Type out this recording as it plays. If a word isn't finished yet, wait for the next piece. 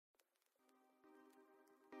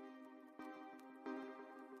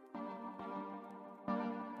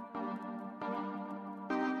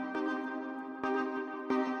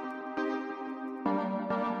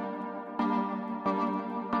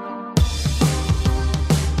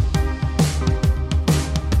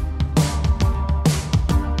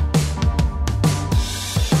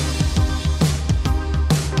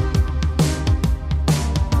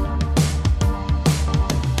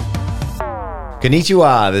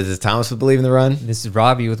Konnichiwa. This is Thomas with Believe in the Run. This is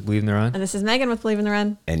Robbie with Believe in the Run. And this is Megan with Believe in the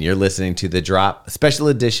Run. And you're listening to The Drop Special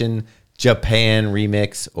Edition Japan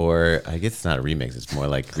Remix, or I guess it's not a remix, it's more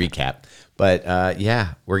like recap. But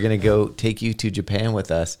yeah, we're going to go take you to Japan with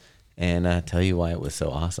us and tell you why it was so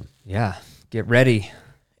awesome. Yeah, get ready.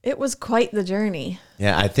 It was quite the journey.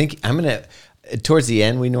 Yeah, I think I'm going to, towards the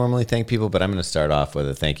end, we normally thank people, but I'm going to start off with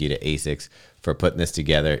a thank you to Asics for putting this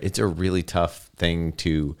together. It's a really tough thing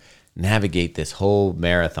to navigate this whole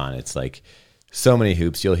marathon. It's like so many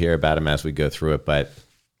hoops. You'll hear about them as we go through it, but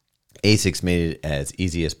Asics made it as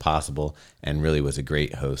easy as possible and really was a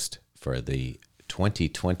great host for the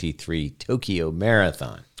 2023 Tokyo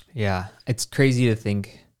Marathon. Yeah, it's crazy to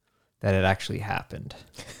think that it actually happened.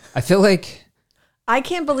 I feel like I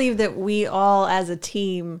can't believe that we all as a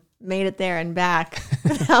team made it there and back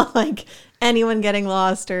without like anyone getting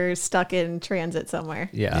lost or stuck in transit somewhere.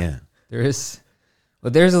 yeah.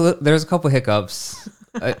 There's a couple hiccups.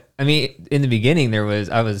 I mean, in the beginning I was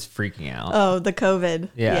freaking out. Oh, the COVID.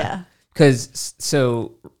 Yeah. Because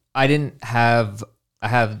I have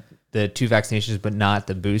the 2 vaccinations, but not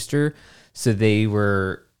the booster. So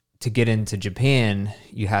to get into Japan,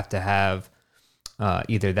 you have to have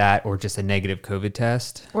either that or just a negative COVID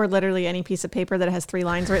test. Or literally any piece of paper that has 3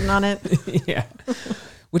 lines written on it. Yeah.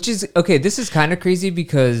 Which is, okay, this is kind of crazy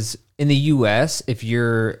because in the US, if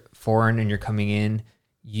you're foreign and you're coming in,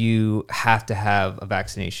 you have to have a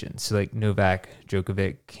vaccination. So like Novak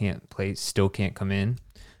Djokovic still can't come in.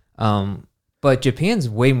 But Japan's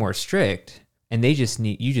way more strict and you just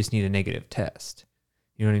need a negative test.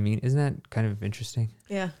 You know what I mean? Isn't that kind of interesting?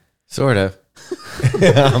 Yeah. Sort of.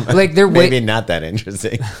 Like they're maybe not that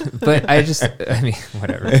interesting. But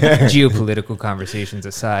whatever. Geopolitical conversations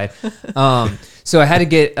aside. So I had to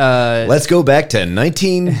get let's go back to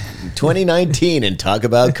 2019 and talk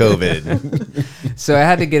about COVID. So I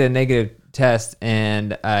had to get a negative test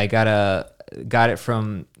and I got it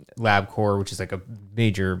from LabCorp, which is like a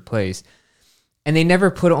major place. And they never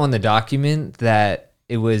put on the document that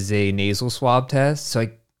it was a nasal swab test. So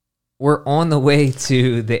we're on the way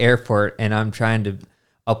to the airport and I'm trying to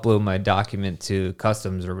upload my document to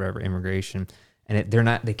customs or whatever, immigration.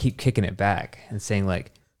 And they keep kicking it back and saying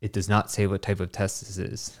like, it does not say what type of test this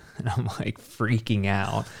is. And I'm like freaking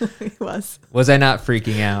out. He was. Was I not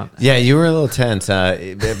freaking out? Yeah, you were a little tense.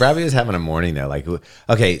 Robbie was having a morning though. Like,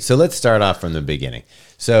 okay, so let's start off from the beginning.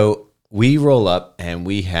 So we roll up and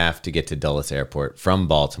we have to get to Dulles Airport from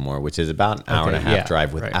Baltimore, which is about an hour and a half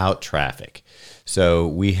drive without traffic. So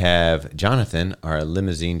we have Jonathan, our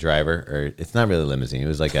limousine driver, or it's not really a limousine. It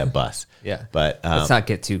was like a bus. Yeah. But let's not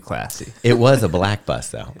get too classy. It was a black bus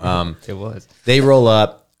though. It was. They roll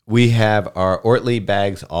up. We have our Ortlieb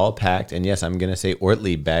bags all packed. And yes, I'm going to say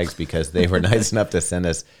Ortlieb bags because they were nice enough to send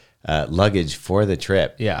us luggage for the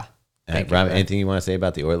trip. Yeah. Rob, anything you want to say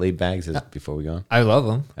about the Ortlieb bags before we go on? I love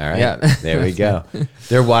them. All right. Yeah. There we go.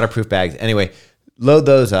 They're waterproof bags. Anyway, load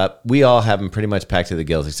those up. We all have them pretty much packed to the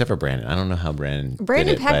gills, except for Brandon. I don't know how Brandon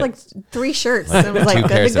packed like 3 shirts and was like,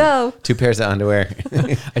 good to go. 2 pairs of underwear.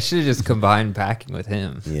 I should have just combined packing with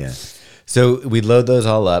him. Yeah. So we load those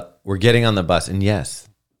all up. We're getting on the bus. And yes,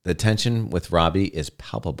 the tension with Robbie is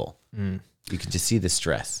palpable. You can just see the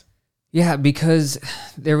stress. Yeah, because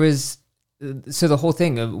there was... So the whole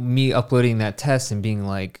thing of me uploading that test and being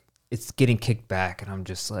like, it's getting kicked back. And I'm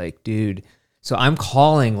just like, dude. So I'm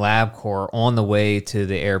calling LabCorp on the way to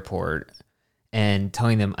the airport and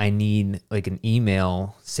telling them I need like an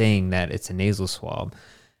email saying that it's a nasal swab.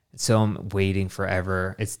 So I'm waiting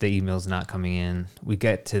forever. The email's not coming in. We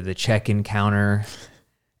get to the check-in counter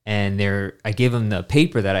and I gave them the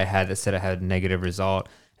paper that I had that said I had a negative result.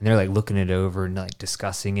 And they're like looking it over and like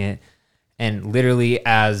discussing it. And literally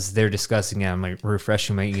as they're discussing it, I'm like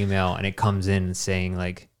refreshing my email and it comes in saying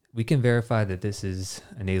like, we can verify that this is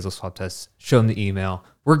a nasal swab test. Show them the email.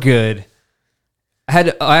 We're good.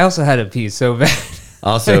 I also had to pee so bad.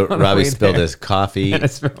 Also, Robbie spilled his coffee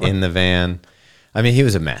in the van. I mean, he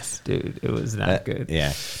was a mess. Dude, it was not good.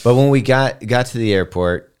 Yeah. But when we got to the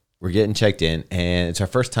airport, we're getting checked in and it's our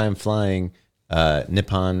first time flying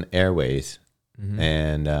Nippon Airways. Mm-hmm.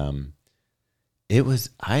 And it was,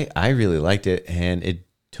 I really liked it. And it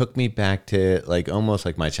took me back to like almost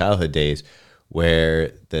like my childhood days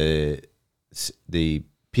where the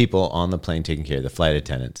people on the plane taking care of the flight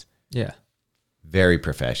attendants. Yeah. Very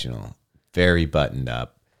professional, very buttoned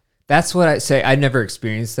up. That's what I say. I never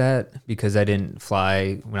experienced that because I didn't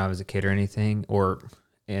fly when I was a kid or anything, or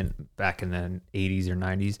back in the 80s or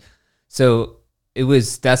 90s. So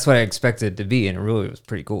that's what I expected it to be, and it really was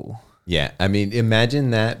pretty cool. Yeah, I mean, imagine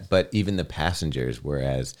that, but even the passengers were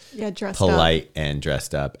as dressed polite and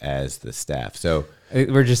dressed up as the staff. So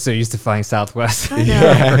We're just so used to flying Southwest.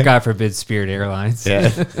 know. Or God forbid, Spirit Airlines. yeah,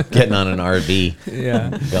 getting on an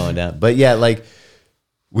RV, going down. But yeah, like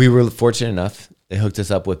we were fortunate enough. They hooked us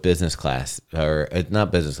up with business class, or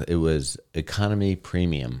not business. It was economy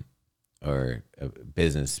premium, or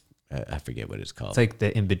business. I forget what it's called. It's like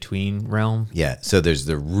the in-between realm. Yeah. So there's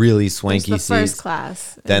the really There's swanky the seats. first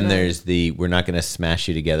class. and Then there's the we're not going to smash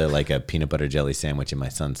you together like a peanut butter jelly sandwich in my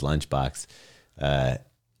son's lunchbox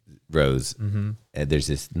rows. And there's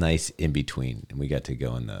this nice in between, and we got to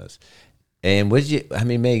go in those. And what did you? I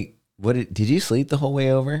mean, May, did you sleep the whole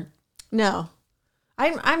way over? No.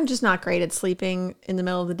 I'm just not great at sleeping in the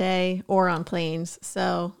middle of the day or on planes.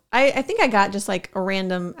 So I think I got just like a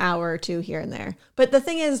random hour or two here and there. But the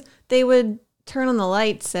thing is, they would turn on the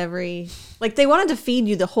lights they wanted to feed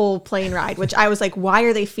you the whole plane ride, which I was like, why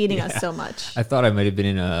are they feeding us so much? I thought I might have been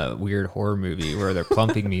in a weird horror movie where they're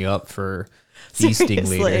pumping me up for feasting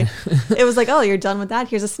later. It was like, oh, you're done with that?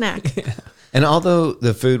 Here's a snack. And although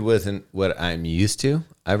the food wasn't what I'm used to,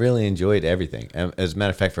 I really enjoyed everything. As a matter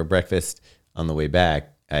of fact, for breakfast on the way back,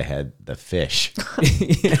 I had the fish.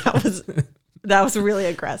 That was really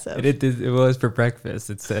aggressive. It was for breakfast.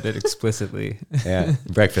 It said it explicitly. Yeah,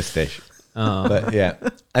 breakfast fish. But yeah,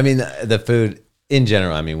 I mean, the food in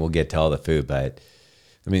general, I mean, we'll get to all the food, but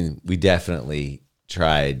I mean, we definitely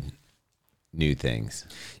tried new things.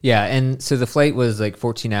 Yeah, and so the flight was like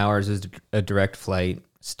 14 hours. It was a direct flight.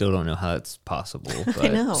 Still don't know how it's possible. But I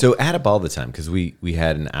know. So add up all the time, because we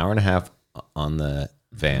had an hour and a half on the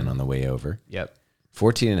van on the way over. Yep.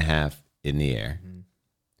 14 and a half in the air.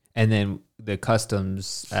 And then the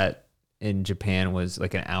customs in Japan was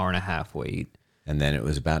like an hour and a half wait. And then it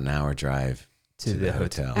was about an hour drive to the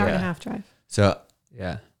hotel. Hour and a half drive. So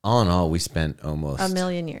Yeah. all in all, we spent almost A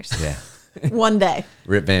million years. Yeah. One day.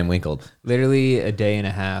 Rip Van Winkle. Literally a day and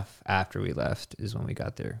a half after we left is when we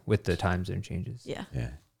got there with the time zone changes. Yeah. Yeah.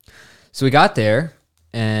 So we got there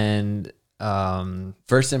and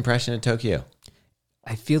First impression of Tokyo.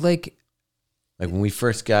 I feel like When we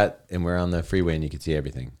first got and we're on the freeway and you could see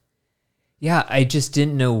everything. yeah, I just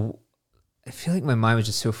didn't know. I feel like my mind was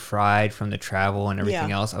just so fried from the travel and everything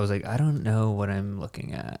Yeah. else. I was like, I don't know what I'm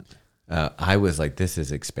looking at. I was like, this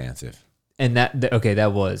is expansive. And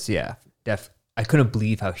that was, yeah. I couldn't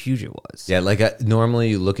believe how huge it was. Yeah, normally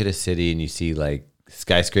you look at a city and you see like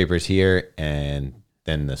skyscrapers here and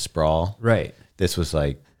then the sprawl. Right. This was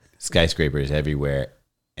like skyscrapers everywhere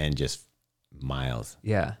and just miles.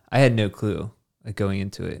 Yeah. I had no clue going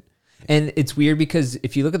into it. And it's weird because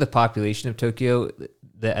if you look at the population of Tokyo,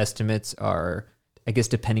 the estimates are, I guess,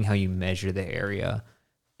 depending how you measure the area,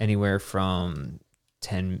 anywhere from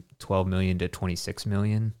 12 million to 26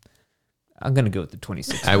 million. I'm going to go with the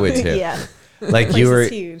 26. I would too. Yeah. Like Place is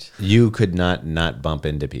huge. you could not bump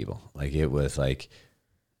into people. Like it was like,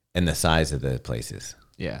 and the size of the places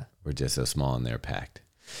Yeah. were just so small and they're packed.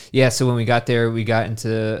 Yeah. So when we got there, we got into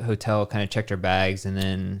the hotel, kind of checked our bags, and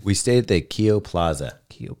then We stayed at the Kyo Plaza.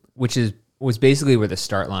 which was basically where the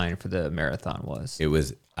start line for the marathon was. It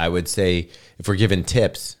was, I would say, if we're giving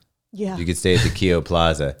tips, Yeah. you could stay at the Kyo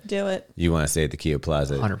Plaza. Do it. You want to stay at the Kyo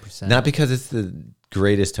Plaza. 100%. Not because it's the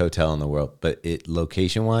greatest hotel in the world, but it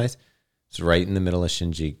location-wise, it's right in the middle of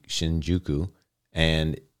Shinjuku,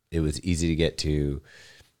 and it was easy to get to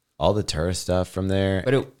all the tourist stuff from there.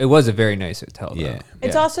 But it was a very nice hotel, though. Yeah.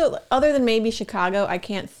 It's also, other than maybe Chicago, I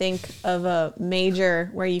can't think of a major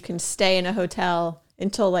where you can stay in a hotel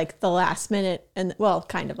until like the last minute, and well,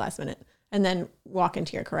 kind of last minute, and then walk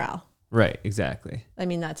into your corral. Right, exactly. I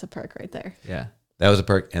mean, that's a perk right there. Yeah. That was a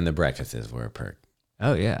perk, and the breakfasts were a perk.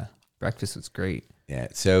 Oh, yeah. Breakfast was great. Yeah,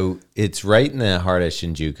 so it's right in the heart of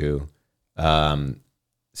Shinjuku.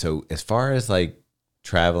 So as far as like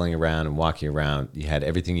traveling around and walking around, you had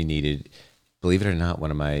everything you needed. Believe it or not, one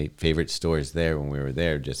of my favorite stores there when we were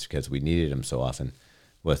there, just because we needed them so often,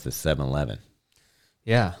 was the 7-Eleven.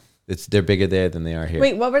 Yeah. They're bigger there than they are here.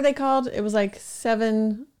 Wait, what were they called? It was like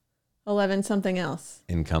 7-Eleven something else.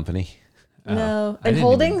 In company. No, I and didn't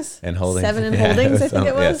Holdings. And Holdings. 7 and Yeah, Holdings, I think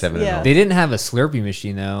it was. Yeah, 7 and Yeah. Holdings. They didn't have a Slurpee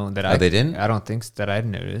machine, though. They didn't? I don't think that I'd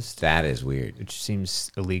noticed, That is weird. which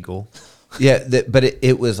seems illegal. Yeah, but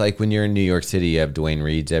it was like when you're in New York City, you have Dwayne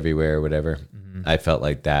Reed's everywhere or whatever. I felt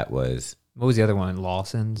like that was What was the other one?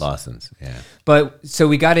 Lawson's? Lawson's. Yeah. But so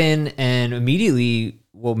we got in and immediately,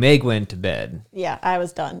 Meg went to bed. Yeah, I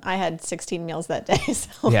was done. I had 16 meals that day,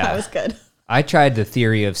 so Yeah. I was good. I tried the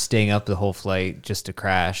theory of staying up the whole flight just to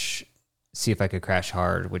crash, see if I could crash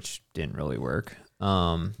hard, which didn't really work.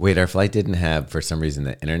 Wait, our flight didn't have, for some reason,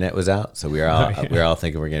 the internet was out. So we were all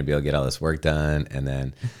thinking we're going to be able to get all this work done. And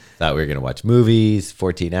then thought we were going to watch movies,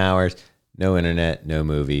 14 hours, no internet, no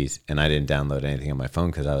movies. And I didn't download anything on my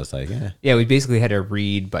phone because I was like, Yeah, we basically had to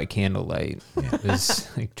read by candlelight. It was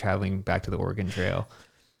like traveling back to the Oregon Trail.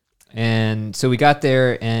 And so we got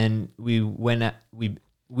there and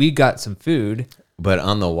we got some food. But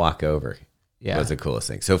on the walk over was the coolest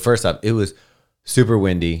thing. So first up, it was super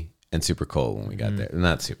windy and super cold when we got there.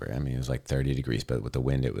 Not super. I mean, it was like 30 degrees, but with the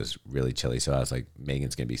wind, it was really chilly. So I was like,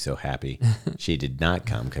 Megan's going to be so happy. She did not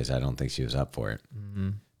come because I don't think she was up for it.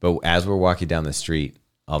 Mm-hmm. But as we're walking down the street,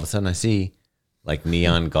 all of a sudden I see like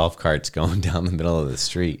neon golf carts going down the middle of the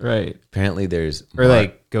street. Right. Apparently there's... Or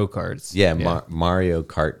like go-karts. Yeah, Mario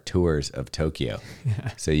Kart tours of Tokyo.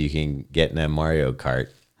 Yeah. So you can get in a Mario Kart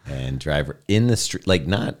and drive in the street, like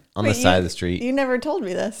not on the side of the street. You never told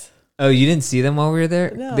me this. Oh, you didn't see them while we were there?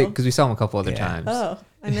 No. Because we saw them a couple other times. Oh,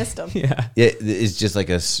 I missed them. Yeah. It's just like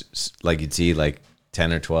like you'd see like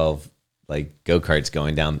 10 or 12 like go-karts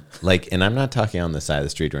going down, like, and I'm not talking on the side of the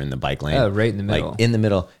street or in the bike lane. Oh, right in the middle. Like in the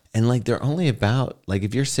middle. And like they're only about, like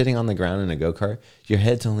if you're sitting on the ground in a go-kart, your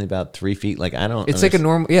head's only about 3 feet. Like I don't. It's like a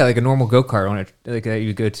normal go-kart on like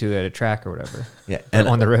you go to at a track or whatever. Yeah, and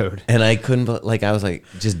on the road. And I couldn't, like I was like,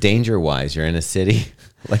 just danger-wise, you're in a city.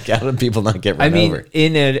 Like how do people not get run over?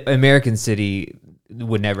 In an American city, it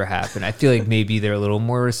would never happen. I feel like maybe they're a little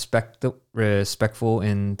more respectful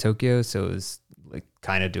in Tokyo, so it was like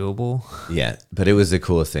kind of doable. Yeah, but it was the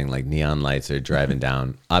coolest thing. Like neon lights are driving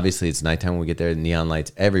down. Obviously, it's nighttime when we get there. Neon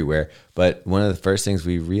lights everywhere. But one of the first things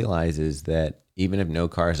we realize is that even if no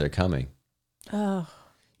cars are coming,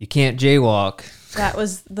 you can't jaywalk. That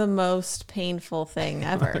was the most painful thing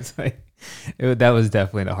ever. That was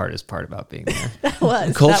definitely the hardest part about being there. That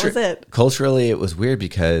was it. Culturally, it was weird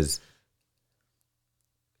because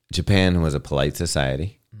Japan was a polite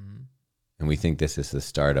society. Mm-hmm. And we think this is the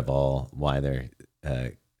start of why their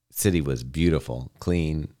city was beautiful,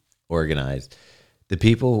 clean, organized. The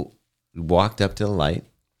people walked up to the light.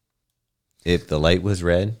 If the light was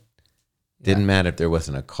red, didn't matter if there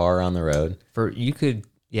wasn't a car on the road.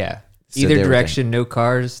 Either direction, no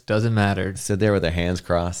cars, doesn't matter. Stood there with their hands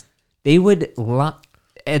crossed. They would,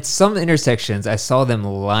 at some intersections, I saw them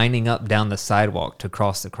lining up down the sidewalk to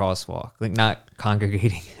cross the crosswalk, like not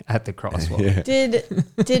congregating at the crosswalk. Yeah.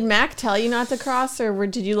 Did Mac tell you not to cross, or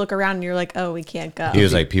did you look around and you're like, oh, we can't go? He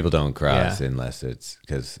was like, people don't cross unless it's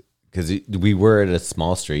because we were at a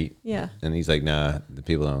small street. Yeah. And he's like, nah, the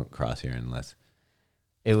people don't cross here unless.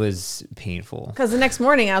 It was painful. Because the next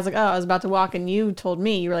morning I was like, oh, I was about to walk, and you told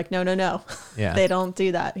me, you were like, no. Yeah. They don't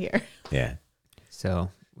do that here. Yeah. So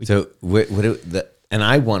and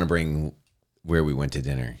I want to bring where we went to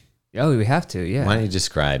dinner. Oh, we have to, yeah. Why don't you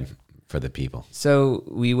describe for the people? So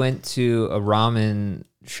we went to a ramen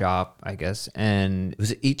shop, I guess, and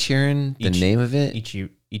was it Ichiran? The name of it?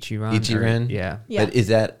 Ichiran. Yeah. But is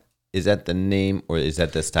that the name, or is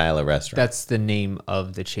that the style of restaurant? That's the name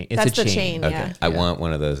of the chain. That's the chain. Okay. Yeah. I want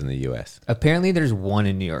one of those in the U.S. Apparently, there's one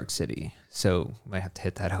in New York City. So might have to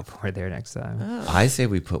hit that up when we're there next time. Oh. I say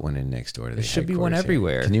we put one in next door to the There should be one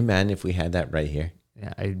everywhere. Here. Can you imagine if we had that right here?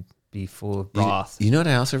 Yeah, I'd be full of broth. You know what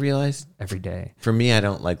I also realized? Every day. For me, I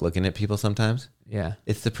don't like looking at people sometimes. Yeah.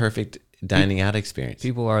 It's the perfect dining out experience.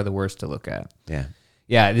 People are the worst to look at. Yeah.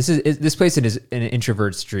 Yeah, this place is an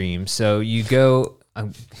introvert's dream. So you go...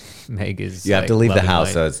 Meg is. You have to leave the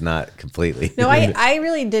house, so it's not completely. No, I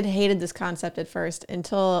really hated this concept at first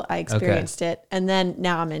until I experienced it, and then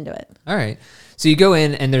now I'm into it. All right, so you go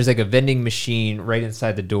in and there's like a vending machine right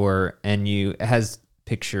inside the door, and it has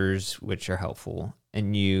pictures which are helpful,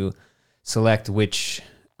 and you select which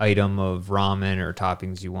item of ramen or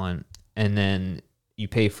toppings you want, and then you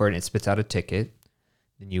pay for it, and it spits out a ticket.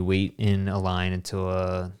 Then you wait in a line until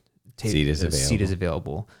a seat is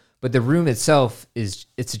available. But the room itself it's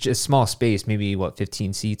just a small space, maybe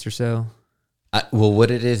 15 seats or so. Well,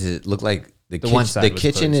 what it is, it looked like the kitchen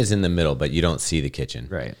closed. is in the middle, but you don't see the kitchen.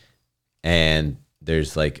 Right. And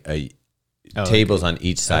there's like tables on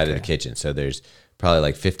each side of the kitchen. So there's probably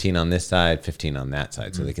like 15 on this side, 15 on that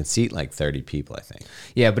side. So they can seat like 30 people, I think.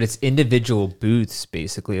 Yeah, but it's individual booths,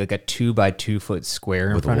 basically, like a 2 by 2 foot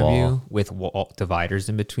square in front of you with wall dividers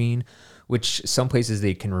in between. Which some places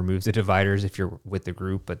they can remove the dividers if you're with the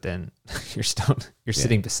group, but then you're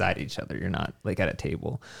sitting beside each other. You're not like at a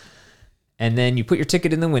table. And then you put your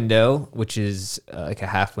ticket in the window, which is like a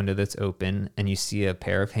half window that's open, and you see a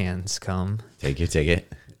pair of hands come. Take your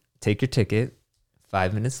ticket.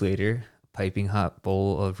 5 minutes later, a piping hot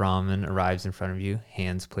bowl of ramen arrives in front of you.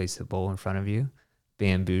 Hands place the bowl in front of you.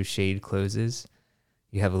 Bamboo shade closes.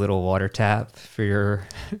 You have a little water tap for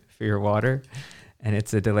your water. and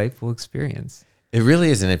it's a delightful experience. It really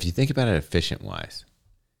is. And if you think about it efficient wise,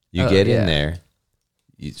 you get in yeah. there,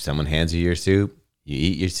 someone hands you your soup, you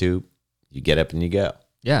eat your soup, you get up and you go.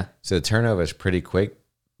 Yeah. So the turnover is pretty quick.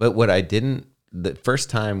 But what the first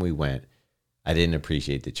time we went, I didn't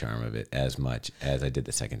appreciate the charm of it as much as I did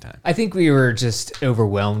the second time. I think we were just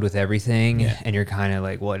overwhelmed with everything, and you're kind of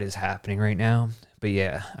like, what is happening right now? But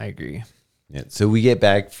yeah, I agree. Yeah. So we get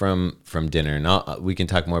back from dinner, and we can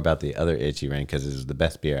talk more about the other itchy rain because it was the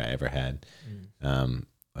best beer I ever had when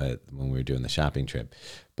we were doing the shopping trip.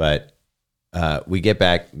 But we get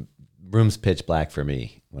back, room's pitch black for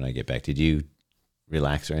me when I get back. Did you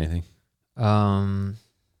relax or anything?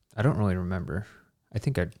 I don't really remember. I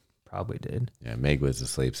think I probably did. Yeah, Meg was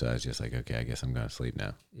asleep, so I was just like, okay, I guess I'm going to sleep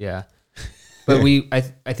now. Yeah. But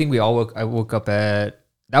I think we all I woke up that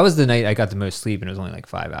was the night I got the most sleep, and it was only like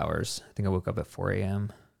 5 hours. I think I woke up at 4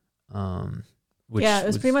 a.m. Which it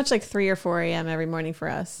was pretty much like 3 or 4 a.m. every morning for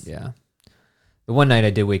us. Yeah. The one night I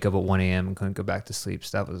did wake up at 1 a.m. and couldn't go back to sleep.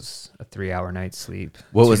 So that was a 3-hour night's sleep.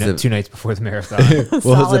 What was two nights before the marathon? What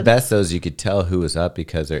was the best though is you could tell who was up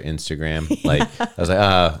because their Instagram. Like I was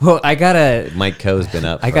like, Well, I got Mike Coe's been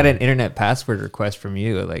up. I got an internet password request from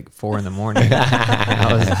you at like 4 a.m. And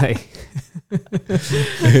I was like,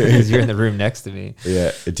 because you're in the room next to me.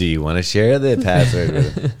 Yeah. Do you want to share the password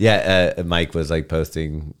with him? Yeah. Mike was like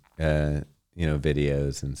posting,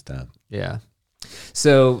 videos and stuff. Yeah.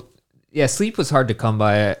 So yeah, sleep was hard to come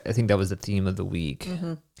by. I think that was the theme of the week.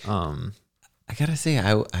 Mm-hmm. I gotta say,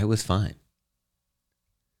 I was fine.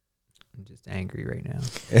 I'm just angry right now.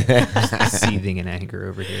 Just seething in anger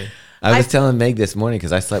over here. I was telling Meg this morning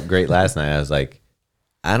because I slept great last night. I was like,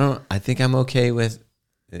 I think I'm okay with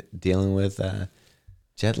dealing with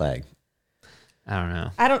jet lag. I don't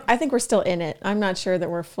know. I think we're still in it. I'm not sure that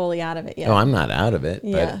we're fully out of it yet. Oh, I'm not out of it,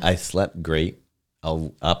 Yeah. but I slept great.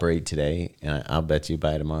 I'll operate today, and I'll bet you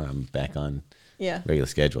by tomorrow I'm back on regular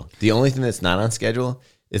schedule. The only thing that's not on schedule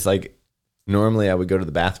is like normally I would go to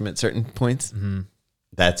the bathroom at certain points. Mm-hmm.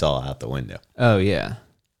 That's all out the window. Oh yeah,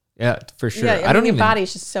 yeah, for sure. Yeah, I don't even. Your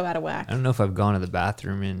body's just so out of whack. I don't know if I've gone to the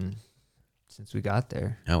bathroom since we got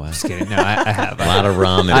there. Oh wow, just kidding. No, I have a lot of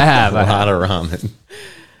ramen. I have a lot of ramen.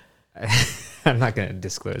 I'm not going to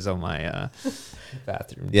disclose all my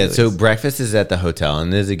bathroom. Yeah, deals. so breakfast is at the hotel,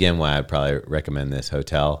 and this is again why I'd probably recommend this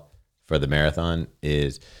hotel for the marathon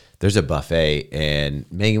is there's a buffet. And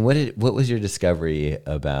Megan, what was your discovery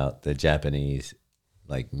about the Japanese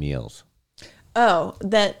like meals? Oh,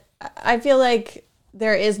 that I feel like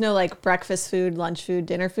there is no like breakfast food, lunch food,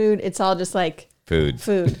 dinner food. It's all just like food,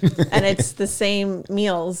 and it's the same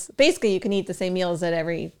meals. Basically, you can eat the same meals at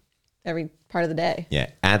every part of the day.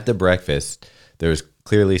 Yeah. At the breakfast, there was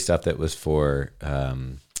clearly stuff that was for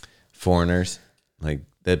foreigners, like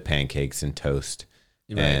the pancakes and toast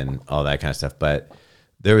and all that kind of stuff. But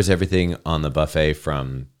there was everything on the buffet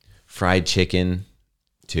from fried chicken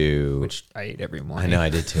to... Which I eat every morning. I know, I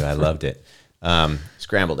did too. I loved it.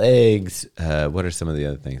 Scrambled eggs. What are some of the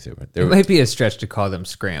other things that were there? It might be a stretch to call them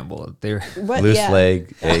scrambled. They're loose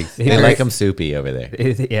leg eggs. They like them soupy over there.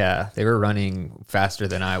 They were running faster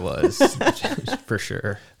than I was, for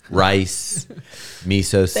sure. Rice,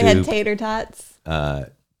 miso soup. They had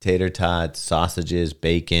tater tots, sausages,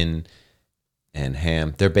 bacon, and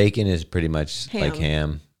ham. Their bacon is pretty much like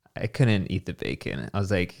ham. I couldn't eat the bacon. I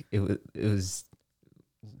was like, it was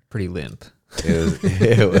pretty limp.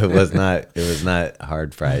 It was not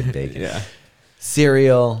hard fried bacon. Yeah.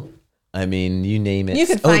 Cereal. I mean, you name it. You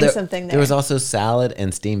could find something there. There was also salad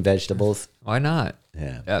and steamed vegetables. Why not?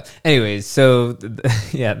 Yeah. Anyways, so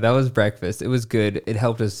that was breakfast. It was good. It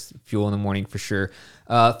helped us fuel in the morning for sure.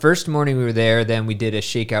 First morning we were there. Then we did a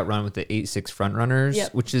shakeout run with the Asics front runners,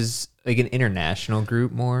 which is like an international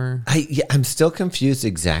group more. I'm still confused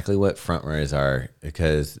exactly what front runners are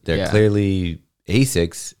because they're clearly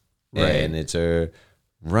Asics. Right. And it's a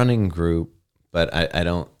running group, but I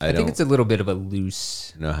don't think it's a little bit of a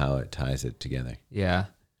loose. Know how it ties it together. Yeah.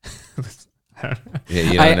 I don't know.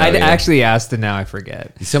 Yeah, I actually asked and now I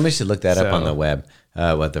forget. Somebody should look that up on the web,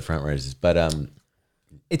 what the front runners is. But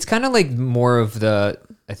it's kind of like more of the,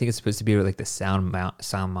 I think it's supposed to be like the sound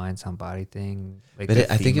mind, sound body thing. Like but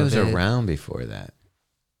I think it was around before that.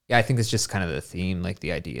 Yeah, I think it's just kind of the theme, like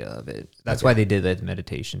the idea of it. That's why they did that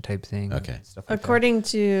meditation type thing. Okay. Stuff like According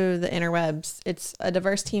to the interwebs, it's a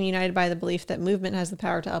diverse team united by the belief that movement has the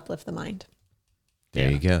power to uplift the mind.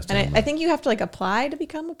 There you go. And I think you have to like apply to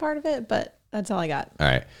become a part of it, but that's all I got. All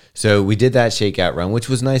right. So we did that shakeout run, which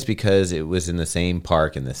was nice because it was in the same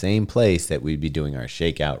park, in the same place that we'd be doing our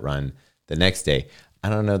shakeout run the next day. I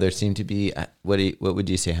don't know. There seemed to be, what would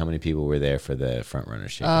you say, how many people were there for the front runner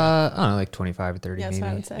shakeout? I don't know, like 25 or 30 maybe. That's what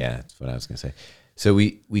I would say. Yeah, that's what I was going to say. So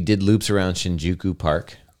we did loops around Shinjuku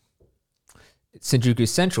Park. Shinjuku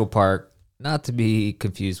Central Park, not to be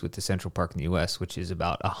confused with the Central Park in the U.S., which is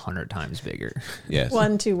about 100 times bigger. Yes.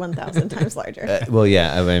 1 to 1,000 times larger. Well,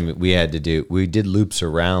 yeah. I mean, we did loops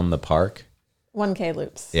around the park. 1K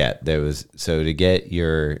loops. Yeah, so to get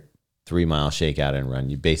your 3-mile shakeout and run,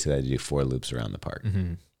 you basically had to do 4 loops around the park.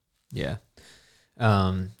 Mm-hmm. Yeah.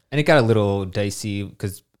 And it got a little dicey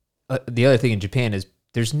because the other thing in Japan is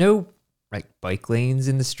there's no like bike lanes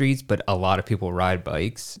in the streets, but a lot of people ride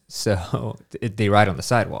bikes. So they ride on the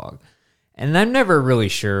sidewalk. And I'm never really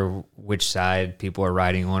sure which side people are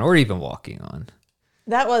riding on or even walking on.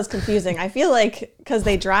 That was confusing. I feel like because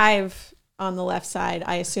they drive on the left side,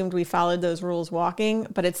 I assumed we followed those rules walking,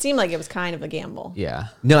 but it seemed like it was kind of a gamble. Yeah.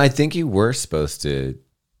 No, I think you were supposed to.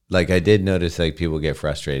 Like, I did notice like people get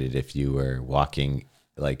frustrated if you were walking.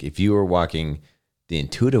 Like, if you were walking the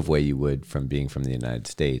intuitive way you would from being from the United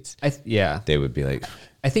States, they would be like.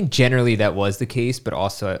 I think generally that was the case, but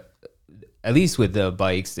also at least with the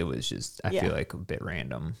bikes, it was just I feel like a bit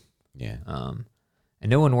random. Yeah. And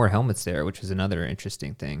no one wore helmets there, which was another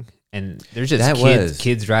interesting thing. And there's just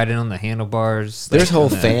kids riding on the handlebars. There's whole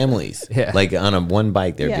families. Yeah. Like on a one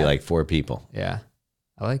bike, there'd be like 4 people. Yeah.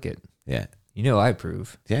 I like it. Yeah. You know, I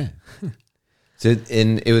approve. Yeah.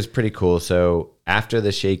 And it was pretty cool. So after the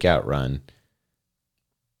shakeout run,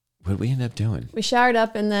 what did we end up doing? We showered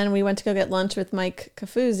up and then we went to go get lunch with Mike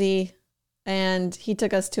Kafuzzi, and he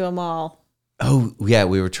took us to a mall. Oh, yeah.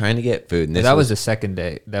 We were trying to get food. And that was the second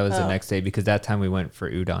day. That was the next day because that time we went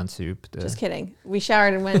for udon soup. Just kidding. We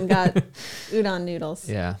showered and went and got udon noodles.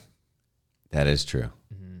 Yeah. That is true.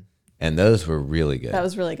 Mm-hmm. And those were really good. That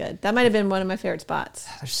was really good. That might have been one of my favorite spots.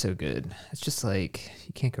 They're so good. It's just like,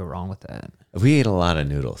 you can't go wrong with that. We ate a lot of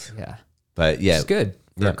noodles. Yeah. But yeah. It's good.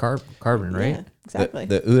 For carbon, right? Yeah, exactly.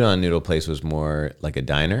 The udon noodle place was more like a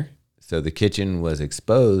diner. So the kitchen was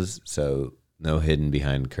exposed. So no hidden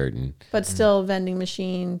behind curtain. But still vending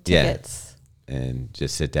machine, tickets. Yeah. And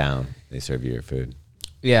just sit down. They serve you your food.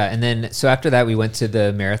 Yeah. And then, so after that, we went to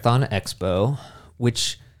the Marathon Expo,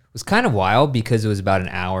 which was kind of wild because it was about an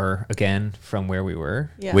hour again from where we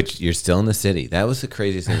were. Yeah. Which you're still in the city. That was the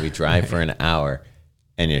craziest thing. We drive for an hour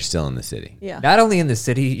and you're still in the city. Yeah. Not only in the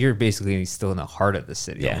city, you're basically still in the heart of the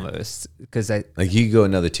city almost. Because like you could go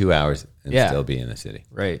another 2 hours and still be in the city.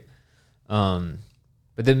 Right.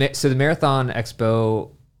 But the Marathon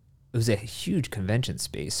Expo, it was a huge convention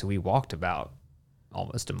space. So we walked about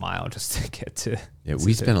almost a mile just to get to. Yeah,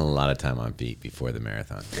 we spent a lot of time on feet before the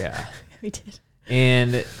marathon. Yeah. We did.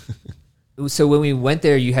 And so when we went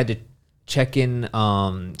there, you had to check in.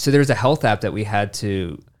 So there was a health app that we had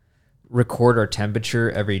to record our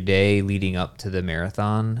temperature every day leading up to the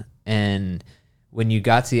marathon. And when you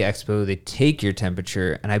got to the expo, they take your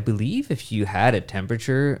temperature. And I believe if you had a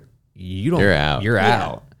temperature, you're out. You're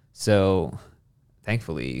out. So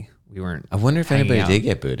thankfully we weren't. I wonder if anybody did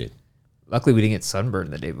get booted. Luckily we didn't get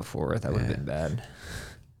sunburned the day before. That would have been bad.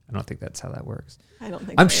 I don't think that's how that works. I don't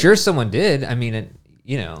think I'm sure someone did. I mean,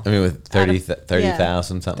 with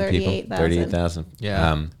 30,000 something people, 38,000.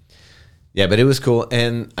 Yeah. Yeah, but it was cool.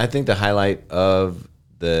 And I think the highlight of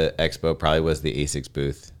the expo probably was the Asics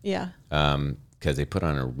booth. Yeah. Because they put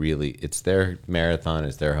on it's their marathon,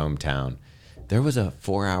 it's their hometown. There was a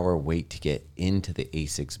 4-hour wait to get into the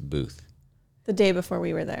Asics booth. The day before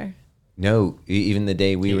we were there. No, even the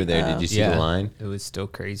day we were there, did you see the line? It was still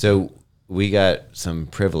crazy. So we got some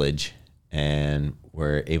privilege and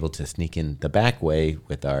were able to sneak in the back way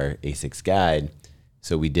with our Asics guide.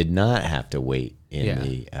 So we did not have to wait in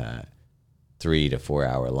the 3 to 4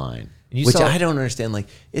 hour line. Which I don't understand. Like,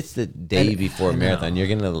 it's the day before marathon. You're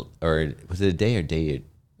going to, or was it a day or day?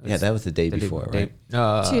 Yeah, that was the day before, right?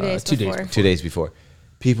 2 days before. 2 days before.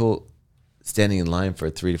 People standing in line for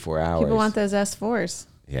 3 to 4 hours. People want those S4s.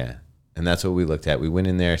 Yeah. And that's what we looked at. We went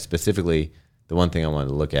in there specifically. The one thing I wanted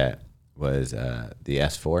to look at was the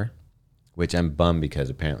S4, which I'm bummed because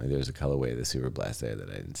apparently there was a colorway of the Super Blast there that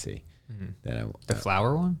I didn't see. Mm-hmm. The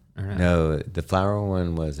flower one? Or no, the flower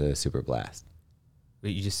one was a Super Blast.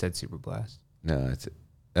 Wait, you just said Super Blast. No, it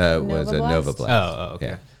was a Nova Blast. Oh,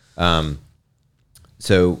 okay. Yeah.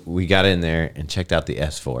 So we got in there and checked out the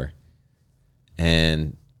S4.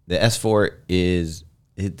 And the S4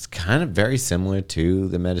 it's kind of very similar to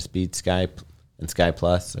the Metaspeed Sky and Sky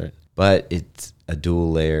Plus, but it's a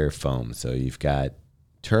dual layer foam. So you've got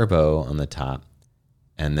turbo on the top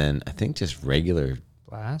and then I think just regular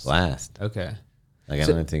blast. Okay. Like I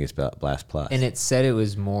don't even think it's Blast Plus. And it said it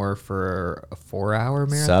was more for a 4-hour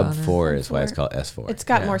marathon. Sub 4 is why it's called S4. It's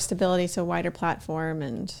got more stability, so wider platform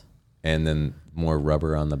and then more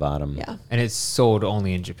rubber on the bottom. Yeah. And it's sold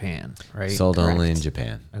only in Japan, right? Sold only in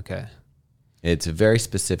Japan. Okay. It's a very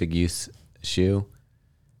specific use shoe.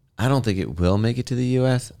 I don't think it will make it to the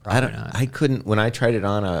U.S. Probably not. I couldn't. When I tried it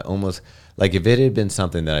on, I almost like if it had been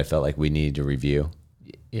something that I felt like we needed to review.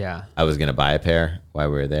 Yeah. I was gonna buy a pair while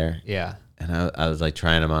we were there. Yeah. And I was like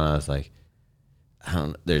trying them on. I was like, I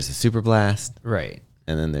don't. There's a Super Blast, Right.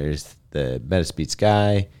 and then there's the Metaspeed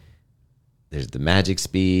Sky. There's the Magic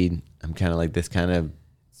Speed. I'm kind of like this. Kind of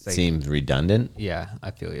like, seems redundant. Yeah,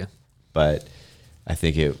 I feel you. But I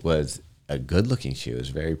think it was a good looking shoe. It was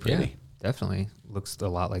very pretty. Yeah, definitely looks a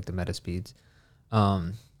lot like the Metaspeeds.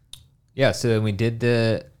 Yeah. So then we did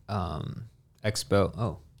the expo.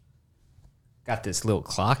 Oh, got this little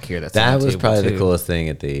clock here. That was probably the coolest thing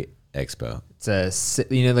at the expo. It's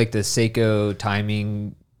like the Seiko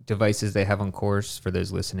timing devices they have on course for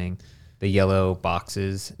those listening. The yellow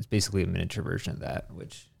boxes. It's basically a miniature version of that,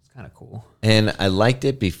 which is kind of cool. And I liked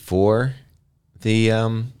it before the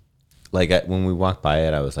when we walked by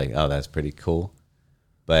it, I was like, oh, that's pretty cool.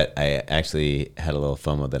 But I actually had a little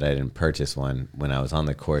FOMO that I didn't purchase one when I was on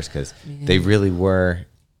the course because they really were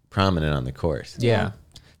prominent on the course. Yeah.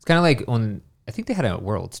 It's kind of like I think they had it at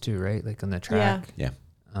Worlds too, right? Like on the track. Yeah.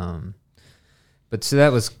 But so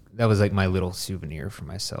that was like my little souvenir for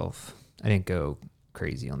myself. I didn't go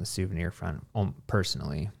crazy on the souvenir front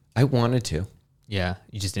personally. I wanted to. Yeah.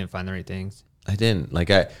 You just didn't find the right things. I didn't.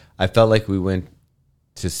 Like I felt like we went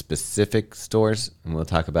to specific stores, and we'll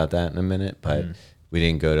talk about that in a minute, but we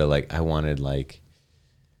didn't go to I wanted like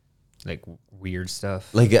weird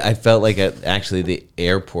stuff. Like I felt like actually the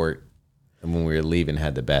airport when we were leaving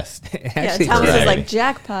had the best. Yeah, Thomas is like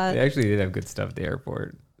jackpot. They actually did have good stuff at the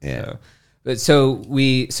airport. Yeah. So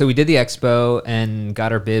we did the expo and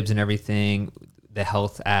got our bibs and everything. The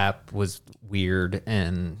health app was weird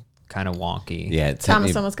and kind of wonky. Yeah,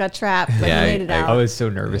 Thomas almost got trapped, but he made it out. I was so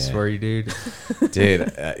nervous for you, dude.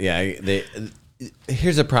 Dude,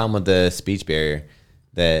 here's a problem with the speech barrier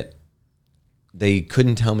that they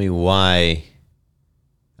couldn't tell me why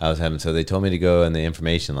I was having. So they told me to go in the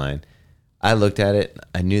information line. I looked at it.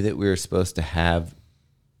 I knew that we were supposed to have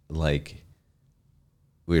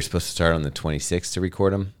we were supposed to start on the 26th to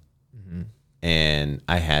record them. And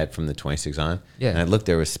I had from the 26th on. Yeah. And I looked,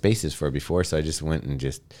 there was spaces for it before. So I just went and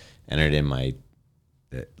just entered in my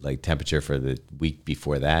temperature for the week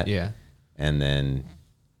before that. Yeah. And then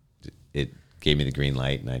it gave me the green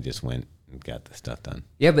light and I just went and got the stuff done.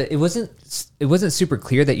 Yeah, but it wasn't super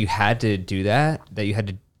clear that you had to do that you had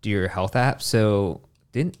to do your health app. So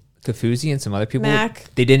didn't Kafuzi and some other people,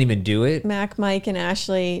 they didn't even do it? Mac, Mike, and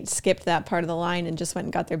Ashley skipped that part of the line and just went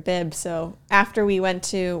and got their bib. So after we went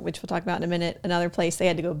to, which we'll talk about in a minute, another place, they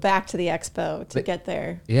had to go back to the expo to get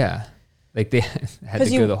there. Yeah. Like they had to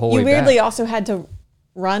go the whole way back. You weirdly also had to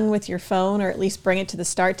run with your phone or at least bring it to the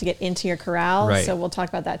start to get into your corral. Right. So we'll talk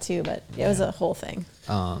about that too, but it was a whole thing.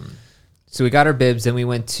 So we got our bibs, then we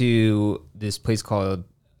went to this place called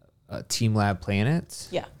Team Lab Planets.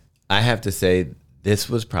 Yeah. I have to say, this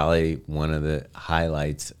was probably one of the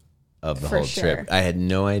highlights of the whole trip. I had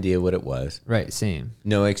no idea what it was. Right, same.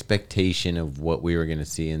 No expectation of what we were going to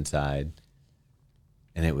see inside.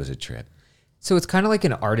 And it was a trip. So it's kind of like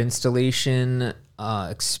an art installation,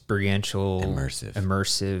 experiential.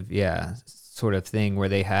 Immersive, yeah, sort of thing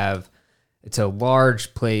where it's a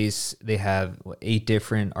large place. They have 8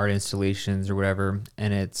 different art installations or whatever.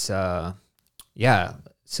 And it's, so. You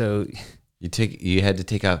had to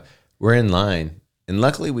take out, we're in line. And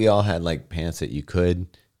luckily, we all had pants that you could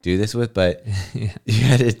do this with, but you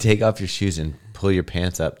had to take off your shoes and pull your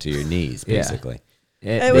pants up to your knees, basically.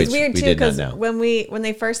 Yeah. It was weird too because when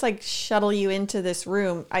they first shuttle you into this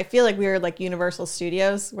room, I feel like we were like Universal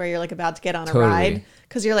Studios where you're about to get on a ride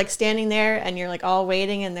because you're standing there and you're all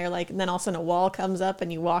waiting and they're and then all of a sudden a wall comes up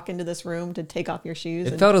and you walk into this room to take off your shoes.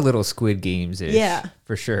 It felt a little Squid Games-ish, yeah,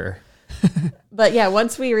 for sure. But yeah,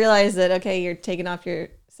 once we realized that okay, you're taking off your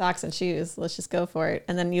socks and shoes, let's just go for it.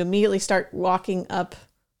 And then you immediately start walking up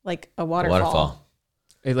a waterfall.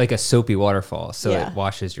 Like a soapy waterfall. So it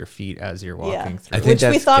washes your feet as you're walking through. I think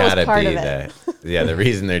that's gotta be the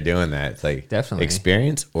reason they're doing that. It's definitely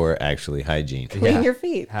experience or actually hygiene. Clean your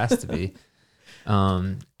feet. Has to be.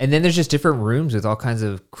 And then there's just different rooms with all kinds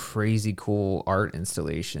of crazy cool art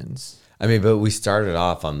installations. I mean, but we started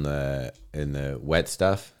off in the wet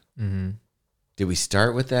stuff. Mm-hmm. Did we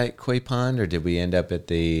start with that koi pond or did we end up at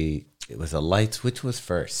it was the lights? Which was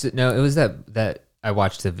first? So, no, it was that I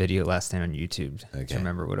watched the video last time on YouTube to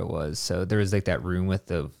remember what it was. So there was that room with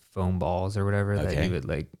the foam balls or whatever that Okay. you would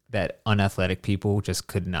like, that unathletic people just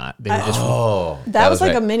could not. They were just That was like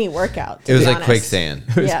right. a mini workout. It was be like honest. quicksand.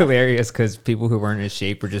 It was Yeah. hilarious because people who weren't in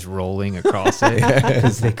shape were just rolling across it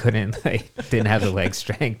because they couldn't, like, didn't have the leg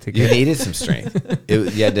strength to You get. needed some strength. You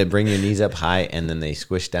had to bring your knees up high, and then they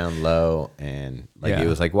squished down low, and like Yeah. it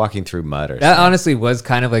was like walking through mud or That something. honestly was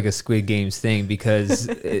kind of like a Squid Games thing because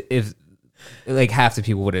if like half the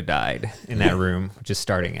people would have died in that room just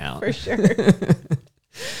starting out. For sure.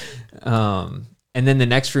 And then the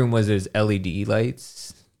next room was those LED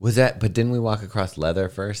lights. Was that? But didn't we walk across leather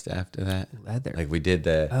first after that? Leather. Like we did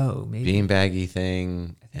the Maybe. beanbaggy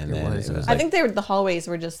thing, and there then was it was a- I like, think the hallways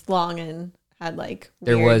were just long and had like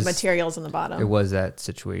There weird was- materials in the bottom. There was that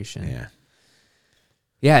situation. yeah.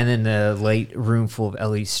 Yeah, and then the light room full of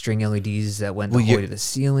LED string LEDs that went Well, all the way to the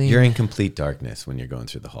ceiling. You're in complete darkness when you're going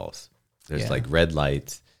through the halls. There's Yeah. like red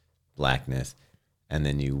lights, blackness, and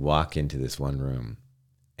then you walk into this one room,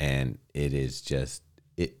 and it is just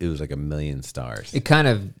it was like a million stars. It kind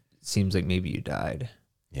of seems like maybe you died.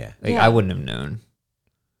 Yeah. Like Yeah. I wouldn't have known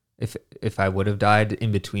if I would have died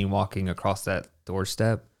in between walking across that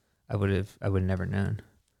doorstep. I would never known.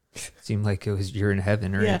 Seemed like it was you're in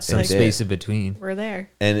heaven or Yeah, in some like- space in between. We're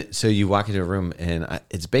there. And so you walk into a room, and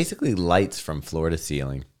it's basically lights from floor to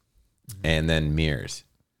ceiling, and then mirrors.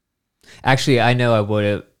 Actually, I know I would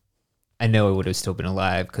have still been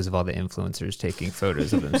alive because of all the influencers taking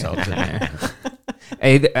photos of themselves in there.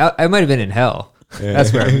 Hey, I might have been in hell.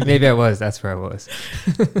 That's where maybe I was. That's where I was.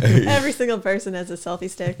 Every single person has a selfie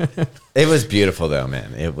stick. It was beautiful, though,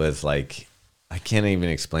 man. It was like I can't even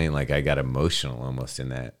explain. Like I got emotional almost in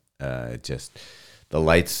that. Just the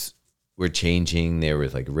lights were changing. There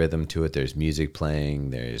was like rhythm to it. There's music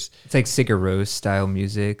playing. There's It's like Sigur Rós style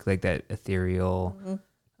music, like that ethereal.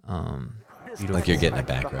 Mm-hmm. like you're getting a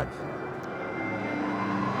back rub.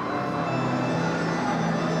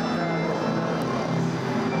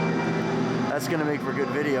 That's gonna make for good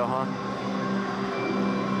video, huh?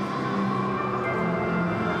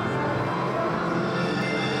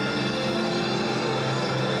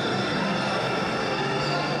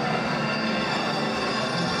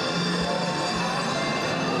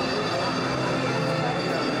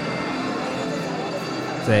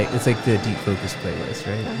 It's like the Deep Focus playlist,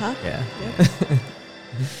 right? Uh-huh. Yeah.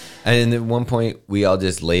 And at one point, we all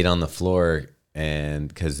just laid on the floor, and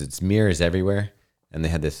because it's mirrors everywhere, and they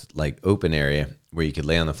had this like open area where you could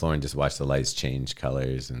lay on the floor and just watch the lights change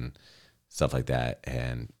colors and stuff like that.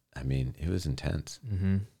 And I mean, it was intense.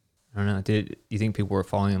 Mm-hmm. I don't know. Did you think people were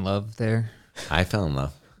falling in love there? I fell in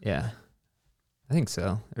love. Yeah, I think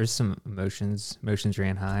so. There's some emotions. Emotions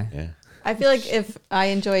ran high. Yeah. I feel like if I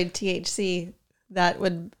enjoyed THC, that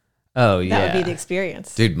would Oh yeah, that would be the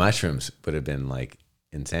experience. Dude, mushrooms would have been like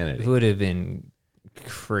insanity. it would have been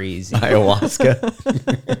crazy.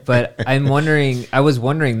 Ayahuasca. But I was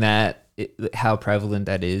wondering how prevalent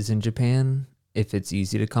that is in Japan, if it's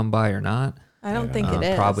easy to come by or not. I don't think it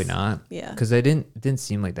is. Probably not. Yeah. Because I didn't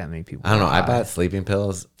seem like that many people. I don't know. I were bought high. sleeping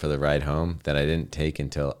pills for the ride home that I didn't take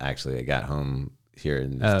until actually I got home here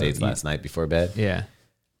in the Oh, States last night before bed. Yeah.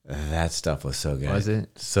 That stuff was so good. Was it?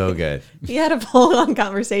 So good. He had a full-on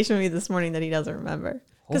conversation with me this morning that he doesn't remember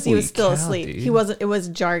because he Holy was still cow, asleep. dude. He wasn't. It was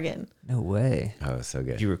jargon. No way. Oh, it was so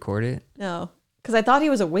good. Did you record it? No, because I thought he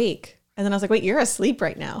was awake, and then I was like, "Wait, you're asleep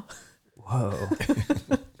right now." Whoa.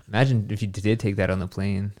 Imagine if you did take that on the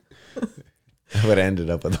plane. I would have ended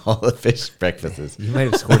up with all the fish breakfasts. You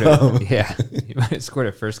might have scored you might have scored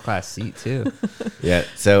a first class seat too. Yeah.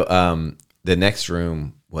 So the next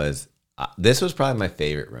room was this was probably my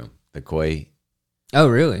favorite room. The koi. Oh,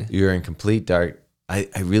 really? You're in complete dark. I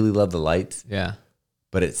really love the lights, Yeah.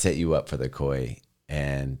 but it set you up for the koi.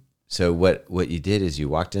 And so what you did is you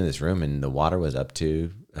walked in this room and the water was up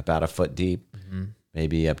to about a foot deep,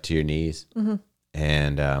 maybe up to your knees.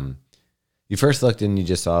 And you first looked and you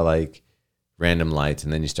just saw like random lights,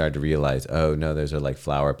 and then you started to realize, oh no, those are like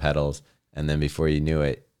flower petals. And then before you knew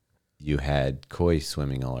it, you had koi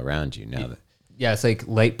swimming all around you. Now that Yeah, it's like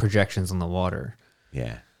light projections on the water.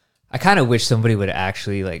 yeah. I kind of wish somebody would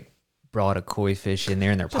actually like brought a koi fish in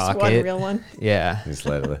there in their Just pocket. one real one. Yeah. Just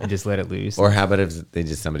let it And just let it loose. Or how about if they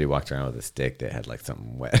just somebody walked around with a stick that had like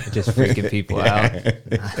something wet? Just freaking people out.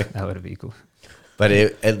 That would be cool. But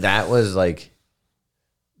that was like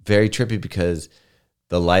very trippy because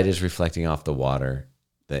the light is reflecting off the water.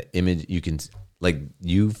 The image you can like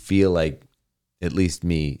you feel like, at least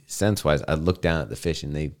me sense wise, I look down at the fish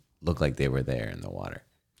and they look like they were there in the water.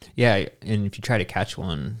 Yeah, and if you try to catch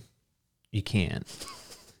one, you can't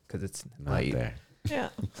because it's Not light. there. Yeah,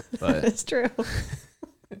 But it's true.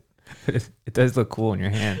 it does look cool in your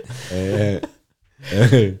hand.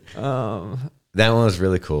 That one was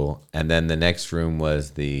really cool. And then the next room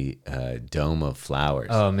was the Dome of Flowers.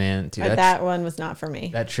 Oh man, dude, That one was not for me.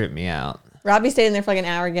 that tripped me out. Robbie stayed in there for like an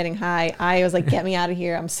hour getting high. I was like, get me out of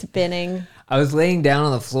here. I'm spinning. I was laying down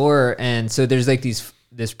on the floor, and so there's like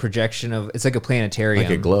this projection of, it's like a planetarium,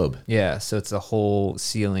 Like a globe. Yeah, so it's the whole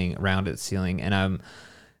ceiling, rounded ceiling, and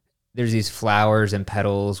there's these flowers and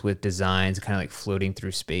petals with designs kind of like floating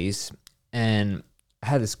through space. And I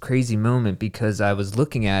had this crazy moment because I was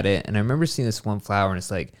looking at it, and I remember seeing this one flower, and it's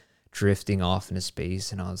like drifting off into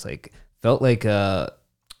space, and I was like, felt like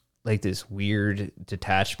this weird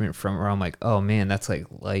detachment from where I'm like, oh man, that's like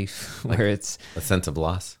life, where it's A sense of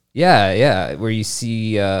loss. yeah, where you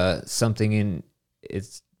see something in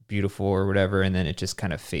it's beautiful or whatever, and then it just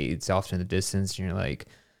kind of fades off in the distance, and you're like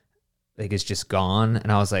it's just gone.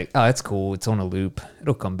 And I was like, oh, that's cool. It's on a loop.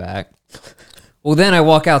 It'll come back. Well, then I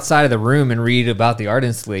walk outside of the room and read about the art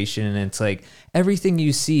installation, and it's like everything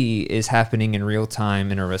you see is happening in real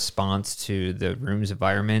time in a response to the room's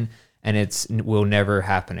environment, and will never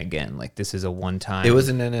happen again. Like this is a one-time. It was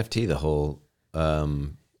an NFT, the whole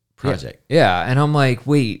project. Yeah, and I'm like,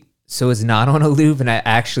 wait, so it's not on a loop, and I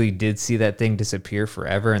actually did see that thing disappear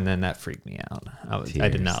forever, and then that freaked me out. I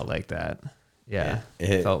did not like that. Yeah,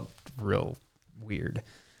 it felt real weird.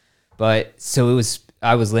 But so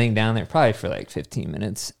I was laying down there probably for like 15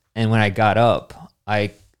 minutes, and when I got up,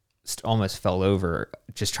 I almost fell over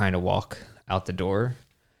just trying to walk out the door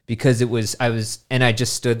because I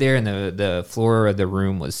just stood there, and the floor of the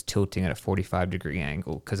room was tilting at a 45-degree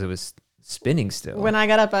angle because it was spinning still. When I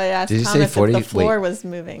got up, I asked Did you Thomas say 40? if the floor Wait. was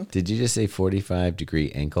moving. Did you just say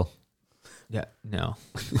 45-degree ankle? Yeah, no.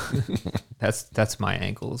 That's my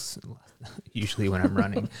ankles usually when I'm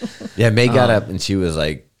running. Yeah, May got up and she was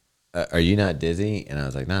like, are you not dizzy? And I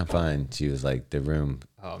was like, nah, I'm fine. She was like, the room.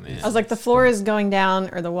 Oh man. I was like, the floor is going down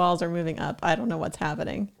or the walls are moving up. I don't know what's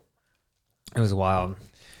happening. It was wild.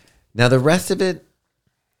 Now the rest of it,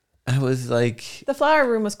 I was like, The flower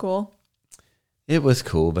room was cool. it was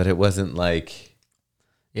cool, but it wasn't like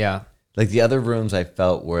Yeah. the other rooms I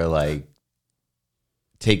felt were like,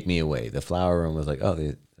 take me away. The flower room was like, oh,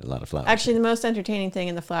 there's a lot of flowers. Actually, the most entertaining thing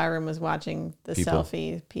in the flower room was watching the People.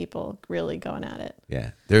 selfie people really going at it.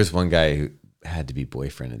 Yeah. There's one guy who had to be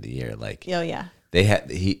boyfriend of the year. Like, Oh, yeah.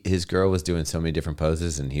 his girl was doing so many different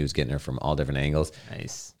poses and he was getting her from all different angles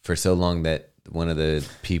Nice. for so long that one of the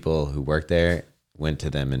people who worked there went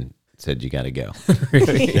to them and said, you got to go.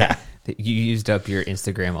 Really? Yeah. You used up your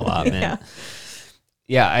Instagram a lot, man.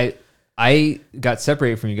 Yeah, I got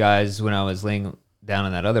separated from you guys when I was laying down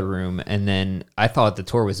in that other room, and then I thought the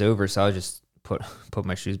tour was over, so I just put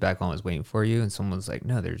my shoes back on, was waiting for you, and someone was like,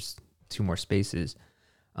 no, there's 2 more spaces.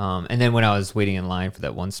 And then when I was waiting in line for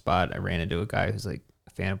that one spot, I ran into a guy who's like a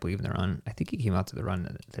fan of Believe in the Run. I think he came out to the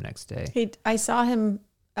run the next day. I saw him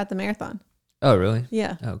at the marathon. Oh, really?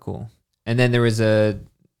 Yeah. Oh, cool. And then there was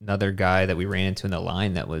another guy that we ran into in the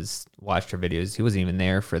line that watched our videos. He wasn't even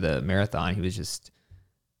there for the marathon. He was just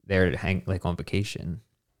there to hang like on vacation,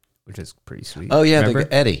 which is pretty sweet. Oh, yeah. Remember?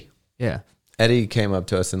 Eddie. Yeah. Eddie came up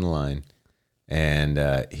to us in the line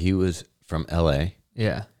and he was from LA.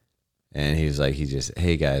 Yeah. And he was like,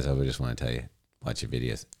 hey guys, I would just want to tell you, watch your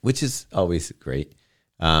videos, which is always great.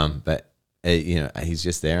 But he's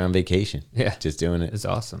just there on vacation. Yeah. Just doing it. It's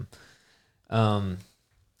awesome.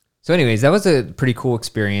 So anyways, that was a pretty cool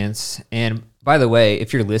experience. And by the way,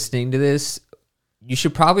 if you're listening to this, you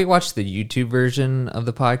should probably watch the YouTube version of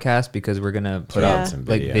the podcast because we're going to put out some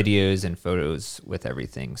like video. videos and photos with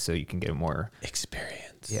everything so you can get a more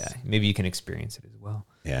Experience. Yeah, maybe you can experience it as well.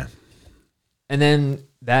 Yeah. And then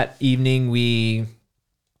that evening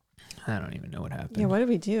I don't even know what happened. Yeah. What did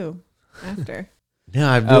we do after? No,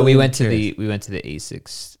 I Oh, really we went to curious. the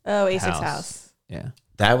Asics. Oh, Asics house. Yeah,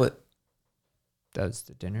 That was. that was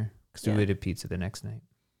the dinner because Yeah. we did pizza the next night.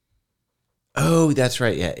 Oh, that's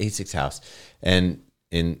right. Yeah, Asics house, and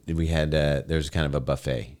we had there's kind of a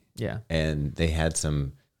buffet, Yeah, and they had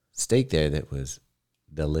some steak there that was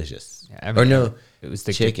delicious. yeah. Or no, it was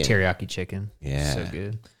the chicken. teriyaki chicken. Yeah. So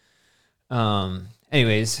good.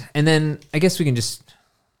 Anyways, and then I guess we can just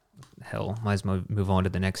might as well move on to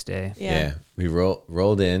the next day. Yeah. We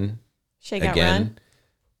rolled in Shakeout again,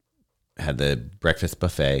 run. had the breakfast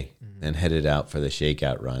buffet, then headed out for the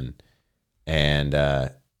shakeout run, and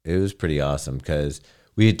it was pretty awesome because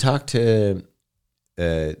we had talked to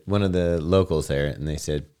one of the locals there, and they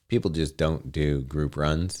said people just don't do group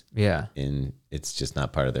runs. Yeah. And it's just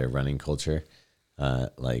not part of their running culture.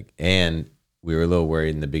 And we were a little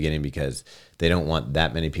worried in the beginning because they don't want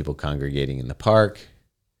that many people congregating in the park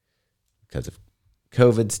because of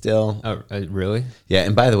COVID still. Oh, everybody Yeah.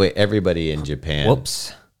 And by the way, everybody in Japan,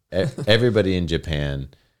 Whoops. everybody in Japan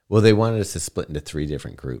Well, they wanted us to split into 3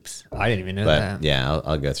 different groups. I didn't even know But that. yeah,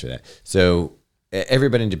 I'll go through that. So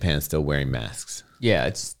everybody in Japan is still wearing masks. Yeah,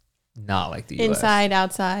 it's not like the US. Inside,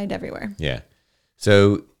 outside, everywhere. Yeah.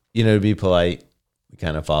 So, to be polite, we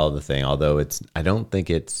kind of follow the thing, although I don't think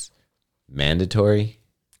it's mandatory,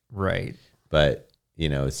 Right. but,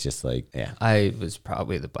 it's just like, yeah. I was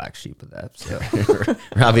probably the black sheep of that. So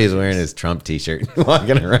Robbie is wearing his Trump t-shirt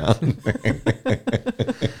walking around.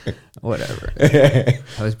 whatever.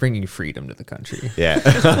 I was bringing freedom to the country. Yeah.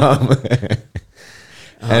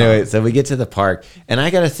 Anyway, so we get to the park, and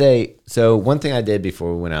I got to say, so one thing I did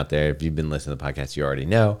before we went out there, if you've been listening to the podcast, you already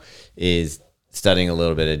know, is studying a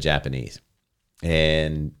little bit of Japanese.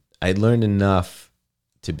 And I learned enough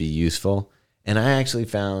to be useful, and I actually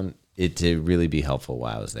found it to really be helpful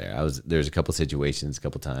while I was there. There's a couple situations, a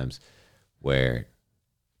couple times where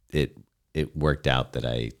it worked out that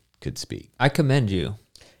I could speak. I commend you.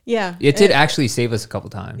 Yeah. It did actually save us a couple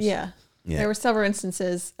times. Yeah. Yeah. There were several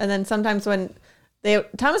instances. And then sometimes when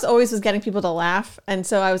Thomas always was getting people to laugh. And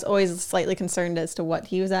so I was always slightly concerned as to what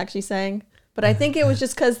he was actually saying. But I think it was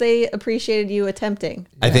just because they appreciated you attempting.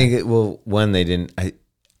 I think,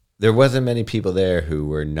 there wasn't many people there who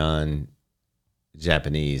were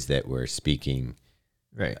non-Japanese that were speaking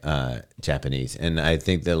Right. Japanese. And I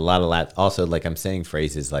think that a lot of also, like, I'm saying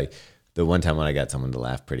phrases like, the one time when I got someone to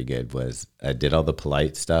laugh pretty good was I did all the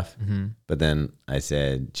polite stuff, but then I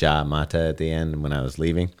said ja mata at the end when I was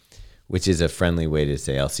leaving, which is a friendly way to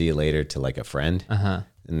say I'll see you later to like a friend.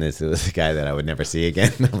 And this was a guy that I would never see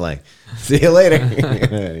again. I'm like, see you later.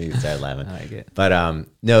 He started laughing. I like it. But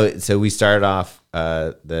no, so we started off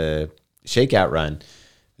the shakeout run,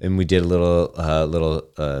 and we did a little I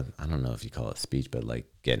don't know if you call it speech, but like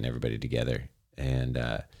getting everybody together. And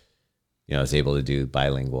I was able to do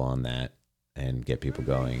bilingual on that and get people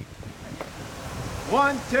going.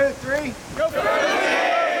 1, 2, 3. Go for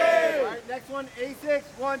it! All right, next one, Asics.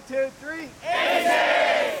 1, 2, 3.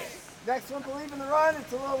 Asics! Next one, believe in the run.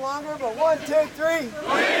 It's a little longer, but 1, 2, 3. Believe in the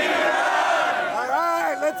run! All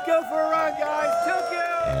right, let's go for a run, guys.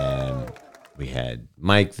 Tokyo! And we had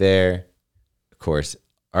Mike there. Of course,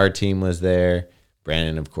 our team was there.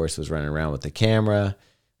 Brandon, of course, was running around with the camera.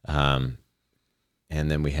 And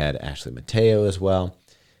then we had Ashley Mateo as well.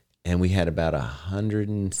 And we had about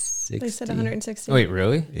 160. They said 160. Wait,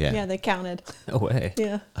 really? Yeah. Yeah, they counted. No way.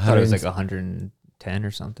 Yeah. I thought it was like 110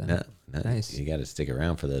 or something. No, Nice. You got to stick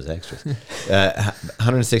around for those extras.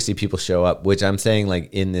 160 people show up, which I'm saying,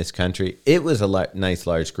 like, in this country, it was a nice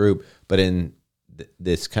large group, but in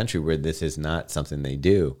this country where this is not something they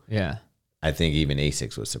do, Yeah. I think even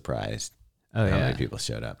Asics was surprised Oh, how yeah. many people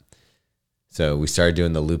showed up. So we started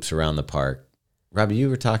doing the loops around the park. Robbie, you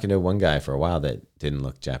were talking to one guy for a while that didn't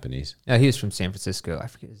look Japanese. Yeah, he was from San Francisco. I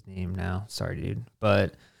forget his name now. Sorry, dude.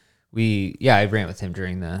 But I ran with him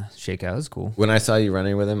during the shakeout. It was cool. When I saw you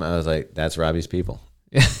running with him, I was like, that's Robbie's people.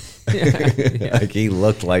 Yeah. Like, he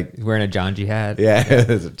looked like, He's wearing a John G hat.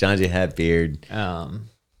 yeah, John G. had beard. No,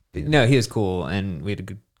 he was cool, and we had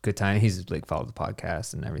a good time. He's like followed the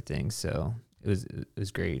podcast and everything, so it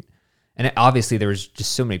was great. And obviously, there was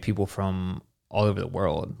just so many people from all over the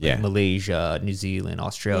world. Yeah. Like Malaysia, New Zealand,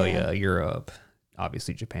 Australia, Europe,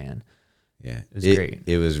 obviously Japan. Yeah, It was great.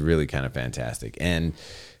 It was really kind of fantastic. And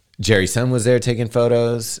Jerry's son was there taking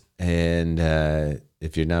photos. And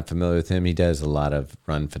if you're not familiar with him, he does a lot of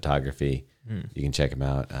run photography. You can check him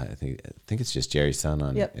out. I think it's just Jerry's son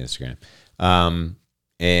on Instagram.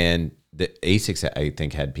 And the Asics, I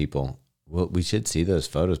think, had people. Well, we should see those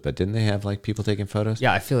photos, but didn't they have like people taking photos?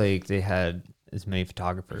 Yeah, I feel like they had as many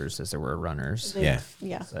photographers as there were runners. Yeah.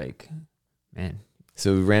 Yeah. It's like, man.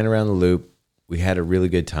 So we ran around the loop. We had a really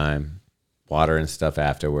good time. Water and stuff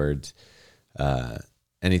afterwards.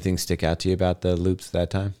 Anything stick out to you about the loops that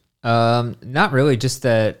time? Not really. Just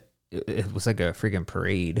that it was like a freaking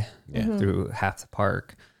parade Yeah. through half the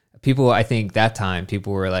park. I think that time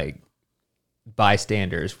people were like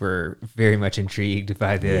bystanders were very much intrigued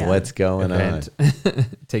by the What's going event,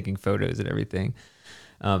 taking photos and everything.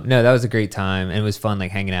 No, that was a great time, and it was fun,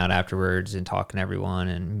 like hanging out afterwards and talking to everyone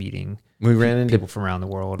and meeting. We ran into people from around the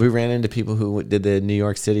world. We ran into people who did the New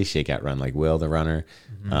York City shakeout run, like Will, the runner.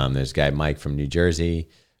 There's a guy, Mike, from New Jersey.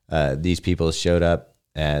 These people showed up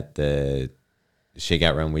at the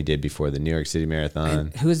shakeout run we did before the New York City Marathon.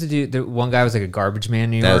 And who was the dude? The one guy was like a garbage man in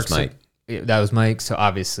New That York. was Mike. That was Mike. So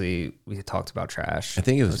obviously we had talked about trash. I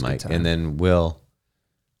think it was a good Mike. time. And then Will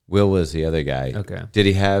was the other guy. Okay. Did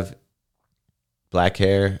he have black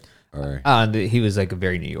hair or? He was like a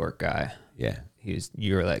very New York guy. Yeah.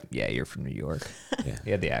 You were like, yeah, you're from New York. Yeah.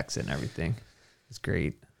 He had the accent and everything. It's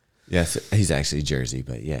great. Yes, he's actually Jersey,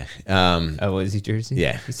 but yeah. Oh, was he Jersey?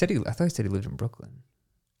 Yeah. I thought he said he lived in Brooklyn.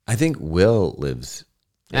 I think Will lives.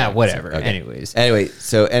 Whatever. Okay. Anyways.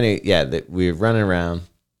 We were running around,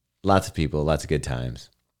 lots of people, lots of good times.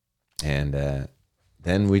 And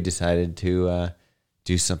then we decided to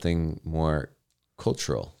do something more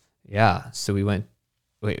cultural. Yeah. So we went.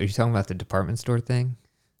 Wait, are you talking about the department store thing?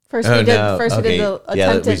 First we did the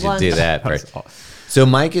attempted we should lunch. do that first. So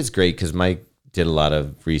Mike is great because Mike did a lot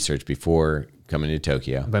of research before coming to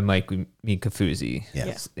Tokyo. By Mike, we mean Kafuzi. Yeah.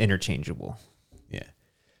 It's interchangeable. Yeah.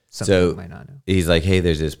 Something So you might not know. he's like, hey,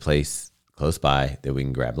 there's this place close by that we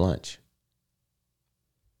can grab lunch.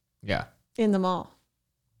 Yeah. In the mall.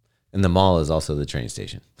 And the mall is also the train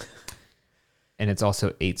station. And it's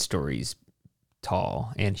also 8 stories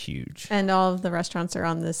tall and huge. And all of the restaurants are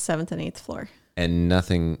on the 7th and 8th floor. And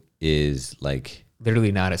nothing is like...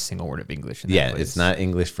 Literally not a single word of English in that place. It's not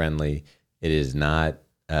English friendly. It is not...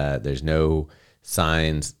 there's no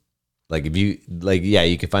signs. Like if you...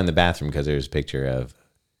 you can find the bathroom because there's a picture of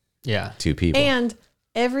 2 people. And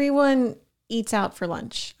everyone eats out for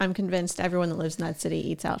lunch. I'm convinced everyone that lives in that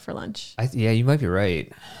city eats out for lunch. You might be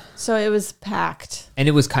right. So it was packed. And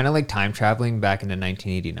it was kind of like time traveling back into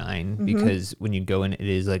 1989 because when you go in, it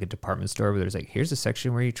is like a department store where there's like, here's a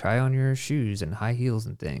section where you try on your shoes and high heels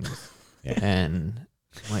and things. Yeah. And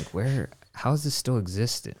I'm like, how does this still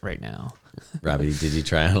exist right now? Robbie, did you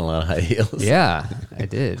try on a lot of high heels? Yeah, I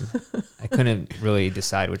did. I couldn't really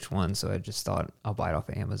decide which one, so I just thought I'll buy it off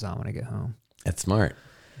of Amazon when I get home. That's smart.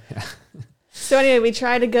 Yeah. So anyway, we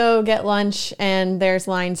try to go get lunch and there's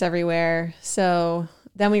lines everywhere. So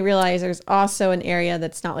then we realize there's also an area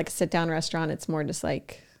that's not like a sit-down restaurant. It's more just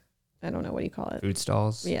like, I don't know, what do you call it? Food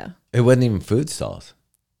stalls? Yeah. It wasn't even food stalls.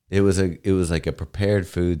 It was like a prepared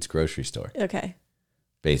foods grocery store. Okay.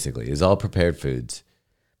 Basically, it was all prepared foods.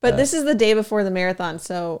 But this is the day before the marathon,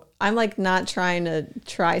 so I'm like not trying to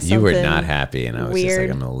try something. You were not happy, and I was just like,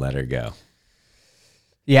 weird. I'm going to let her go.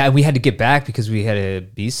 Yeah, and we had to get back because we had to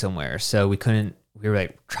be somewhere. So we were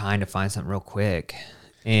like trying to find something real quick.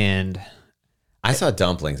 And I saw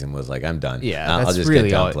dumplings and was like, I'm done. yeah, I'll that's just really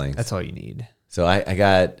get dumplings. that's all you need. So I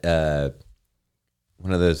got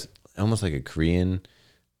one of those, almost like a Korean,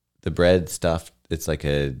 the bread stuffed. It's like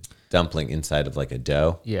a dumpling inside of like a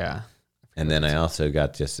dough. Yeah. And then I also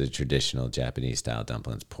got just the traditional Japanese style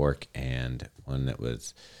dumplings, pork, and one that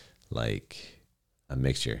was like a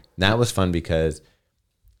mixture. And that was fun because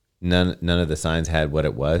none of the signs had what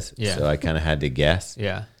it was. Yeah. So I kind of had to guess.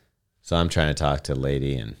 Yeah. So I'm trying to talk to the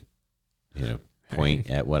lady and, point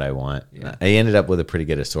at what I want. Yeah. I ended up with a pretty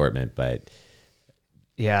good assortment, but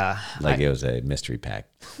Yeah. it was a mystery pack.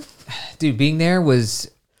 Dude, being there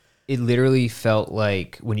it literally felt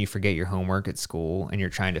like when you forget your homework at school and you're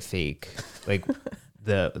trying to fake like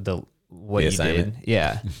the what The you assignment. did.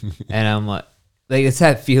 Yeah. And I'm like it's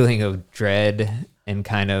that feeling of dread and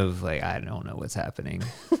kind of like, I don't know what's happening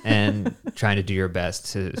and trying to do your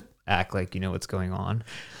best to act like you know what's going on.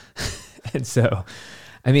 And so,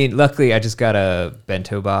 I mean, luckily I just got a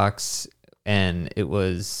bento box and it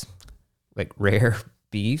was like rare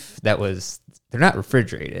beef they're not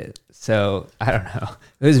refrigerated. So I don't know.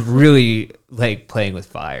 It was really like playing with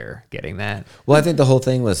fire getting that. Well, I think the whole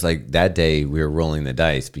thing was like that day we were rolling the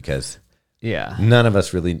dice because Yeah. none of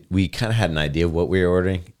us we kind of had an idea of what we were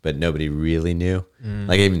ordering, but nobody really knew.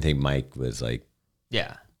 Like I even think Mike was like,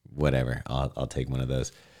 Yeah. whatever, I'll take one of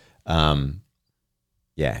those.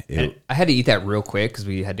 Yeah. And I had to eat that real quick because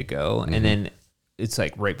we had to go. And then it's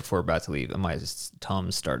like right before we're about to leave, and my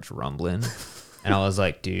tum starts rumbling. And I was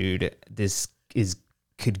like, dude, this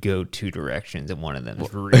could go 2 directions, and one of them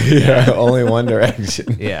is really bad. only one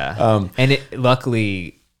direction. Yeah. And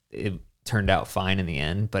luckily it turned out fine in the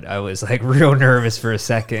end, but I was like real nervous for a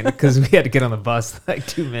second because we had to get on the bus in like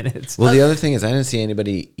 2 minutes. Well, the other thing is I didn't see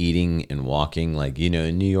anybody eating and walking. Like,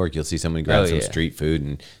 in New York, you'll see someone grab some street food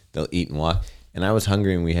and they'll eat and walk. And I was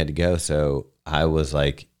hungry and we had to go. So I was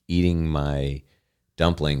like eating my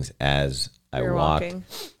dumplings as I walked. Walking.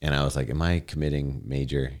 And I was like, am I committing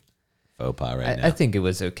major faux pas right now? I think it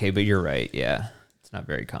was okay, but you're right. Yeah. It's not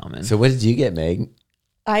very common. So what did you get, Meg?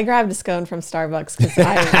 I grabbed a scone from Starbucks because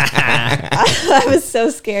I was so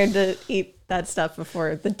scared to eat that stuff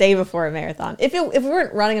the day before a marathon. If we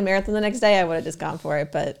weren't running a marathon the next day, I would have just gone for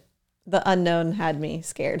it. But the unknown had me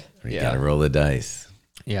scared. You got to roll the dice.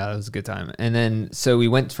 Yeah, that was a good time. And then, so we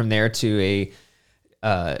went from there to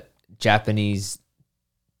a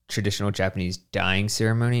traditional Japanese dyeing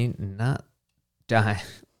ceremony. Not dyeing.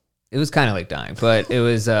 It was kind of like dyeing, but it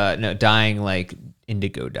was, dyeing like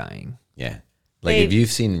indigo dyeing. Yeah. Like if you've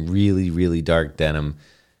seen really, really dark denim,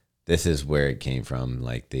 this is where it came from.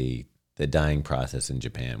 Like the dyeing process in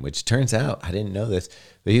Japan, which turns out, I didn't know this,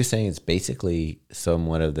 but he was saying it's basically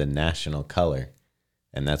somewhat of the national color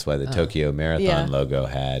and that's why the Tokyo Marathon Yeah. logo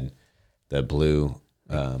had the blue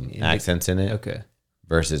accents in it. Okay.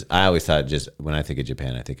 Versus, I always thought just when I think of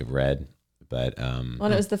Japan, I think of red, but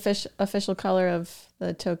Well, it was the official color of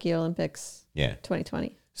the Tokyo Olympics yeah.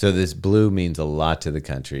 2020. So this blue means a lot to the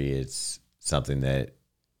country. It's something that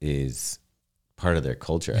is part of their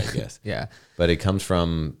culture, I guess. Yeah. But it comes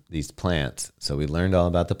from these plants. So we learned all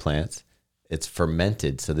about the plants. It's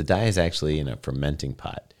fermented. So the dye is actually in a fermenting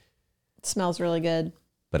pot, It smells really good.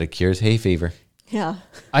 but it cures hay fever. Yeah.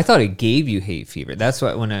 I thought it gave you hay fever. That's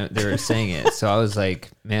what they were saying it. So I was like,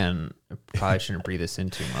 man, I probably shouldn't breathe this in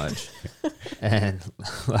too much. And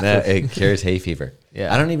No, it cures hay fever.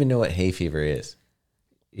 Yeah. I don't even know what hay fever is.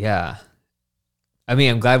 yeah. I mean,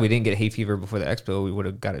 I'm glad we didn't get hay fever before the expo. We would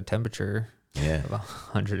have got a temperature Yeah. of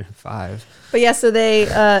 105. But yeah, so they,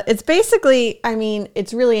 it's basically, I mean,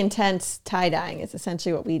 it's really intense tie dyeing. It's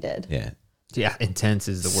essentially what we did. Yeah. Yeah, intense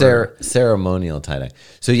is the word. Ceremonial tie-dye.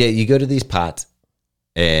 So yeah, you go to these pots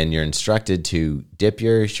and you're instructed to dip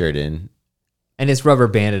your shirt in, And it's rubber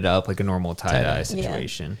banded up like a normal tie-dye Tie-dye.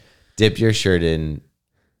 situation. dip your shirt in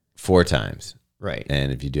 4 times. Right.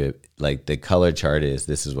 And if you do it, like the color chart is,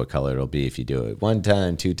 this is what color it'll be if you do it 1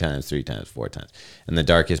 time, 2 times, 3 times, 4 times. And the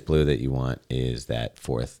darkest blue that you want is that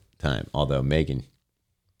 4th time. Although Megan,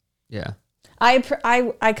 Yeah.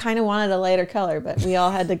 I kind of wanted a lighter color, but we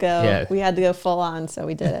all had to go. Yeah. We had to go full on, so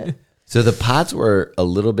we did it. so the pots were a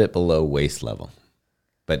little bit below waist level,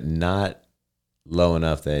 but not low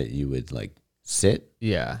enough that you would like sit.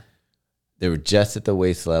 Yeah. They were just at the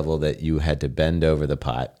waist level that you had to bend over the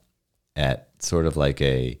pot at sort of like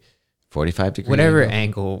a 45 degree Whatever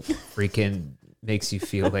angle. angle freaking makes you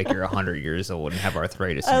feel like you're 100 years old and have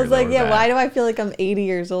arthritis. in I your was like, lower yeah, back. why do I feel like I'm 80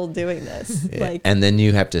 years old doing this? Like, And then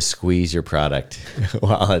you have to squeeze your product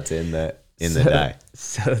while it's in the dye.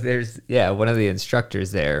 So there's, one of the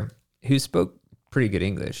instructors there who spoke pretty good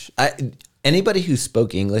English. Anybody who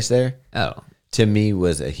spoke English there, Oh, to me,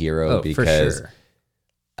 was a hero for because sure.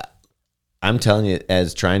 I'm telling you,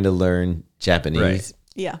 as trying to learn Japanese, Right.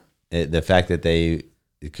 yeah. the fact that they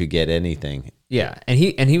could get anything. Yeah, and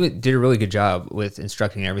he did a really good job with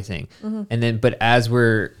instructing everything. And then, but as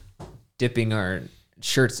we're dipping our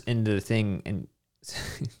shirts into the thing and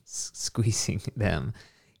squeezing them,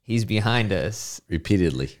 he's behind us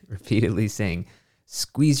repeatedly saying,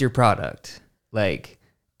 "Squeeze your product," like,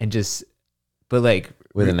 and just, but like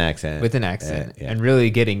With an accent. Yeah. and really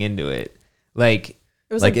getting into it, like,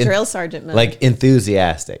 It was Like like, in- drill sergeant mode. like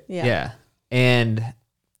enthusiastic. yeah. And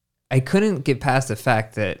I couldn't get past the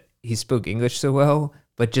fact that he spoke English so well,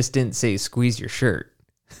 but just didn't say "squeeze your shirt."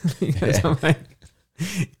 Because I'm like,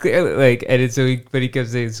 clearly, like, and it's but he kept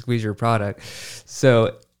saying "squeeze your product."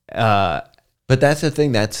 So, But that's the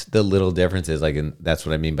thing. That's the little differences. Like, and that's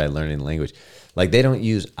what I mean by learning the language. Like, they don't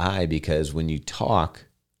use I because when you talk,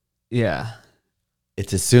 yeah,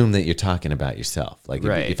 it's assumed that you're talking about yourself. Like,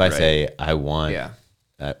 if I say I want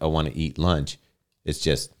to eat lunch, it's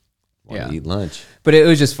just want to eat lunch. But it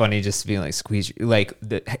was just funny, just being like "squeeze," like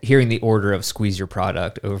hearing the order of "squeeze your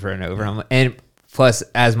product" over and over. And plus,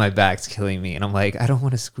 as my back's killing me, and I'm like, I don't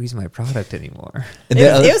want to squeeze my product anymore. And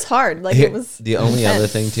It was hard. Like, it was. the only other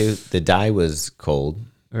intense. thing too. The dye was cold.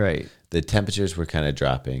 Right. The temperatures were kind of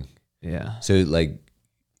dropping. Yeah. So like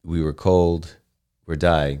we were cold, we're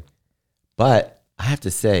dyeing. But I have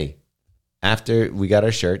to say, after we got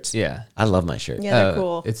our shirts, Yeah. I love my shirt. Yeah, they're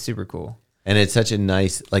cool. It's super cool. And it's such a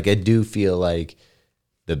nice, like, I do feel like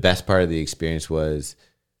the best part of the experience was,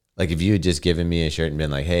 like, if you had just given me a shirt and been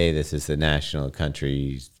like, hey, this is the national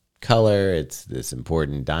country's color, it's this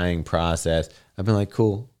important dyeing process, I've been like,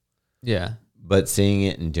 cool. Yeah. But seeing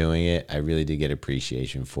it and doing it, I really did get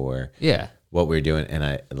appreciation for Yeah. what we're doing. And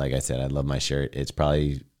I, like I said, I love my shirt. It's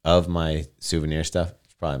probably, of my souvenir stuff,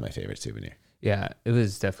 it's probably my favorite souvenir. Yeah. It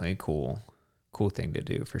was definitely cool thing to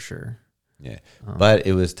do for sure. Yeah. But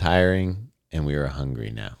it was tiring and we were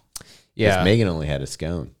hungry now. Yeah. 'Cause Megan only had a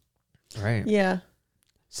scone. Right. Yeah.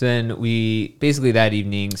 So then we basically that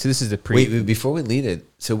evening. So this is the pre. Wait, before we leave it,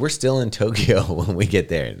 so we're still in Tokyo when we get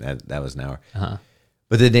there. That was an hour. Uh-huh.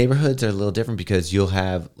 But the neighborhoods are a little different because you'll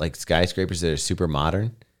have like skyscrapers that are super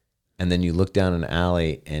modern, and then you look down an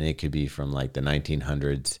alley and it could be from like the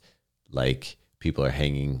 1900s. Like people are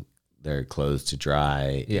hanging their clothes to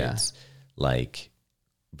dry. Yeah. It's like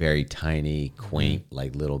very tiny, quaint,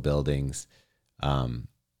 like little buildings.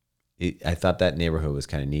 I thought that neighborhood was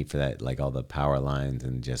kind of neat for that, like all the power lines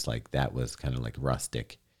and just like that was kind of like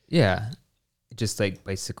rustic. Yeah. Just like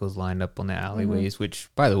bicycles lined up on the alleyways, which,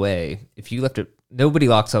 by the way, if you left it, nobody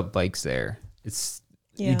locks up bikes there. You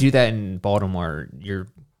Yeah. do that in Baltimore, you're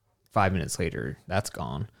 5 minutes later, that's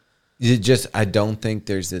gone. I don't think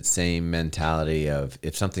there's that same mentality of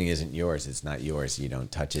if something isn't yours, it's not yours. You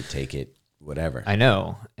don't touch it, take it, whatever. I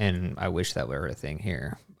know, and I wish that were a thing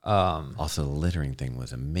here. Also, the littering thing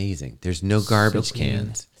was amazing. There's no garbage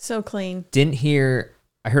cans. So clean.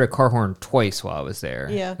 I heard a car horn twice while I was there.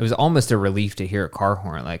 Yeah. It was almost a relief to hear a car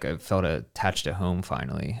horn. Like I felt attached to home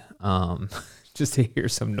finally. Just to hear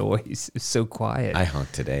some noise. It's so quiet. I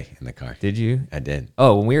honked today in the car. Did you? I did.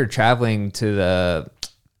 Oh, when we were traveling to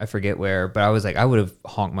I forget where, but I was like, I would have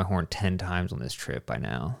honked my horn 10 times on this trip by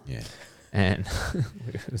now. Yeah. And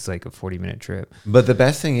it was like a 40-minute trip. But the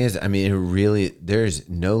best thing is, I mean, there's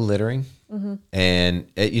no littering. And,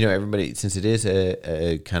 everybody, since it is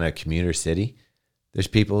a kind of commuter city, there's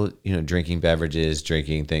people, drinking beverages,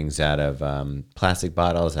 drinking things out of plastic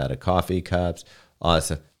bottles, out of coffee cups, all that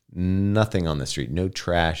stuff. Nothing on the street, no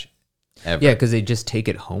trash ever. Yeah, because they just take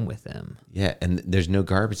it home with them. Yeah, and there's no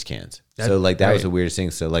garbage cans. So, that was the weirdest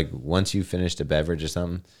thing. So, once you finished a beverage or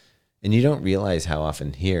something, and you don't realize how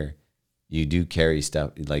often here you do carry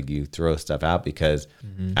stuff, you throw stuff out because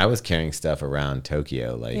I was carrying stuff around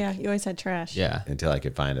Tokyo, yeah, you always had trash. Yeah. until I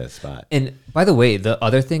could find a spot. And by the way, the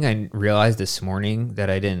other thing I realized this morning that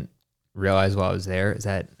I didn't realize while I was there is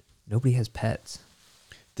that nobody has pets.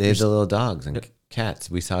 They have the little dogs and cats.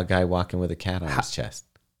 We saw a guy walking with a cat on his chest.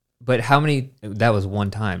 But how many? That was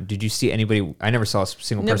one time. Did you see anybody? I never saw a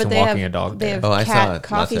single person walking a dog they there. have I saw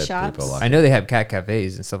coffee lots of shops. people walking. I know they have cat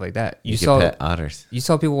cafes and stuff like that. You saw pet otters. You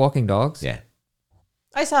saw people walking dogs? Yeah,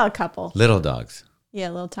 I saw a couple. little dogs. Yeah,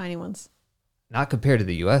 little tiny ones. Not compared to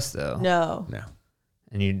the U.S. though. No.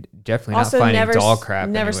 And you're definitely Also, not finding never dog crap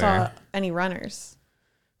never anywhere. saw any runners.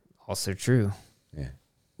 Also true. Yeah,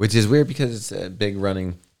 which is weird because it's a big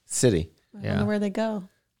running city. I don't know where they go.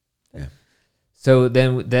 Yeah. So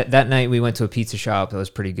then that night we went to a pizza shop that was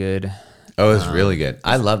pretty good. Oh, it was really good.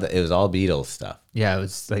 I loved it. It was all Beatles stuff. Yeah, it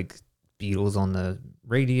was like Beatles on the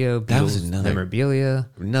radio. Beatles That was another- memorabilia.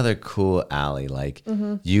 Another cool alley.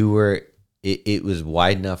 It was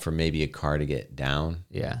wide enough for maybe a car to get down.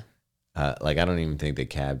 Yeah, I don't even think the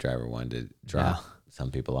cab driver wanted to drop some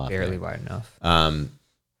people off. barely there. wide enough.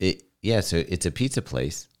 So it's a pizza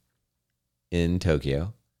place in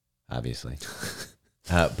Tokyo, obviously.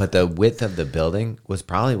 But the width of the building was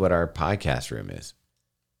probably what our podcast room is.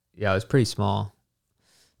 Yeah, it was pretty small.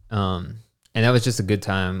 And that was just a good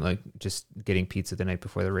time, like just getting pizza the night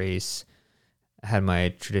before the race. I had my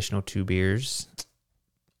traditional 2 beers.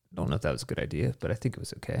 Don't know if that was a good idea, but I think it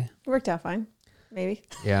was okay. It worked out fine. Maybe.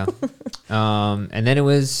 Yeah. And then it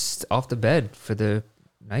was off to bed for the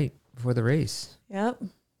night before the race. Yep.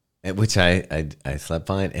 Which I slept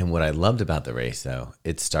fine. And what I loved about the race, though,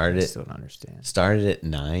 it I started still don't understand. started at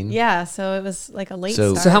 9. Yeah, so it was like a late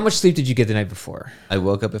So- start. So how much sleep did you get the night before? I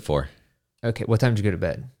woke up at 4, Okay, what time did you go to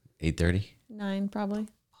bed? 8:30. 9 probably.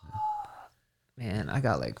 Man, I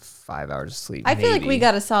got like 5 hours of sleep. I feel like we maybe.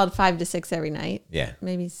 got a solid 5 to 6 every night. Yeah.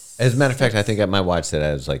 Maybe. As a matter of fact, I 6. think my watch said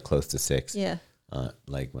I was like close to 6. Yeah.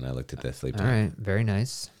 When I looked at the sleep All time. right, very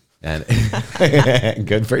nice. And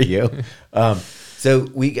good for you. So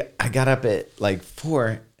I got up at like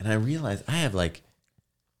 4, and I realized I have like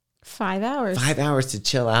 5 hours. 5 hours to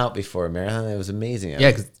chill out before a marathon. It was amazing.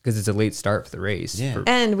 Yeah, because it's a late start for the race. Yeah.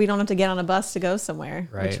 And we don't have to get on a bus to go somewhere,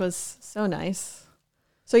 Right. which was so nice.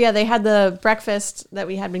 So yeah, they had the breakfast that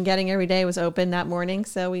we had been getting every day was open that morning.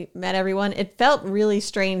 So we met everyone. It felt really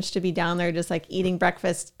strange to be down there just like eating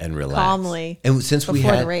breakfast And relax. calmly. And since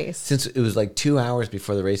before the race. since it was like 2 hours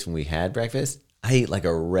before the race when we had breakfast, I ate like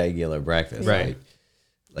a regular breakfast. Right.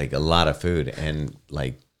 Like a lot of food and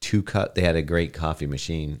like 2 cup. They had a great coffee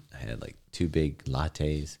machine. I had like 2 big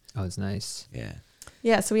lattes. Oh, it's nice. Yeah.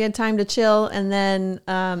 Yeah, so we had time to chill. And then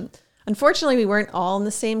unfortunately, we weren't all in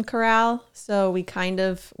the same corral. So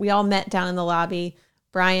we all met down in the lobby.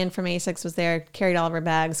 Brian from Asics was there, carried all of our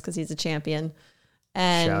bags because he's a champion.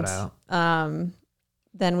 And Shout out.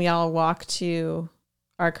 then we all walked to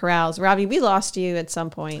our corrals. Robbie, we lost you at some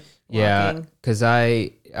point. Yeah, walking. because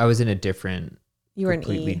I was in a different, You were in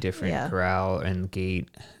completely E. different Yeah. corral and gate,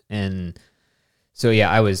 and so yeah,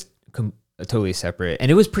 I was totally separate, and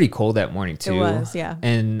it was pretty cold that morning too. It was, yeah.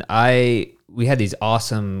 And we had these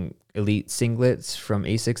awesome elite singlets from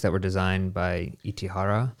Asics that were designed by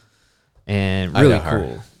Itihara, and really Idahara.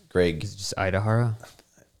 cool. Greg. Is it just Itihara?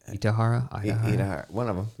 Itihara? One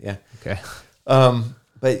of them. Yeah. Okay.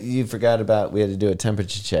 But you forgot about, we had to do a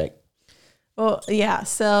temperature check. Well, yeah.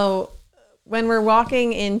 So when we're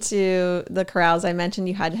walking into the corrals, I mentioned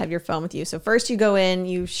you had to have your phone with you. So first you go in,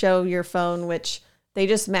 you show your phone, which they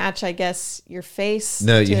just match, I guess, your face.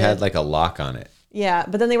 No, you had like a lock on it. Yeah,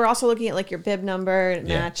 but then they were also looking at like your bib number. It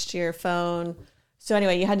Yeah. matched your phone. So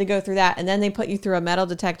anyway, you had to go through that, and then they put you through a metal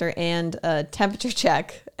detector and a temperature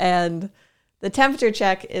check. And the temperature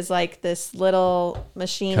check is like this little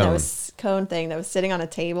machine cone thing that was sitting on a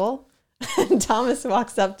table. And Thomas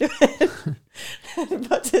walks up to it and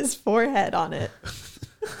puts his forehead on it.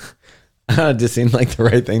 It just seemed like the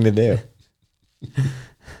right thing to do.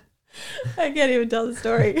 I can't even tell the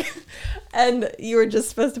story. And you were just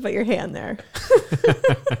supposed to put your hand there.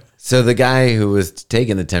 So the guy who was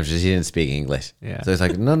taking the temperatures, he didn't speak English. Yeah. So he's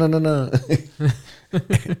like, no.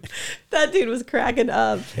 That dude was cracking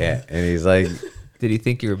up. Yeah. And he's like, Did he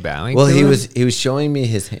think you were bowing? well, to he him? was showing me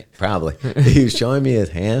his hand, probably. He was showing me his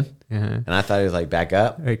hand. Uh-huh. And I thought he was like, back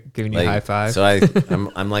up. Like, giving you Like, a high five. So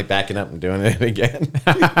I'm like backing up and doing it again.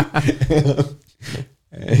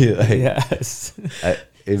 He's like, yes.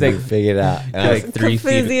 He like- figured it out. And I was like 3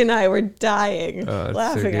 Kafuzi feet. and I were dying Oh, it's so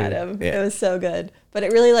laughing at good. him. Yeah. It was so good. But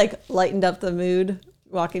it really like lightened up the mood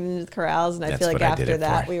walking into the corrals. And I That's feel like what I did after it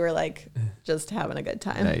that, for. we were like just having a good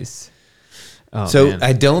time. Nice. Oh, so man.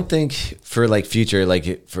 I don't think for like future,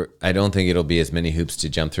 I don't think it'll be as many hoops to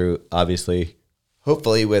jump through. Obviously,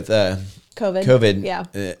 hopefully with COVID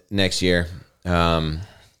Yeah. Next year,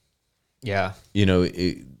 yeah. you know,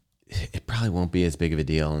 it probably won't be as big of a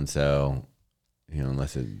deal. And so, you know,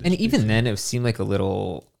 unless it. And even then, it seemed like a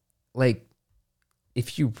little, like,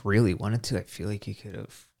 if you really wanted to, I feel like you could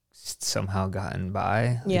have somehow gotten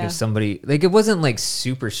by. Like Yeah. if somebody, like, it wasn't like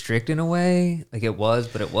super strict in a way. Like it was,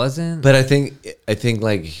 but it wasn't. But I think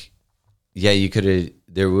like, yeah, you could have.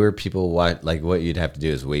 There were people what you'd have to do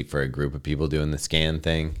is wait for a group of people doing the scan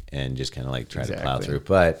thing and just kind of like try to plow Exactly. through.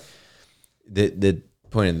 But the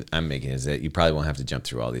point I'm making is that you probably won't have to jump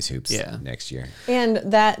through all these hoops next year. And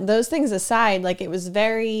those things aside, like it was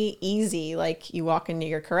very easy. Like you walk into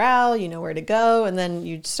your corral, you know where to go, and then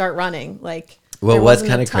you start running. Like, Well, there what's wasn't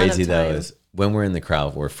a kind of ton crazy though time. is when we're in the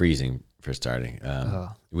corral, we're freezing for starting.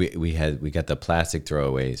 We got the plastic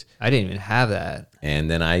throwaways, I didn't even have that. and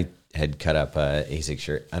then I had cut up a Asics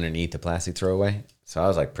shirt underneath the plastic throwaway, so I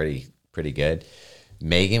was like pretty good.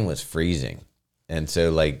 Megan was freezing, and so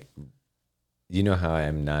like, you know how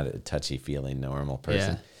I'm not a touchy feeling normal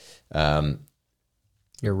person.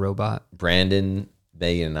 You're a robot. Brandon,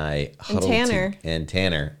 Megan, and I huddled and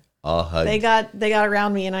Tanner all hugged. They got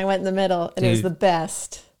around me, and I went in the middle, and it was Dude. the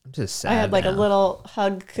best. I'm just sad. I had like a now. little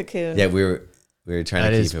hug cocoon. Yeah, we were trying That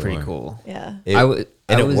to keep is it pretty warm. cool. Yeah.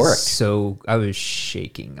 It was worked. So I was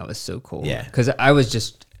shaking. I was so cold. Yeah. Because I was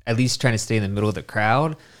just at least trying to stay in the middle of the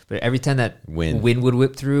crowd. But every time that Wind. would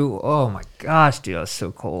whip through, oh my gosh, dude, I was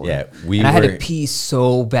so cold. Yeah, and I had to pee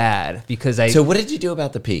so bad because So what did you do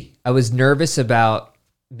about the pee? I was nervous about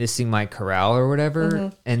missing my corral or whatever,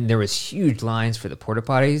 Mm-hmm. and there was huge lines for the porta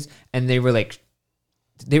potties, and they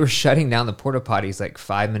were shutting down the porta potties like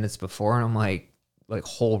 5 minutes before, and I'm like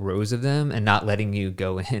whole rows of them, and not letting you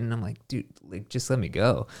go in. And I'm like, dude, like just let me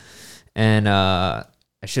go. And I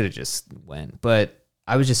should have just went, but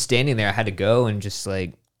I was just standing there. I had to go and just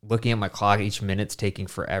like looking at my clock. Each minute's taking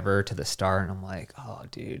forever to the start, and I'm like, oh,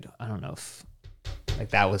 dude, I don't know if like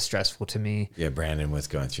that was stressful to me. Yeah, Brandon was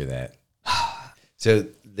going through that. So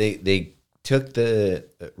they took the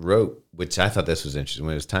rope, which I thought this was interesting.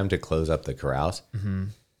 When it was time to close up the corrals,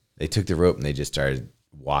 they took the rope and they just started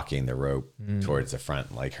walking the rope towards the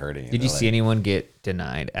front, like hurting. Did you see anyone get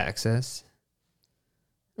denied access?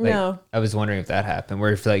 Like, No. I was wondering if that happened,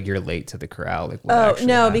 where if like you're late to the corral, like what Oh actually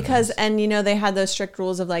no, happens. because you know they had those strict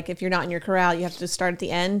rules of like if you're not in your corral, you have to start at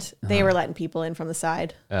the end. They were letting people in from the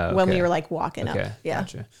side Oh, when we okay. were like walking okay, up. Yeah.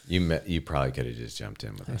 gotcha. You probably could have just jumped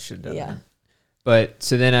in with I us. should have. Yeah. But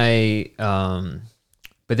so then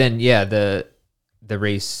but then the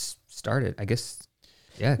race started. I guess.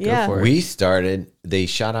 Yeah. Yeah. Go for it. We started. They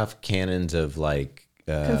shot off cannons of like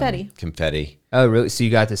confetti, Oh really? So you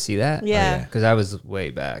got to see that? Yeah. Because I was way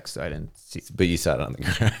back, so I didn't see. but you saw it on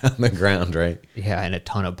the ground, right? Yeah, and a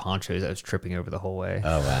ton of ponchos. I was tripping over the whole way.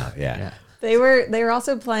 Oh wow, yeah. Yeah. They were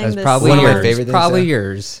also playing That's this probably One of my yours. favorite things, Probably though.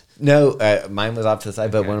 yours. No, mine was off to the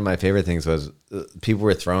side. But one of my favorite things was people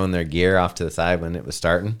were throwing their gear off to the side when it was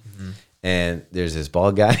starting, and there's this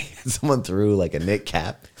bald guy. Someone threw like a knit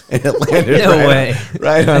cap. And it landed No way.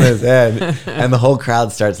 right on his head, and the whole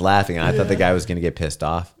crowd starts laughing. And I thought the guy was going to get pissed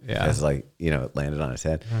off, Yeah. because like it landed on his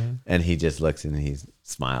head, and he just looks and he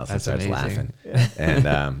smiles That's and starts amazing. laughing,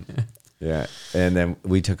 and yeah, and then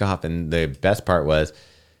we took off. And the best part was,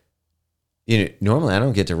 normally I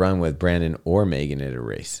don't get to run with Brandon or Megan at a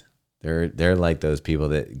race. They're like those people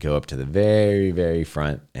that go up to the very, very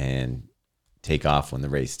front and take off when the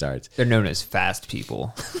race starts. They're known as fast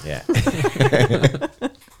people. Yeah.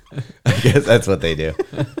 I guess that's what they do.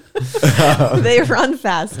 They run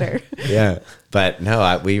faster. Yeah. But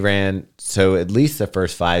no, we ran, so at least the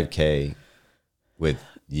first 5K with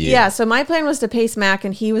you. Yeah, so my plan was to pace Mac,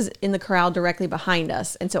 and he was in the corral directly behind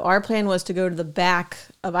us. And so our plan was to go to the back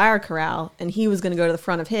of our corral, and he was going to go to the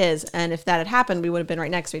front of his. And if that had happened, we would have been right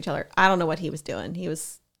next to each other. I don't know what he was doing. He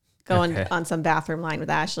was going on some bathroom line with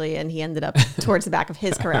Ashley, and he ended up towards the back of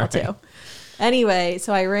his corral too. Anyway,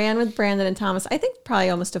 so I ran with Brandon and Thomas, I think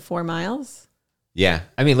probably almost to 4 miles. Yeah.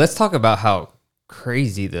 I mean, let's talk about how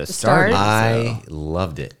crazy the start is. I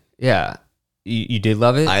loved it. Yeah. You did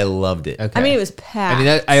love it? I loved it. Okay. I mean, it was packed. I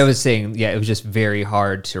mean, I was saying, yeah, it was just very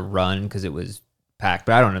hard to run because it was packed.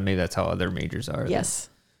 But I don't know, maybe that's how other majors are. Yes.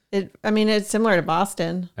 It's similar to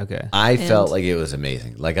Boston. Okay. I felt like it was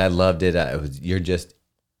amazing. Like I loved it. You're just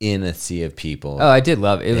in a sea of people. Oh, I did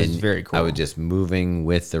love it. It was very cool. I was just moving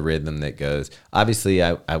with the rhythm that goes. Obviously,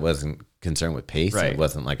 I wasn't concerned with pace. Right. It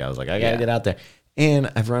wasn't like I was like, I got to get out there.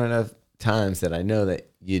 And I've run enough times that I know that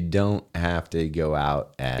you don't have to go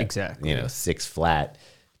out at 6 flat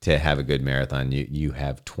to have a good marathon. You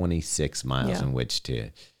have 26 miles in which to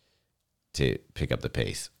pick up the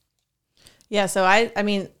pace. Yeah, so I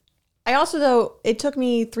mean, I also, though, it took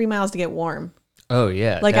me 3 miles to get warm. Oh,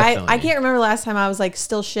 yeah. Like, definitely. I can't remember last time I was, like,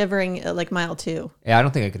 still shivering at, like, mile 2. Yeah, I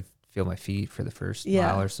don't think I could feel my feet for the first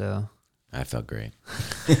mile or so. I felt great.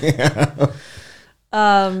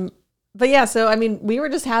 But yeah, so I mean, we were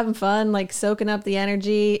just having fun, like soaking up the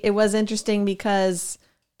energy. It was interesting because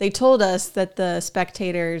they told us that the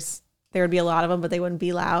spectators, there would be a lot of them, but they wouldn't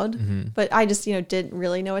be loud. Mm-hmm. But I just, didn't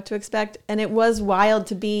really know what to expect. And it was wild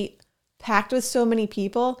to be packed with so many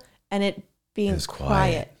people and it being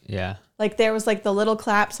quiet. Yeah. Like there was like the little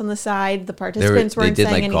claps on the side. The participants weren't saying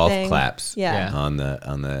anything. They did like golf claps. Yeah. On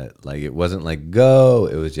the like it wasn't like go.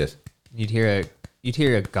 It was just you'd hear a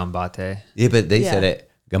gambate. Yeah, but they said it.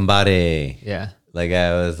 Gambare. Yeah. Like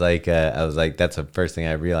I was like that's the first thing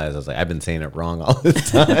I realized. I was like, I've been saying it wrong all this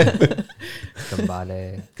time.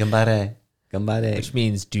 Gambare. Which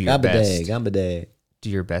means do your best. Gambade. Do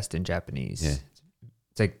your best in Japanese. Yeah.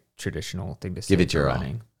 It's like traditional thing to say. Give it your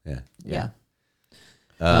running. All. Yeah.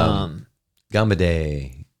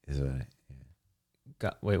 Gambade is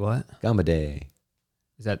what wait, what? Gambade.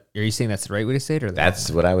 Is that, are you saying that's the right way to say it? Or That's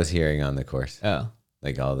what I was hearing on the course. Oh.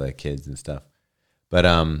 Like all the kids and stuff. But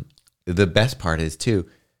the best part is too,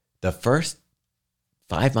 the first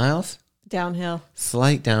 5 miles Downhill.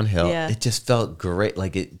 Slight downhill. Yeah. It just felt great.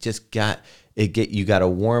 Like it just you got a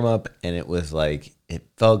warm up and it was like it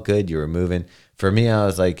felt good. You were moving. For me, I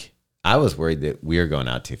was worried that we were going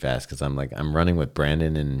out too fast because I'm running with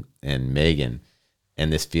Brandon and Megan,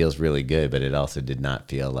 and this feels really good, but it also did not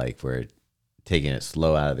feel like we're taking it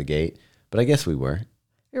slow out of the gate. But I guess we were.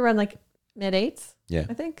 We run like mid-8s. Yeah.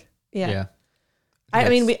 I think. Yeah. Yeah. I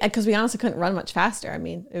mean, because we honestly couldn't run much faster. I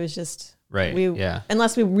mean, it was just right.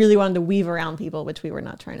 Unless we really wanted to weave around people, which we were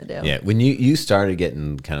not trying to do. Yeah. When you started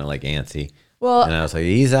getting kind of like antsy, well, and I was like,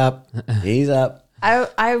 ease up.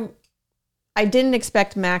 I didn't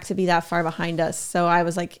expect Mac to be that far behind us, so I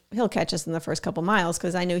was like, he'll catch us in the first couple miles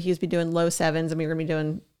because I knew he was be doing low 7s and we were gonna be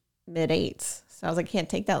doing mid-8s. So I was like, it can't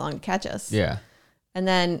take that long to catch us. Yeah. And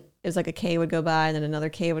then it was like a K would go by and then another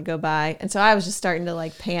K would go by. And so I was just starting to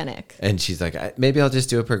like panic. And she's like, maybe I'll just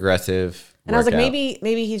do a progressive And I was like, workout.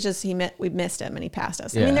 maybe we missed him and he passed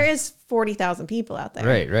us. Yeah. I mean, there is 40,000 people out there.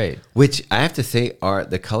 Right. Which I have to say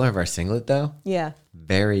the color of our singlet though, Yeah.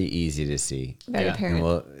 very easy to see. Very Yeah. apparent. And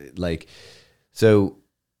well, so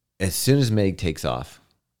as soon as Meg takes off,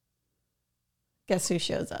 Guess who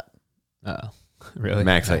shows up? Oh, really?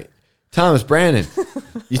 Mac's like, Thomas, Brandon,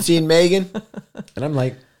 you seen Megan? And I'm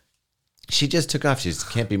like, she just took off. She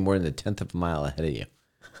can't be more than the 10th of a mile ahead of you.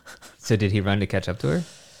 So did he run to catch up to her?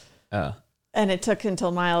 Oh. And it took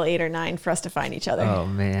until mile 8 or 9 for us to find each other. Oh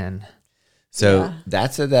man. So Yeah.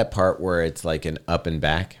 that's at that part where it's like an up and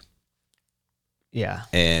back. Yeah.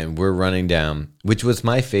 And we're running down, which was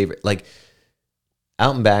my favorite. Like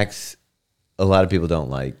out and backs, a lot of people don't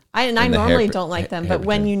like. I And the normally hair- don't like them, hair but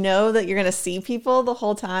when protection. you know that you're going to see people the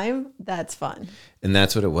whole time, that's fun. And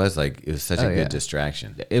that's what it was. Like it was such a good yeah.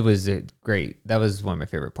 distraction. It was great. That was one of my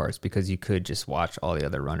favorite parts because you could just watch all the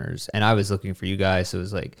other runners. And I was looking for you guys. So it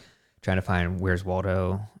was like trying to find Where's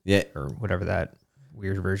Waldo Yeah. or whatever that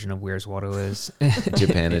weird version of Where's Waldo is.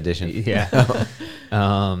 Japan edition. Yeah.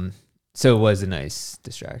 So it was a nice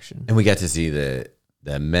distraction. And we got to see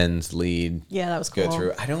the men's lead Yeah, that was cool. go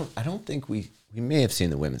through. I don't think we may have seen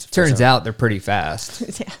the women's. Turns out they're pretty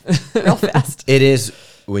fast. Yeah, real fast. It is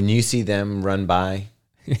when you see them run by,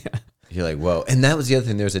 you're like, whoa. And that was the other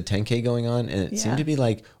thing. There was a 10K going on, and it seemed to be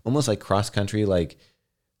like almost like cross country like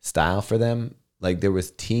style for them. like there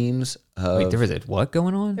was teams of Wait, there was what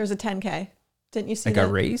going on? There was a 10K. Didn't you see Like that?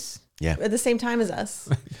 a race? yeah. At the same time as us.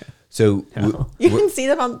 So You can see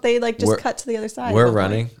them on. They like just we're- cut to the other side. we're at one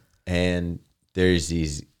running, point. and there's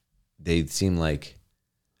these. They seem like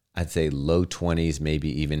I'd say low 20s,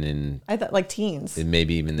 maybe even in I thought like teens.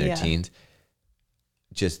 maybe even their Yeah. teens.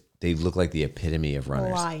 Just they look like the epitome of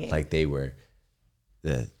runners. Lying. Like they were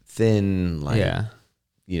the thin, like Yeah.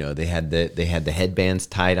 you know, they had the headbands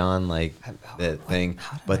tied on like the thing,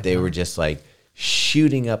 but they were just like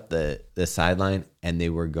shooting up the sideline, and they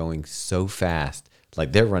were going so fast.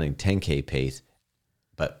 Like they're running 10K pace,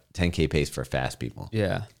 but 10K pace for fast people.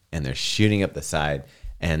 Yeah. And they're shooting up the side,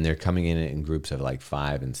 and they're coming in groups of like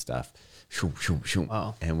 5 and stuff. Shoom, shoom, shoom.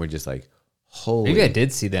 Wow. And we're just like, holy. Maybe I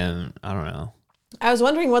did see them. I don't know. I was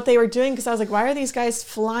wondering what they were doing because I was like, why are these guys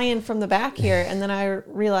flying from the back here? And then I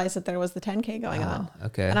realized that there was the 10K going on.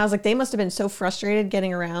 Okay. And I was like, they must have been so frustrated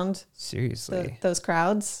getting around Seriously. those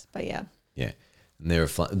crowds. But yeah. Yeah. And they were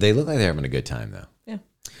they look like they're having a good time though. Yeah.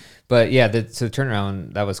 But yeah, so the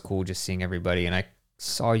turnaround, that was cool just seeing everybody. And I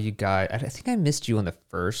saw you guys. I think I missed you on the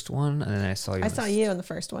first one, and then I saw you. I saw you on the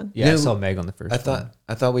first one. Yeah, I No, saw Meg on the first one.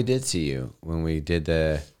 I thought we did see you when we did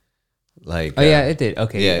the like. Oh yeah, it did.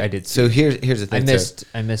 Okay, yeah. I did. So here's the thing.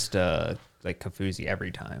 I missed like Kafuzi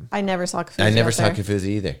every time. I never saw Kafuzi I never out saw there. Kafuzi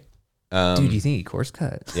either. Dude, you think he course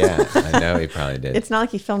cut? Yeah, I know he probably did. It's not like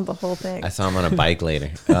he filmed the whole thing. I saw him on a bike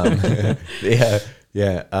later.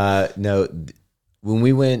 No, when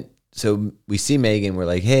we went, so we see Megan. We're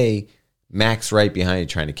like, hey, Mac's right behind you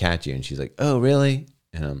trying to catch you. And she's like, oh, really?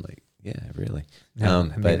 And I'm like, yeah, really. No, I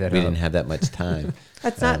made But that we up. didn't have that much time.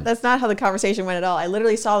 That's not how the conversation went at all. I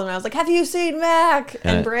literally saw them and I was like, have you seen Mac?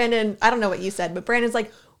 And Brandon, I don't know what you said, but Brandon's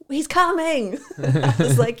like, he's coming. I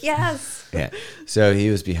was like, yes. Yeah. So he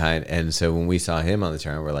was behind. And so when we saw him on the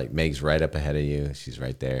turn, we're like, Meg's right up ahead of you. She's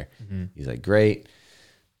right there. Mm-hmm. He's like, great.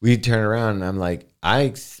 We turn around and I'm like, I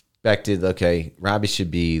expected, okay, Robbie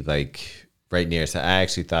should be like right near us. I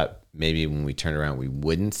actually thought maybe when we turned around, we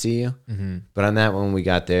wouldn't see you. Mm-hmm. But on that one, we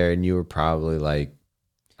got there and you were probably like,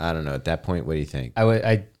 I don't know. At that point, what do you think?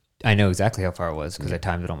 I know exactly how far it was because I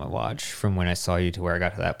timed it on my watch from when I saw you to where I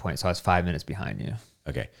got to that point. So I was 5 minutes behind you.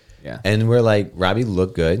 Okay. Yeah. And we're like, Robbie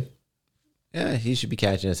looked good. Yeah, he should be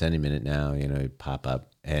catching us any minute now. You know, he'd pop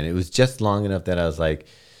up. And it was just long enough that I was like,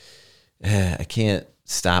 I can't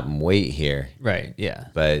stop and wait here. Right. Yeah.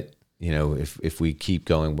 But, you know, if we keep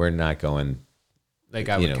going, we're not going. Like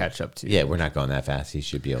I you would know, catch up to. Yeah, we're not going that fast. He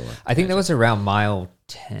should be able to. I think that was around mile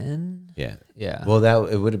 10. Yeah. Yeah. Well,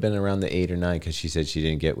 it would have been around the 8 or 9 because she said she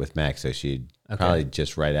didn't get with Mac. So she'd probably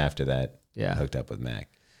just right after that hooked up with Mac.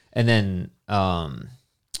 And then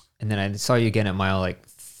I saw you again at mile like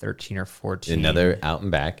 13 or 14. Another out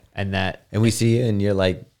and back. And we see you and you're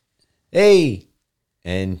like, hey.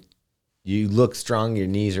 And you look strong. Your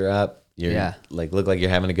knees are up. You're like, look like you're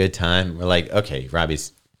having a good time. We're like, okay,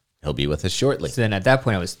 he'll be with us shortly. So then at that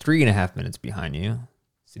point, I was 3.5 minutes behind you.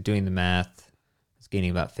 So doing the math, I was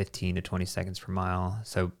gaining about 15 to 20 seconds per mile.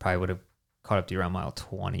 So probably would have caught up to you around mile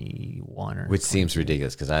 21 or Which seems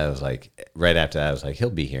ridiculous because I was like, right after that, I was like,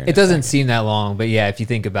 he'll be here. It doesn't seem that long, but yeah, if you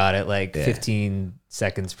think about it, like 15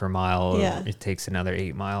 seconds per mile, it takes another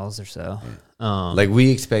 8 miles or so. Like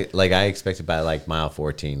I expected by like mile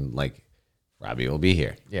 14, like Robbie will be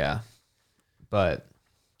here. Yeah. But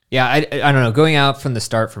yeah, I don't know. Going out from the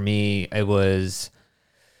start for me, it was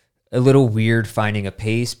a little weird finding a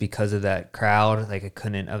pace because of that crowd. Like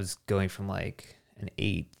I was going from like an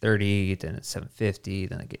 8:30, then at 7:50,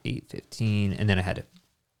 then like 8:15, and then I had to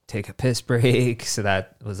take a piss break. So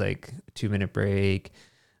that was like a 2-minute break.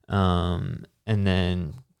 And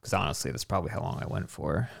then, because honestly, that's probably how long I went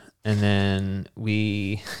for. And then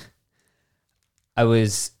I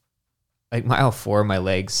was like mile 4, my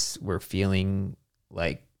legs were feeling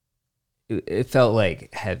like, it felt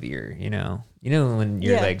like heavier, you know when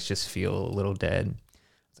your legs just feel a little dead.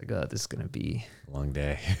 It's like, oh, this is gonna be a long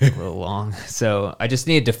day, a little long. So I just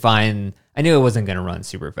needed to I knew I wasn't gonna run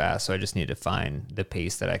super fast, so I just needed to find the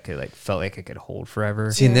pace that I could felt like I could hold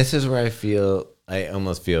forever. See, and this is where I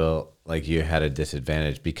almost feel like you had a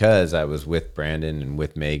disadvantage because I was with Brandon and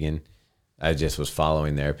with Megan. I just was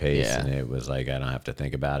following their pace, and it was like I don't have to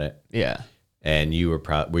think about it. Yeah. And you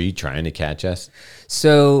were you trying to catch us?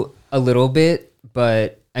 So a little bit,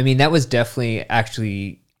 but I mean that was definitely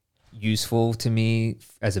actually useful to me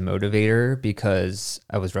as a motivator because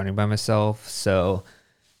I was running by myself. So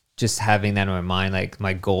just having that in my mind, like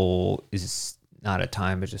my goal is not a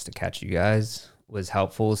time, but just to catch you guys was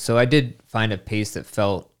helpful. So I did find a pace that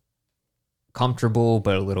felt comfortable,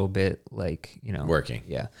 but a little bit like, working.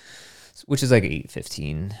 Yeah. Which is like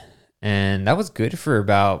 8:15. And that was good for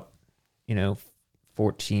about,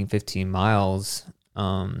 14, 15 miles.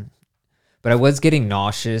 But I was getting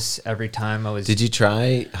nauseous every time I was. Did you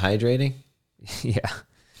try hydrating? Yeah.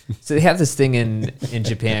 So they have this thing in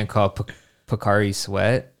Japan called Pocari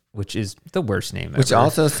Sweat, which is the worst name ever. Which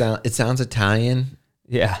also sounds Italian,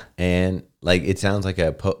 Yeah. and like it sounds like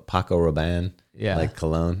a Paco Rabanne, Yeah. like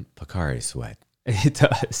cologne. Pocari Sweat. It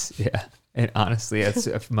does. Yeah. And honestly, I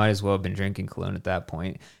might as well have been drinking cologne at that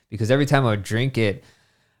point, because every time I would drink it,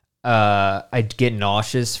 I'd get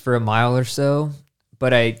nauseous for a mile or so.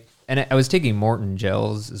 But I was taking Morton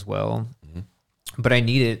gels as well, but I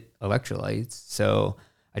needed electrolytes, so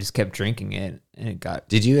I just kept drinking it, and it got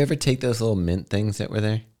Did you ever take those little mint things that were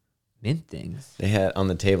there? mint things. They had on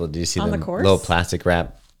the table. Did you see On them the course? little plastic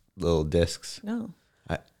wrap little discs? No.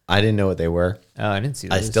 I didn't know what they were. Oh, I didn't see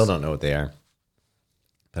those. I still don't know what they are.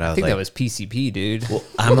 But I think that was PCP, dude. Well,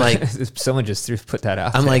 I'm like, someone just put that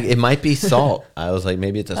out. I'm there. like, it might be salt. I was like,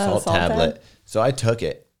 maybe it's a salt salt tablet. tab? So I took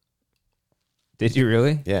it. Did you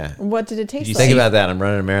really? Yeah. What did it taste you like? Think about that. I'm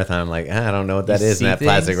running a marathon. I'm like, I don't know what that You is in see that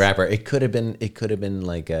plastic things? wrapper. It could have been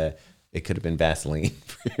like it could have been Vaseline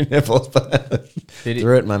for your nipples, but Did it-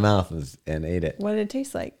 threw it in my mouth and ate it. What did it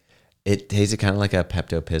taste like? It tasted kind of like a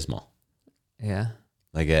Pepto-Bismol. Yeah.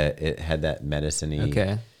 Like it had that medicine-y.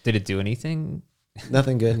 Okay. Did it do anything?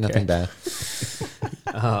 Nothing good, nothing bad.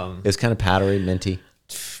 It was kind of powdery, minty.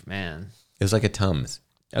 Man. It was like a Tums.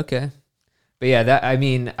 Okay. But yeah,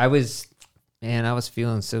 I was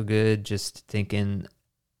feeling so good just thinking,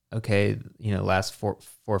 okay, last 4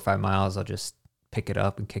 or 5 miles, I'll just pick it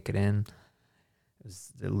up and kick it in. It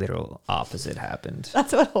was the literal opposite happened.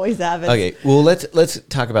 That's what always happens. Okay, well, let's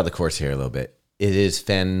talk about the course here a little bit. It is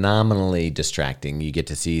phenomenally distracting. You get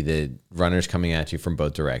to see the runners coming at you from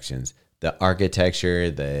both directions. The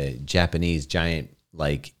architecture, the Japanese giant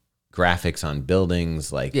like graphics on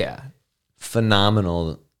buildings, like Yeah.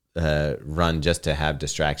 phenomenal run just to have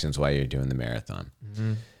distractions while you're doing the marathon.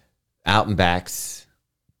 Out and backs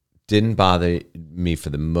didn't bother me for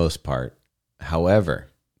the most part. However,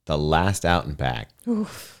 the last out and back,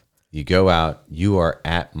 you go out, you are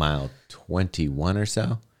at mile 21 or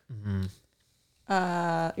so.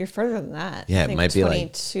 You're further than that. Yeah, I it think might be like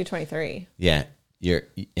 22, 23. Yeah,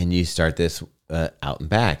 you start this out and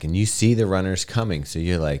back, and you see the runners coming. So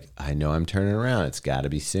you're like, I know I'm turning around. It's got to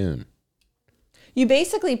be soon. You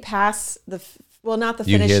basically pass not the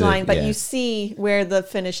You finish hear line, but yeah. you see where the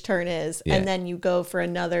finish turn is, Yeah. and then you go for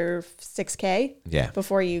another 6K Yeah,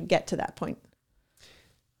 before you get to that point.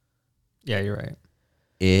 Yeah, you're right.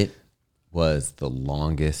 it was the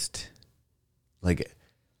longest. Like,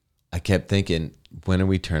 I kept thinking, when are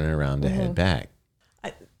we turning around to head back?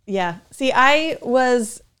 Yeah. See, I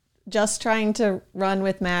was just trying to run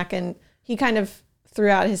with Mac, and he kind of threw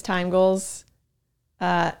out his time goals,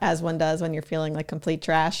 as one does when you're feeling like complete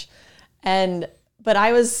trash. But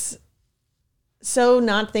I was so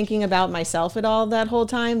not thinking about myself at all that whole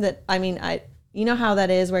time that, you know how that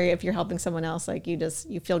is where if you're helping someone else, like you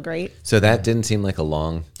feel great. So that didn't seem like a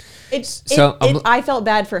long. I felt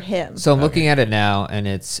bad for him. So I'm looking at it now, and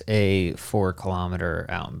it's a 4 kilometer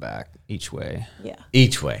out and back each way. Yeah.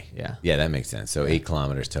 Each way. Yeah. Yeah, that makes sense. So 8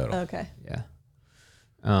 kilometers total. Okay.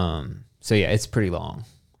 Yeah. So yeah, it's pretty long.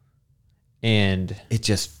 And It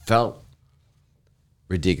just felt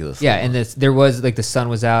ridiculous. yeah, and there was like the sun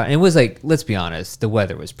was out, and it was like, let's be honest, the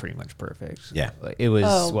weather was pretty much perfect. Yeah. Like, it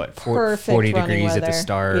was perfect 40 running degrees at the weather.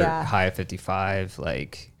 start, Yeah. high of 55.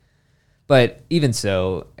 Like, but even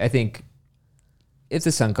so, I think if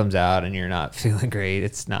the sun comes out and you're not feeling great,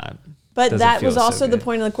 it's not. But doesn't that feel was so also the good.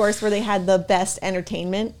 point of the course where they had the best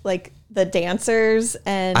entertainment, like the dancers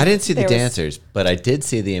and I didn't see the there was- dancers, but I did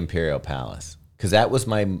see the Imperial Palace because that was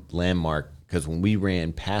my landmark. Because when we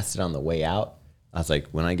ran past it on the way out, I was like,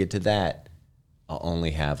 when I get to that, I'll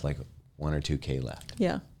only have like 1 or 2K left.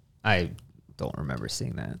 Yeah. I don't remember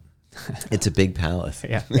seeing that. It's a big palace.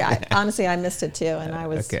 Yeah. Yeah. Honestly, I missed it too. And I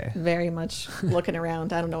was Okay. very much looking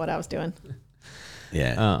around. I don't know what I was doing.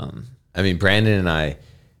 Yeah. I mean, Brandon and I,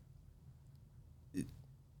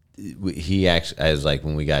 he actually, I was like,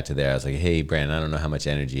 when we got to there, I was like, hey, Brandon, I don't know how much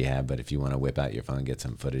energy you have, but if you want to whip out your phone and get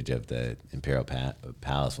some footage of the Imperial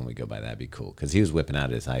Palace when we go by, that'd be cool. Because he was whipping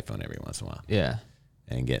out his iPhone every once in a while Yeah.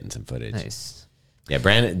 and getting some footage. Nice. Yeah,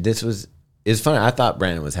 Brandon, it's funny. I thought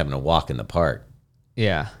Brandon was having a walk in the park.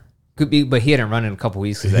 Yeah. Could be, but he hadn't run in a couple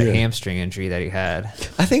weeks because that hamstring injury that he had.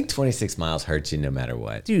 I think 26 miles hurts you no matter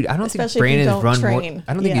what. Dude, I don't Especially think if you Brandon's don't run train. more.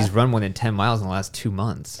 I don't think Yeah. he's run more than 10 miles in the last 2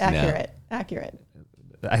 months. Accurate.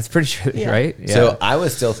 I'm pretty sure, Yeah. right? Yeah. So I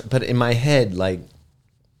was still, but in my head, like,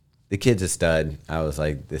 the kid's a stud. I was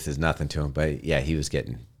like, this is nothing to him. But yeah, he was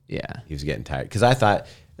getting yeah. tired. Because I thought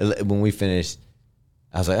when we finished,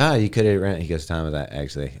 I was like, oh, you could have ran. He goes, Thomas,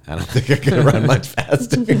 actually, I don't think I could have run much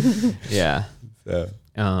faster. Yeah. So,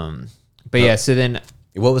 But yeah, so then,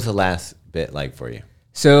 what was the last bit like for you?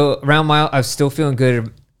 so around I was still feeling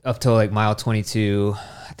good up till like mile 22.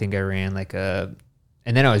 I think I ran like and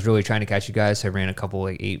then I was really trying to catch you guys. So I ran a couple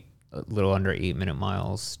like a little under 8-minute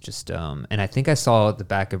miles. Just, and I think I saw the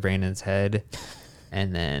back of Brandon's head,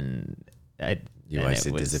 and then You watched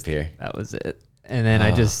it disappear. That was it. And then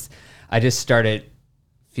I just started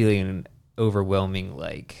feeling overwhelming,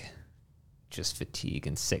 like just fatigue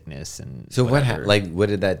and sickness. And So whatever. what happened? Like, what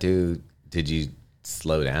did that do? Did you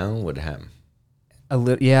slow down? What happened? A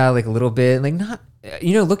little, yeah, like a little bit. Like not,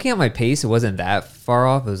 looking at my pace, it wasn't that far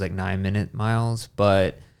off. It was like 9-minute miles,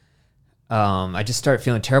 but I just started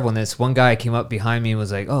feeling terrible. And this one guy came up behind me and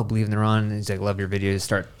was like, "Oh, believe in the run." And he's like, "Love your videos."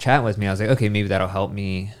 Start chatting with me. I was like, "Okay, maybe that'll help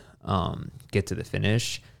me get to the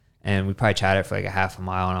finish." And we probably chatted for like a half a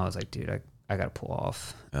mile, and I was like, "Dude, I got to pull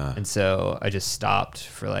off." And so I just stopped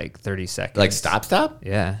for like 30 seconds. Like stop?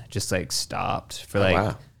 Yeah, just like stopped for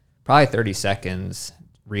wow. probably 30 seconds,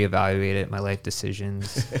 reevaluated my life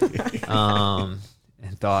decisions,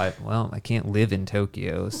 and thought, well, I can't live in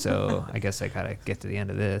Tokyo, so I guess I gotta get to the end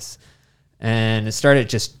of this. And it started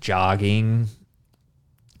just jogging,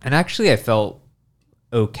 and actually I felt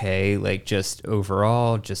okay, like just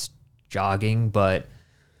overall just jogging, but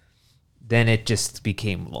then it just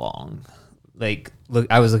became long. Like, look,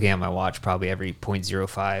 I was looking at my watch probably every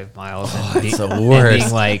 0.05 miles. And It's the worst.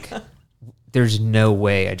 being like, there's no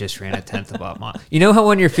way I just ran a 10th of a mile. You know how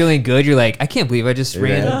when you're feeling good, you're like, I can't believe I just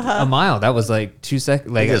ran a mile. That was like 2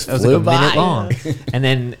 seconds. Like, just that was like flew a minute by. long. And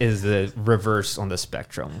then is the reverse on the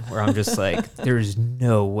spectrum where I'm just like, there's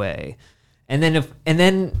no way. And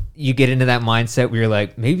then you get into that mindset where you're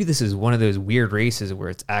like, maybe this is one of those weird races where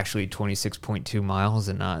it's actually 26.2 miles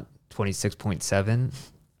and not 26.7.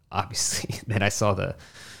 Obviously, then I saw the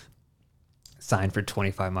sign for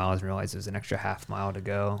 25 miles and realized it was an extra half mile to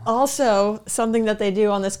go. Also, something that they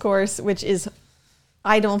do on this course, which is,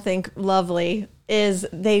 I don't think, lovely, is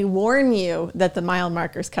they warn you that the mile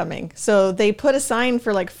marker's coming. So they put a sign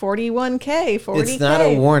for like 41K, 40K. It's not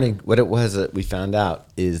a warning. What it was that we found out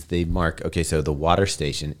is they mark, okay, so the water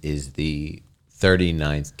station is the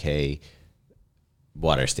 39K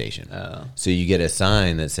water station. Oh. So you get a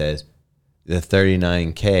sign that says, the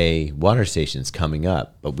 39K water station's coming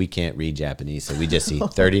up, but we can't read Japanese, so we just see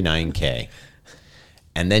 39K.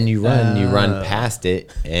 And then you run past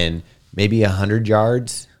it, and maybe 100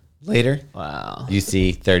 yards later, Wow. you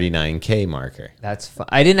see 39K marker. That's fun.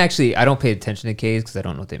 I don't pay attention to Ks because I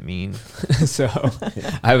don't know what they mean. So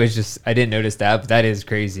I didn't notice that, but that is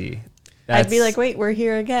crazy. I'd be like, wait, we're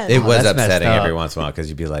here again. It was that's messed upsetting up. every once in a while because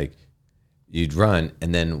you'd be like, you'd run,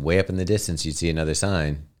 and then way up in the distance, you'd see another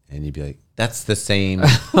sign, and you'd be like, that's the same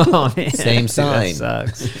Oh, man. same Dude, sign.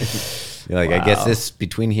 That sucks. You're like, I guess Wow. this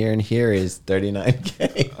between here and here is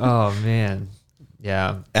 39K. Oh, man.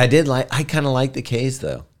 Yeah. I kind of like the Ks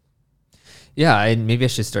though. Yeah, maybe I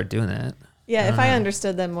should start doing that. Yeah, if I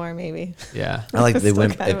understood them more, maybe. Yeah. I like they Still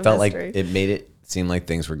went. kind of It a felt like mystery. it made it seem like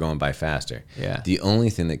things were going by faster. Yeah. The only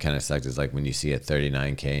thing that kind of sucked is like when you see a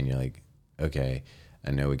 39K and you're like, okay,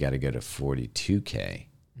 I know we got to go to 42K,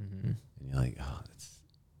 and you're like, oh, that's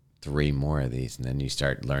 3 more of these, and then you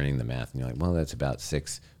start learning the math, and you're like, well, that's about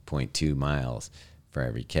 6.2 miles for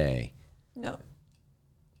every K. No,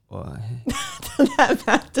 Why? that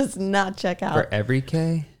math does not check out. For every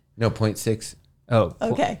K? No, 0.6. Oh,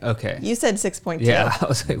 Okay. Okay. You said 6.2. Yeah, I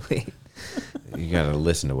was like, wait. You got to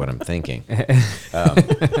listen to what I'm thinking.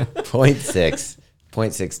 0.6,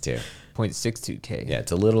 0.62. 0.62K. Yeah,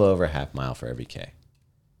 it's a little over a half mile for every K.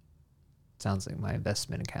 Sounds like my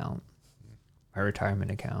investment account, my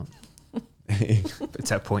retirement account.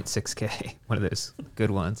 It's at 0.6K, one of those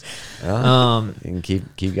good ones. Well, you can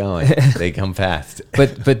keep going. They come fast.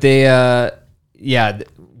 But they,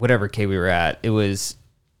 whatever K we were at, it was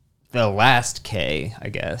the last K, I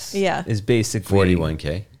guess. Yeah. Is basically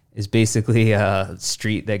 41K. Is basically a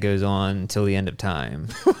street that goes on until the end of time.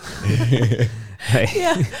 Right?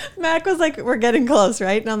 Yeah. Mac was like, we're getting close,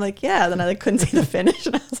 right? And I'm like, yeah. Then I like couldn't see the finish.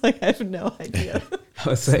 And I was like, I have no idea. I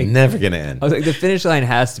was It's like, never going to end. I was like, the finish line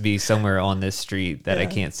has to be somewhere on this street that I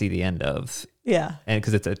can't see the end of. Yeah. And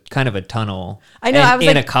because it's a kind of a tunnel. I know, And, I was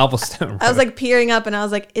and like- a cobblestone road. I was like peering up and I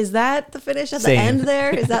was like, is that the finish at Same. the end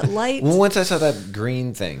there? Is that light? Well, once I saw that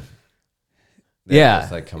green thing. that Yeah.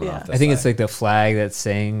 was, like coming Yeah. off the I think it's side. like the flag that's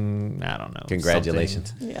saying, I don't know. Congratulations.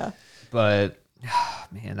 something. Yeah. But,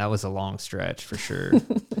 man, that was a long stretch for sure.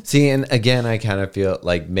 See, and again, I kind of feel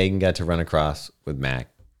like Megan got to run across with Mac.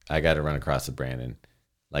 I got to run across with Brandon.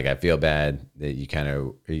 Like, I feel bad that you kind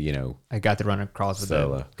of, I got to run across with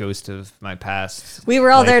Solo. the ghost of my past. We were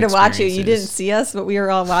all life there to watch you. You didn't experiences. see us, but we were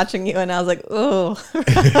all watching you, and I was like, "Oh,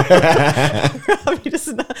 Robbie does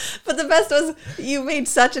not." But the best was you made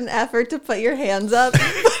such an effort to put your hands up.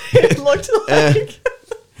 It looked like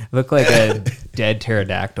Looked like a dead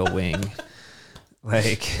pterodactyl wing.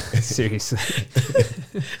 Like, seriously.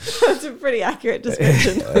 that's a pretty accurate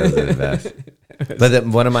description. Those are the best. But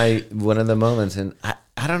one of the moments, and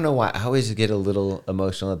I don't know why I always get a little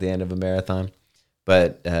emotional at the end of a marathon,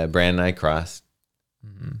 but Brandon and I crossed,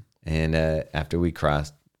 and after we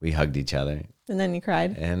crossed, we hugged each other, And then you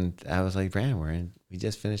cried. and I was like, Brandon, we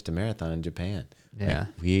just finished a marathon in Japan. Yeah.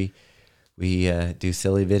 Like, we do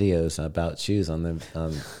silly videos about shoes on the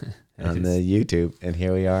YouTube, and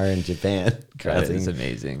here we are in Japan That is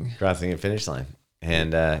amazing. crossing a finish line.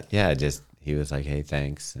 And he was like, hey,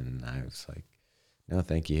 thanks. And I was like, no,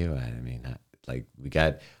 thank you.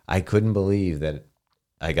 I couldn't believe that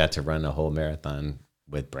I got to run a whole marathon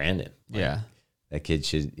with Brandon. Like, Yeah. that kid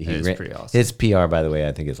is pretty awesome. His PR, by the way,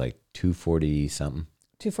 I think is like 240 something.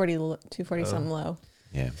 240 something low.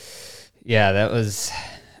 Yeah. Yeah, that was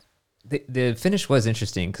the finish was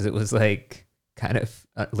interesting because it was like kind of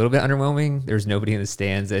a little bit underwhelming. There was nobody in the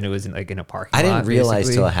stands, and it was in a parking lot. I didn't realize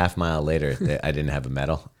basically. till a half mile later that I didn't have a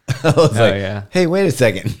medal. I was like, yeah. hey, wait a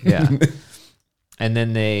second. Yeah. And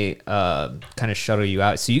then they kind of shuttle you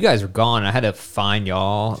out. So you guys were gone. I had to find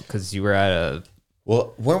y'all because you were at a.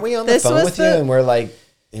 Well, weren't we on the This phone was with you? the- And we're like,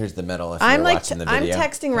 here's the medal. If I'm you're like, watching the I'm video.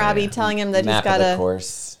 texting Robbie, telling him that Map of the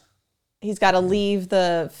course. he's got to leave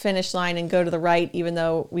the finish line and go to the right, even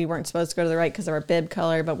though we weren't supposed to go to the right because of our bib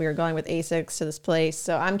color, but we were going with Asics to this place.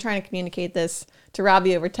 So I'm trying to communicate this to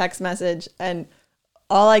Robbie over text message, and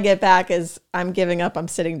all I get back is, I'm giving up, I'm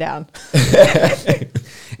sitting down.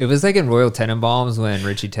 It was like in Royal Tenenbaums when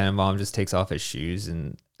Richie Tenenbaum just takes off his shoes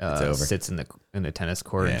and over. sits in the tennis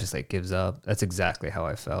court Yeah. and just like gives up. That's exactly how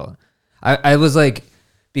I felt. I was like,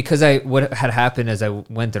 because what had happened is I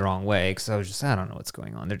went the wrong way because I was just, I don't know what's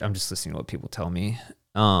going on. I'm just listening to what people tell me.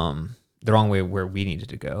 The wrong way where we needed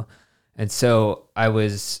to go. And so I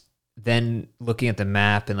was then looking at the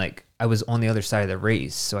map, and like I was on the other side of the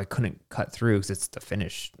race, so I couldn't cut through because it's the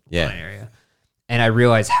finish line area. And I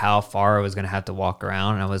realized how far I was going to have to walk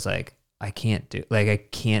around. And I was like, I can't do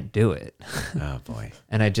it. Oh boy.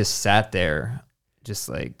 And I just sat there, just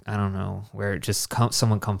like, I don't know where,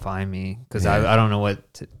 someone come find me. Cause I don't know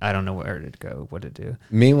I don't know where to go, what to do.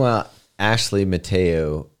 Meanwhile, Ashley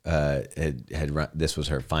Mateo had run. This was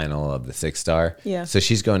her final of the 6-star. Yeah. So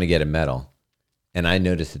she's going to get a medal, and I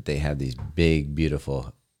noticed that they have these big,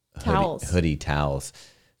 beautiful hoodie towels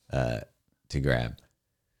to grab.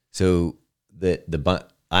 So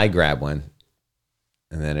I grabbed one,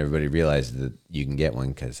 and then everybody realized that you can get one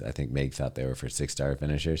because I think Meg thought they were for 6-star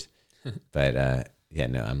finishers. But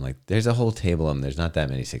I'm like, there's a whole table of them. There's not that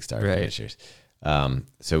many 6-star finishers.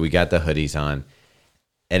 So we got the hoodies on,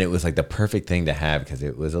 and it was like the perfect thing to have because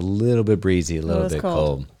it was a little bit breezy, a little bit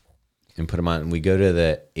cold. And put them on, and we go to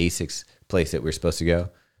the Asics place that we're supposed to go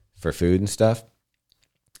for food and stuff.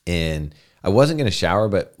 And I wasn't going to shower,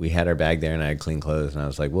 but we had our bag there, and I had clean clothes. And I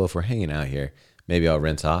was like, well, if we're hanging out here, maybe I'll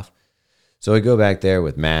rinse off. So I go back there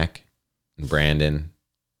with Mac and Brandon,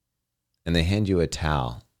 and they hand you a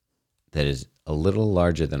towel that is a little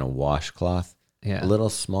larger than a washcloth, a little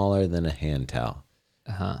smaller than a hand towel.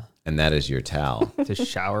 Uh-huh. And that is your towel To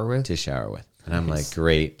shower with? to shower with. And I'm like,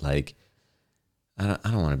 great. Like, I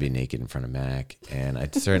don't want to be naked in front of Mac, and I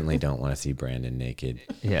certainly don't want to see Brandon naked.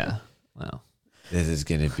 Yeah. Wow. This is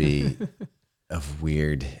going to be a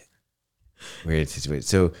weird situation.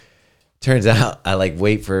 So turns out I like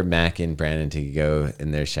wait for Mac and Brandon to go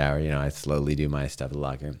in their shower. You know, I slowly do my stuff in the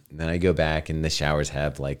locker room. And then I go back, and the showers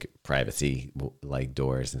have like privacy, like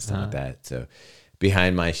doors and stuff like that. So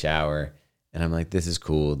behind my shower, and I'm like, this is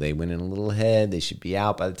cool. They went in a little ahead. They should be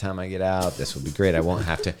out by the time I get out. This will be great. I won't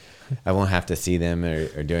have to see them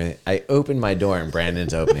or do anything. I open my door, and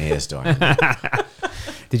Brandon's opening his door.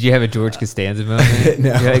 Did you have a George Costanza moment?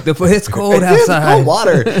 No. You're like, it's cold outside. Cold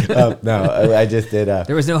water. No, I just did.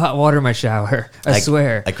 There was no hot water in my shower. I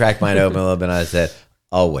swear. I cracked mine open a little bit, and I said,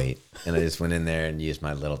 I'll wait. And I just went in there and used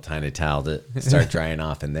my little tiny towel to start drying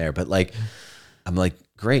off in there. But like, I'm like,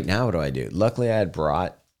 great, now what do I do? Luckily, I had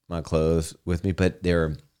brought my clothes with me, but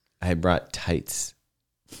I had brought tights.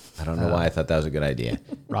 I don't know why I thought that was a good idea.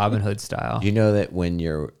 Robin Hood style. You know that when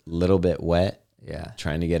you're a little bit wet,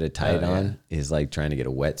 trying to get a tight on is like trying to get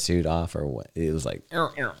a wetsuit off, or what? It was like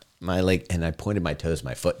my leg, and I pointed my toes,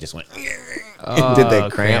 my foot just went and did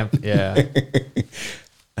that cramp. Yeah.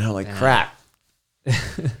 And I'm like, crap.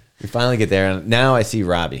 We finally get there, and now I see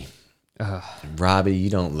Robbie. Robbie, you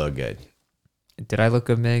don't look good. Did I look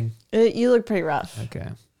good, Meg? You look pretty rough. Okay.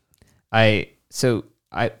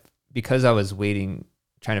 Because I was waiting,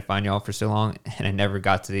 trying to find y'all for so long, and I never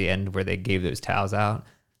got to the end where they gave those towels out.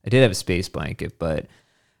 I did have a space blanket, but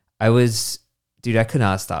I could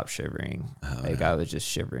not stop shivering. I was just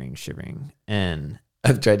shivering. And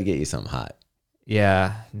I've tried to get you something hot.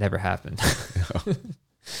 yeah, never happened.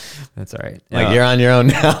 That's all right. Like you're on your own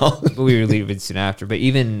now. But we were leaving soon after. But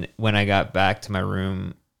even when I got back to my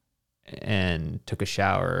room and took a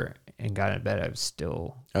shower and got in bed, I was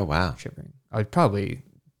still shivering. I was probably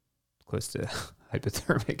close to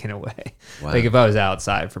hypothermic in a way. Wow. Like if I was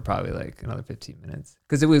outside for probably like another 15 minutes.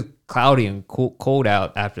 Because it was cloudy and cold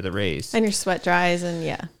out after the race. And your sweat dries and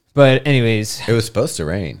yeah. But anyways. It was supposed to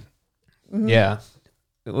rain. Mm-hmm. Yeah.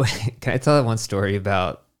 Can I tell that one story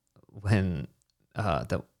about when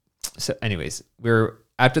so anyways,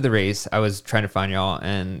 after the race, I was trying to find y'all,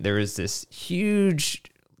 and there was this huge,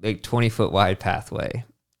 like 20-foot wide pathway,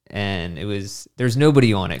 and there's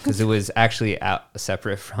nobody on it because it was actually out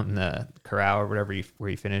separate from the corral or whatever where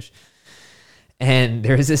you finish. And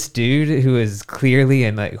there was this dude who was clearly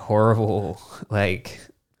in like horrible, like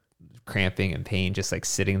cramping and pain, just like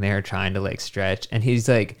sitting there trying to like stretch, and he's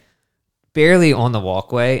like barely on the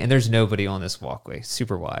walkway, and there's nobody on this walkway,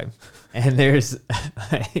 super wide. And there's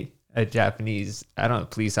like a Japanese,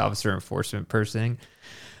 police officer enforcement person,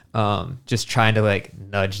 just trying to like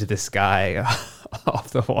nudge this guy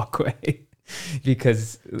off the walkway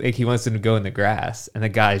because like he wants him to go in the grass, and the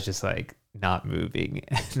guy's just like not moving,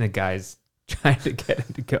 and the guy's trying to get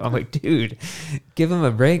him to go. I'm like, dude, give him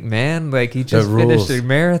a break, man. Like he just finished a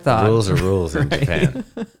marathon. Rules are rules in Japan.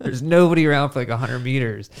 There's nobody around for like 100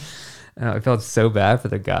 meters. I felt so bad for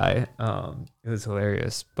the guy. It was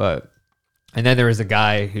hilarious. And then there was a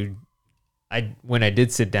guy who, when I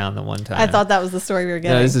did sit down the one time. I thought that was the story we were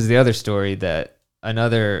getting. No, this is the other story that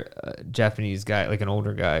another Japanese guy, like an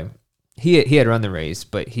older guy, he had run the race,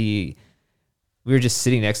 but we were just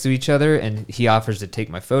sitting next to each other, and he offers to take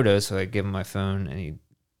my photo. So I give him my phone, and he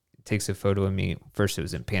takes a photo of me. First, it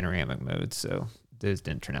was in panoramic mode, so those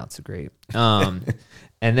didn't turn out so great. And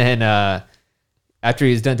then after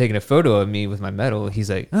he's done taking a photo of me with my medal, he's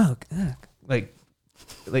like, oh, like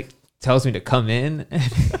tells me to come in, and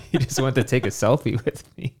he just wanted to take a selfie with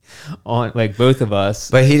me on like both of us.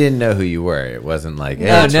 But he didn't know who you were. It wasn't like,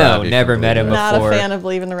 hey, no, never met him not before. Not a fan of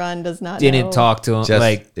Believe in the Run, does not Didn't know. talk to him.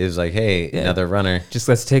 It was like, hey, another runner. Just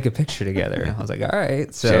let's take a picture together. I was like, all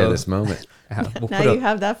right. So share this moment. Now you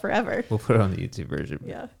have that forever. We'll put it on the YouTube version.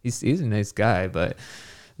 Yeah. He's a nice guy, but it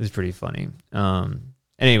was pretty funny.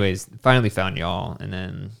 Anyways, finally found y'all, and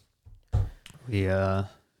then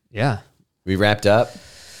we wrapped up.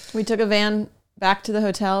 We took a van back to the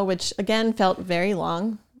hotel, which again felt very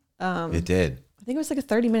long. It did. I think it was like a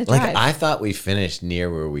 30-minute drive. Like I thought we finished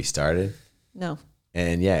near where we started. No.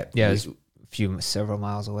 And it was several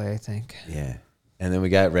miles away, I think. Yeah. And then we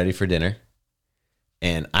got ready for dinner.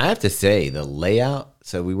 And I have to say, the layout,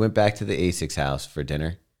 so we went back to the Asics house for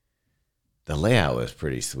dinner. The layout was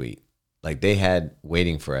pretty sweet. Like they had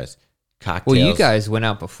waiting for us cocktails. Well, you guys went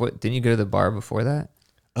out before. Didn't you go to the bar before that?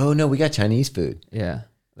 Oh, no, we got Chinese food. Yeah.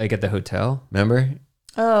 Like at the hotel? Remember?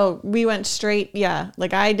 Oh, we went straight. Yeah.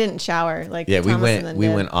 Like I didn't shower. Like yeah, Thomas we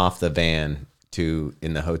went off the van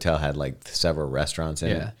in the hotel had like several restaurants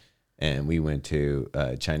in it. And we went to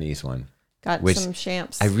a Chinese one. Got some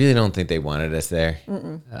champs. I really don't think they wanted us there.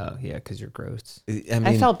 Mm-mm. Oh, yeah, because you're gross.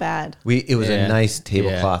 I felt bad. It was a nice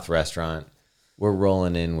tablecloth restaurant. We're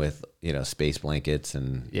rolling in with, space blankets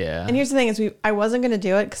and... Yeah. And here's the thing is I wasn't going to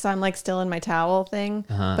do it because I'm like still in my towel thing.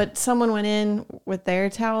 Uh-huh. But someone went in with their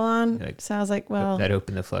towel on. So I was like, well... That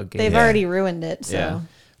opened the floodgate. They've already ruined it, so... Yeah.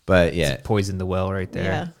 But it's poisoned the well right there.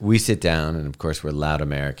 Yeah. We sit down and, of course, we're loud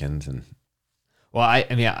Americans. And well,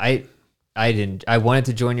 I didn't... I wanted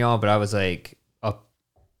to join y'all, but I was like...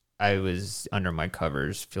 I was under my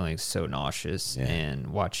covers feeling so nauseous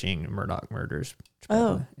and watching Murdoch Murders.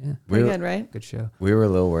 Oh, yeah. Pretty good, right? Good show. We were a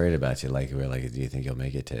little worried about you. Like, we were like, do you think you'll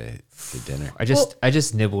make it to dinner? I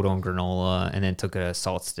just nibbled on granola and then took a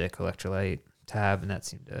salt stick electrolyte tab, and that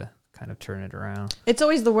seemed to kind of turn it around. It's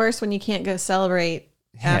always the worst when you can't go celebrate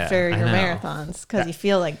after your marathons because you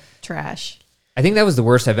feel like trash. I think that was the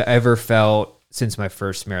worst I've ever felt since my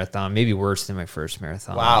first marathon, maybe worse than my first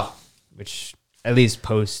marathon. Wow. Which... At least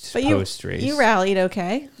post race. You rallied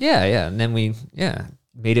okay. Yeah. And then we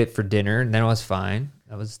made it for dinner, and then it was fine.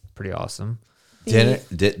 That was pretty awesome.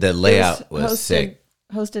 The layout was sick.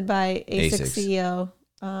 Hosted by Asics CEO.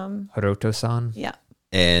 Hiroto-san. Yeah.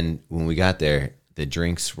 And when we got there, the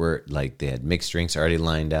drinks were like they had mixed drinks already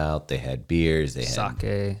lined out. They had beers. They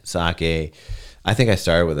had sake. I think I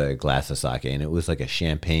started with a glass of sake, and it was like a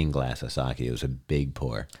champagne glass of sake. It was a big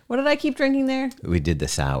pour. What did I keep drinking there? We did the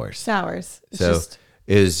sours. Sours. It's So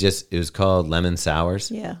just, it was called lemon sours,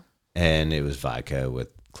 yeah. and it was vodka with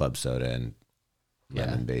club soda and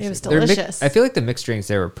lemon It was basically. delicious. I feel like the mixed drinks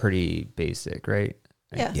there were pretty basic, right?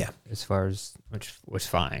 Yeah. Yeah. As far as, which was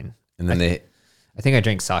fine. And then I think I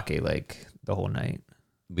drank sake like the whole night.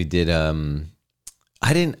 we did,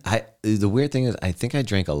 the weird thing is I think I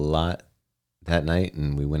drank a lot that night,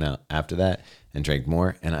 and we went out after that and drank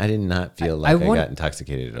more, and I did not feel like I got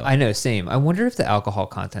intoxicated at all. I know, same. I wonder if the alcohol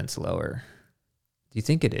content's lower. Do you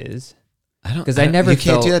think it is? I don't, 'Cause I never you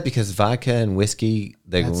can't felt- do that because vodka and whiskey,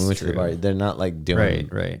 like when That's we went to the true. bar, they're not like doing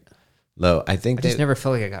Right. low. I I think just never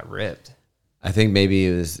felt like I got ripped. I think maybe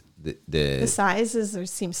it was The sizes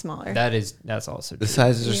seem smaller. That's also the true.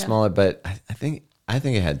 sizes are Yeah. smaller, but I think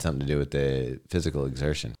it had something to do with the physical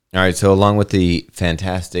exertion. All right, so along with the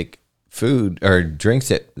fantastic food or drinks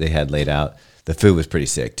that they had laid out, the food was pretty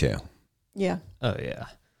sick too. Yeah. Oh yeah.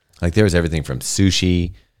 Like there was everything from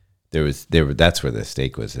sushi. That's where the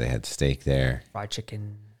steak was. They had steak there. Fried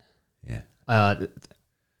chicken. Yeah.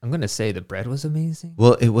 I'm gonna say the bread was amazing.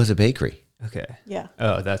 Well, it was a bakery. Okay. Yeah.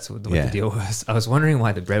 Oh, that's what Yeah. the deal was. I was wondering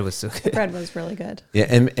why the bread was so good. Bread was really good. Yeah,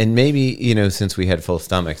 and maybe, since we had full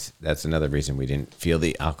stomachs, that's another reason we didn't feel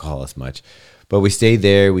the alcohol as much. But we stayed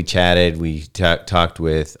there, we chatted, we talked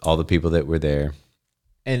with all the people that were there.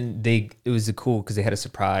 And it was cool because they had a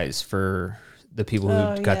surprise for the people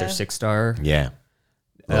who got their 6-star. Yeah.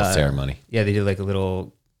 A little ceremony. Yeah, they did like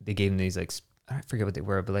they gave them these like, I forget what they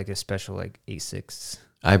were, but like a special like Asics.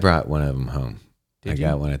 I brought one of them home. Did I you?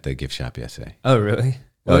 got one at the gift shop yesterday. Oh, really?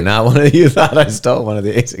 Oh, not one of you thought I stole one of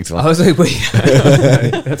the Asics I ones. was like,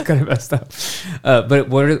 wait, that's kind of messed up. But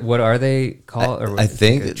what are they called? Or I it's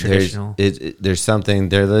think like a traditional. there's something.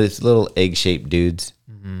 They're these little egg-shaped dudes,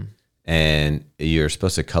 Mm-hmm. and you're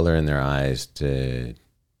supposed to color in their eyes to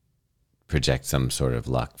project some sort of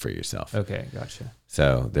luck for yourself. Okay, gotcha.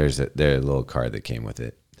 So there's a little card that came with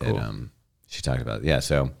it that Cool. she talked about. Yeah,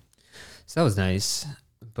 so So that was nice.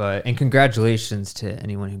 And congratulations to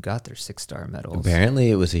anyone who got their 6-star medals. apparently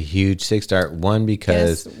it was a huge 6-star one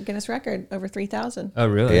because Guinness record over 3,000. Oh,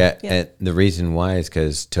 really? yeah, Yeah. and the reason why is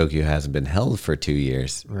because Tokyo hasn't been held for 2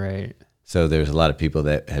 years. Right. So there's a lot of people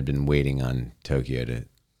that had been waiting on Tokyo to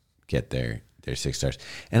get their 6 stars.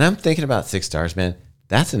 And I'm thinking about 6 stars, man.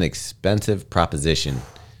 That's an expensive proposition.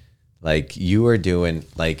 Like you are doing,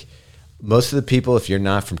 like most of the people, if you're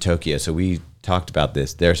not from Tokyo, so we talked about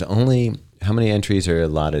this, there's only, how many entries are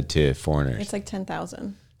allotted to foreigners? It's like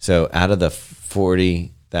 10,000. So out of the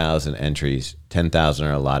 40,000 entries, 10,000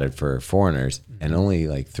 are allotted for foreigners and only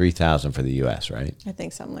like 3,000 for the U.S., right? I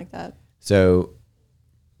think something like that. So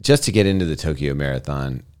just to get into the Tokyo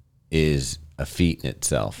Marathon is a feat in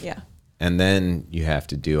itself. Yeah. And then you have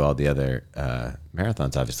to do all the other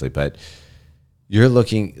marathons, obviously. But you're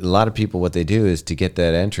looking, a lot of people, what they do is to get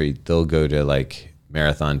that entry, they'll go to like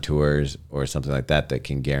marathon tours or something like that that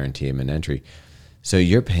can guarantee them an entry. So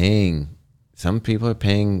you're paying, some people are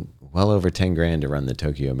paying well over 10 grand to run the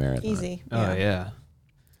Tokyo Marathon. Easy. Oh, yeah.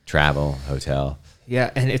 Travel, hotel.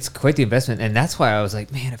 Yeah, and it's quite the investment. And that's why I was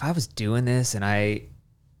like, man, if I was doing this and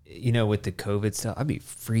with the COVID stuff, I'd be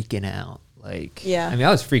freaking out. Like, Yeah. I mean, I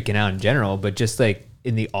was freaking out in general, but just like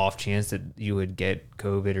in the off chance that you would get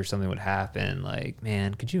COVID or something would happen, like,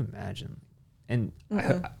 man, could you imagine? And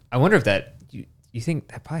I wonder if that, you think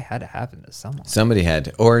that probably had to happen to someone. Somebody had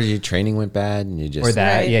to, or your training went bad and you just. Or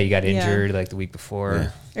that, Right. yeah, you got Yeah. injured like the week before. Yeah.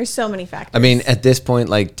 There's so many factors. I mean, at this point,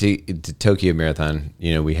 like to Tokyo Marathon,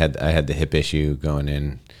 I had the hip issue going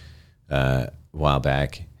in a while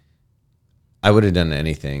back. I would have done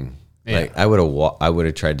anything. Yeah. Like I would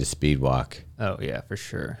have tried to speed walk Oh, yeah, for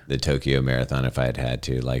sure. the Tokyo Marathon if I had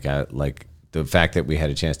to. Like the fact that we had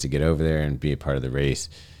a chance to get over there and be a part of the race.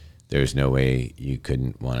 There's no way you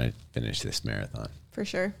couldn't want to finish this marathon. For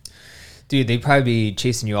sure. Dude, they'd probably be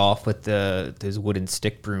chasing you off with those wooden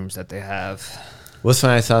stick brooms that they have. Well, so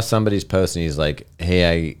I saw somebody's post and he's like,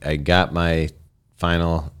 "Hey, I got my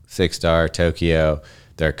final 6-star Tokyo.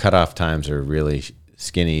 Their cutoff times are really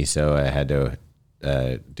skinny, so I had to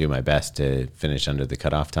do my best to finish under the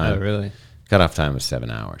cutoff time." Oh, really? Cutoff time was 7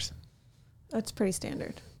 hours. That's pretty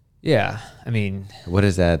standard. Yeah, I mean, What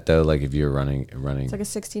is that though? Like if you're running. It's like a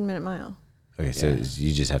 16-minute mile. Okay, so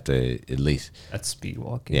you just have to at least. that's speed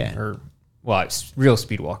walking. Yeah. Real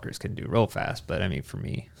speed walkers can do real fast, but I mean, for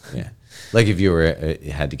me, Yeah, like if you were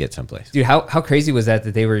had to get someplace. dude, how crazy was that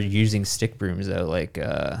they were using stick brooms though? Like,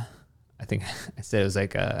 I think I said it was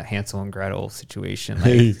like a Hansel and Gretel situation,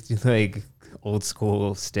 like old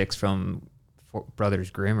school sticks from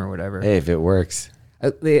Brothers Grimm or whatever. Hey, if it works.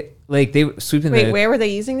 They were sweeping. Wait, where were they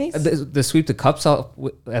using these? The sweep the cups out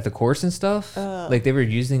at the course and stuff. Like they were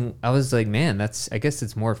using. I was like, man, I guess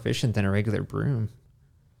it's more efficient than a regular broom.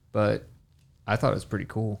 But I thought it was pretty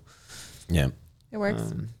cool. Yeah. It works.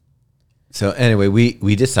 So anyway,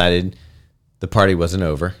 we decided the party wasn't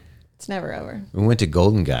over. It's never over. We went to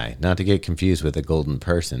Golden Guy, not to get confused with a golden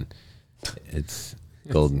person. It's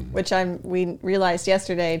golden. Which we realized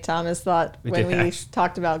yesterday, Thomas thought when we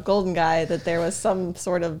talked about Golden Guy that there was some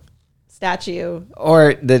sort of statue.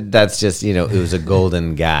 Or that's just, it was a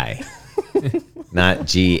golden guy,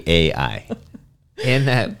 not GAI. And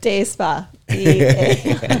that Day Spa.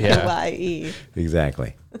 DAYE.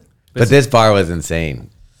 Exactly. But this bar was insane.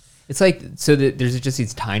 it's like there's just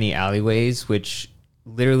these tiny alleyways, which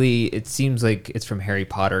literally it seems like it's from Harry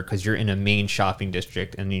Potter because you're in a main shopping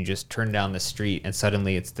district and you just turn down the street and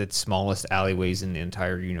suddenly it's the smallest alleyways in the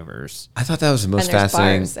entire universe. I thought that was the most And there's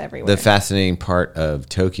fascinating. bars everywhere. The fascinating part of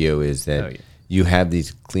Tokyo is that you have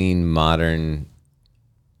these clean, modern,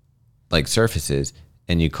 like surfaces,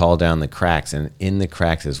 and you call down the cracks, and in the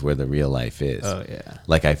cracks is where the real life is. Oh yeah.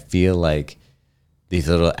 Like I feel like these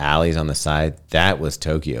little alleys on the side, that was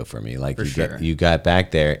Tokyo for me. Like you got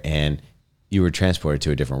back there and you were transported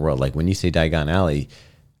to a different world. Like when you say Daigon Alley,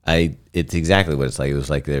 it's exactly what it's like. It was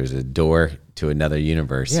like there's a door to another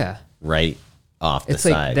universe right off the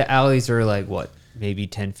side. Like the alleys are like, what, maybe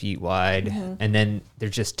 10 feet wide, and then they're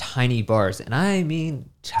just tiny bars. And I mean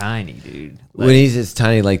tiny, dude. Like, when it's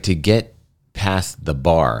tiny, like to get past the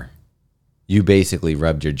bar, you basically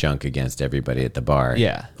rubbed your junk against everybody at the bar.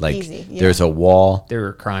 Yeah. Like Easy, yeah. there's a wall. there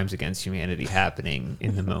were crimes against humanity happening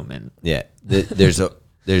in the moment. Yeah. There's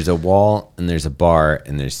a wall and there's a bar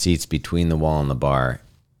and there's seats between the wall and the bar,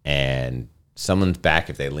 and someone's back,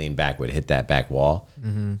 if they lean back, would hit that back wall,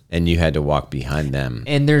 and you had to walk behind them.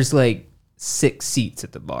 And there's like 6 seats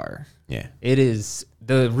at the bar. Yeah. It is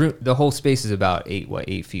the whole space is about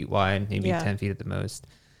 8 feet wide, maybe 10 feet at the most.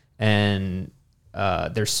 And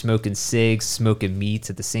they're smoking cigs, smoking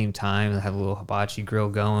meats at the same time. They have a little hibachi grill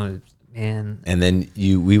going, man. And then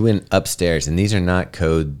we went upstairs, and these are not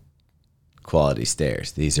code quality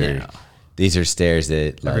stairs. These are stairs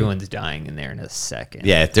that like, Everyone's dying in there in a second.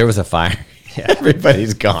 yeah, if there was a fire,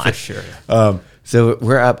 everybody's gone. For sure. So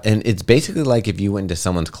we're up, and it's basically like if you went into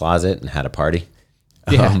someone's closet and had a party.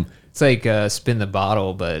 Yeah. It's like Spin the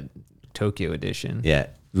Bottle, but Tokyo edition. Yeah.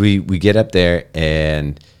 We get up there,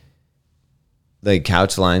 and the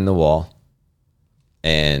couch line the wall,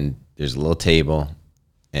 and there's a little table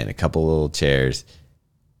and a couple little chairs,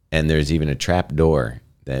 and there's even a trap door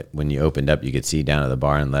that when you opened up, you could see down at the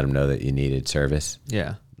bar and let them know that you needed service.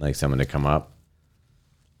 Yeah. Like someone to come up.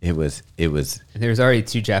 It was. And there's already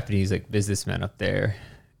 2 Japanese like businessmen up there,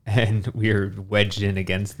 and we were wedged in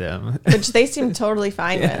against them. Which they seem totally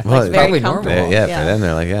fine with. Well, Like, very probably comfortable. normal. Yeah, for them,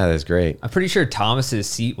 they're like, yeah, that's great. I'm pretty sure Thomas's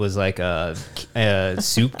seat was like a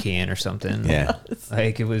soup can or something. Yeah.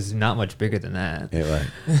 Like it was not much bigger than that. It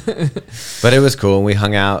was. But it was cool, and we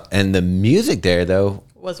hung out, and the music there, though,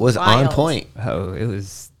 was on wild. point. Oh, it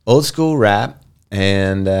was Old school rap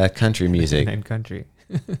and country music. and country.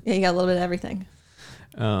 Yeah, you got a little bit of everything.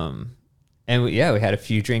 And we had a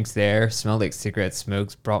few drinks there. Smelled like cigarette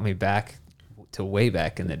smokes. Brought me back to way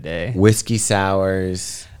back in the day. Whiskey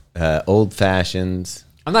sours, old fashions.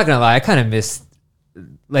 I'm not gonna lie, I kind of missed.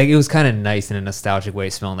 Like it was kind of nice in a nostalgic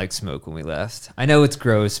way, smelling like smoke when we left. I know it's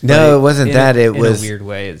gross. But No, it wasn't that. It was in a weird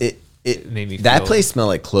way. It made me. That feel, place smelled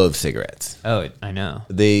like clove cigarettes. Oh, I know.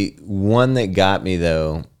 The one that got me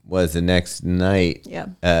though was the next night.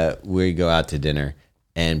 Yeah. We go out to dinner,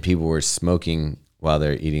 and people were smoking while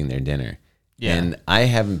they're eating their dinner. Yeah. And I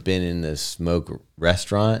haven't been in the smoke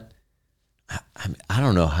restaurant. I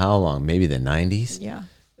don't know how long, maybe the 90s. Yeah.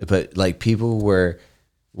 But like people were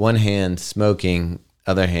one hand smoking,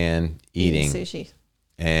 other hand eating. Sushi.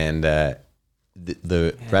 And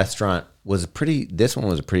the restaurant was this one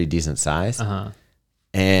was a pretty decent size.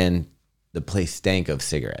 And the place stank of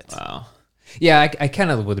cigarettes. Wow. Yeah, I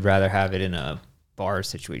kind of would rather have it in a bar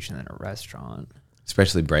situation than a restaurant.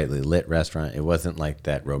 Especially brightly lit restaurant. It wasn't like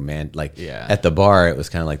that romantic. Like Yeah. at the bar, it was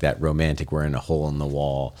kind of like that romantic. We're in a hole in the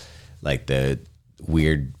wall, like the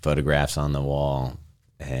weird photographs on the wall,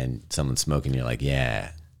 and someone smoking. You're like,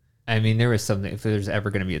 yeah. I mean, there was something. If there's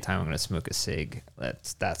ever going to be a time I'm going to smoke a cig,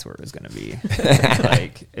 that's where it was going to be.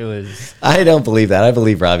 Like it was. I don't believe that. I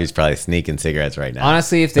believe Robbie's probably sneaking cigarettes right now.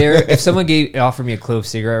 Honestly, if someone offered me a clove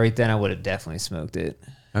cigarette right then, I would have definitely smoked it.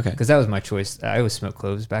 Okay. Because that was my choice. I always smoked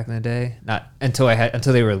cloves back in the day. Not until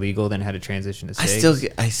they were illegal, then had to transition to cigs.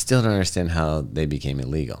 I still don't understand how they became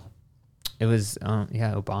illegal. It was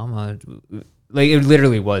Obama. Like it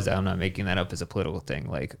literally was. I'm not making that up as a political thing.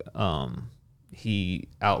 Like he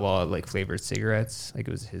outlawed like flavored cigarettes. Like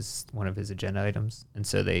it was one of his agenda items, and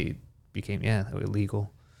so they became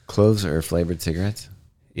illegal. Cloves or flavored cigarettes?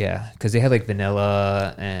 Yeah, because they had like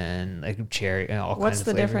vanilla and like cherry and all kinds of What's the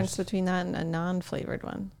flavors. difference between that and a non-flavored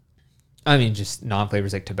one? I mean, just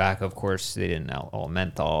non-flavors like tobacco. Of course, they didn't outlaw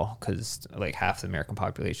menthol because like half the American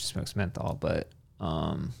population smokes menthol, but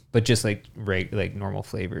just like like normal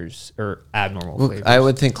flavors or abnormal flavors. I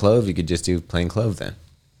would think clove. You could just do plain clove then.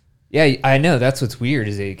 Yeah, I know. That's what's weird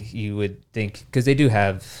is you would think because they do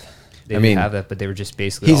have. They have that, but they were just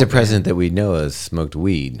basically. He's a president that we know has smoked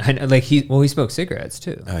weed. I know, like he smoked cigarettes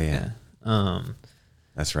too. Oh yeah.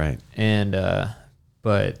 That's right. And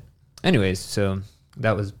but anyways, so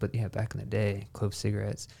that was back in the day, clove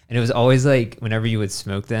cigarettes, and it was always like whenever you would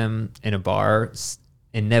smoke them in a bar,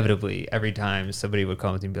 inevitably every time somebody would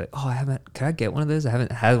come with you and be like, "Oh, can I get one of those? I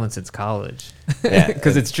haven't had one since college." Yeah,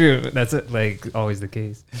 because it's true. That's like always the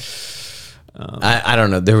case. I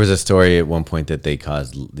don't know. There was a story at one point that they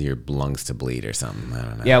caused your lungs to bleed or something. I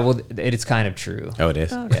don't know. Yeah, well, it's kind of true. Oh, it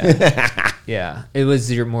is? Yeah. Yeah. It was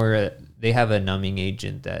they have a numbing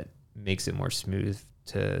agent that makes it more smooth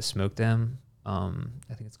to smoke them. I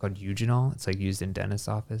think it's called eugenol. It's like used in dentist's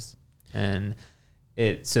office. And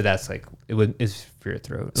that's like, it's for your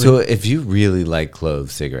throat. So if you really like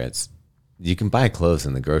clove cigarettes, you can buy cloves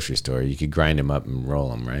in the grocery store. You could grind them up and roll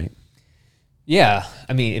them, right? Yeah,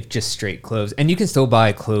 I mean, if just straight cloves, and you can still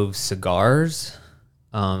buy clove cigars,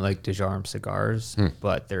 like DeJarm cigars,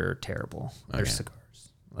 but they're terrible. They're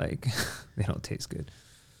cigars, like they don't taste good.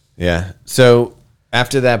 Yeah. So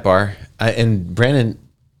after that bar, and Brandon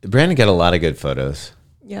got a lot of good photos.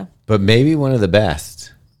 Yeah. But maybe one of the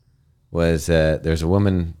best was there's a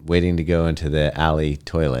woman waiting to go into the alley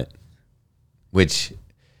toilet, which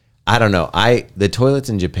I don't know. The toilets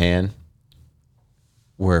in Japan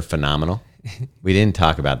were phenomenal. We didn't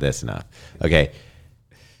talk about this enough. Okay.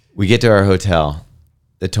 We get to our hotel.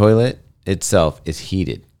 The toilet itself is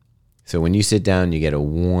heated. So when you sit down, you get a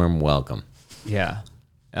warm welcome. Yeah.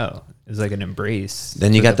 Oh, it's like an embrace.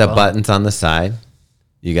 Then you got the buttons on the side.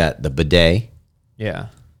 You got the bidet. Yeah.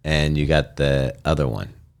 And you got the other one.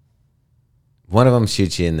 One of them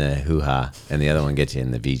shoots you in the hoo-ha, and the other one gets you in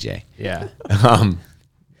the VJ. Yeah.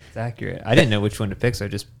 It's accurate. I didn't know which one to pick, so I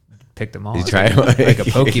just picked them all. You try like a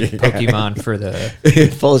Pokemon for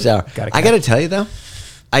the full shower. I got to tell you, though,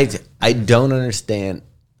 I don't understand.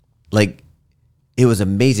 Like, it was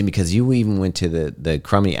amazing because you even went to the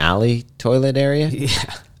crummy alley toilet area. Yeah.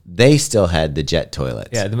 They still had the jet toilets.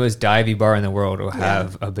 Yeah, the most divey bar in the world will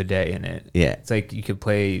have a bidet in it. Yeah. It's like you could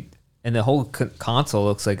play, and the whole console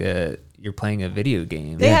looks like you're playing a video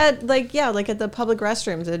game. They had like at the public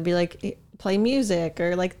restrooms, it'd be like play music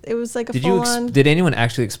or like it was like a full on. Did anyone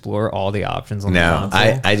actually explore all the options on the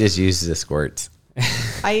console? I just used the squirts.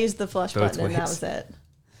 I used the flush Both button and that ways. was it.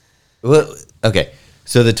 Well, okay.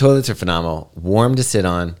 So the toilets are phenomenal. Warm to sit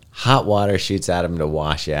on. Hot water shoots out of them to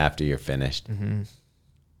wash you after you're finished. Mm-hmm.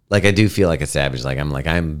 Like, I do feel like a savage. Like,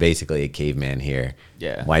 I'm basically a caveman here.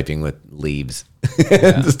 Yeah. Wiping with leaves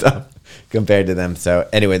and stuff compared to them. So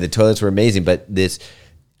anyway, the toilets were amazing. But this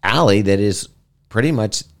alley that is pretty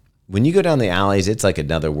much, when you go down the alleys, it's like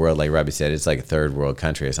another world. Like Robbie said, it's like a third world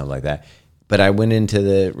country or something like that. But I went into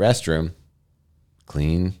the restroom,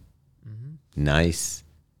 clean, nice.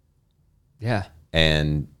 Yeah.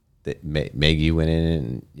 And Meg, you went in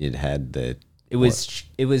and it had the... It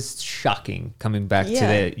was shocking coming back to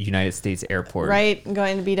the United States airport. Right,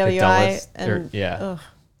 going to BWI. Dulles,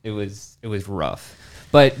 it was rough.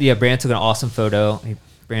 But yeah, Brandon took an awesome photo. Hey,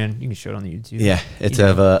 Brandon, you can show it on the YouTube. Yeah, it's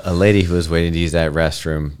of a lady who was waiting to use that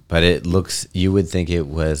restroom, but it looks, you would think it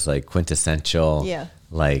was like quintessential,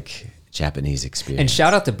 like Japanese experience. And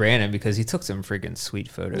shout out to Brandon because he took some freaking sweet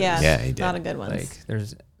photos. Yeah, he did. A lot of good ones. Like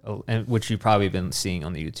there's, which you've probably been seeing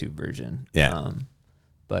on the YouTube version. Yeah.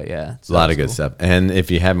 But yeah, a lot of good stuff. And if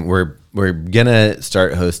you haven't, we're gonna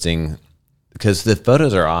start hosting because the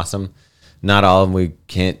photos are awesome. Not all of them we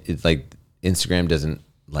can't. It's like Instagram doesn't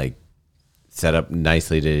like set up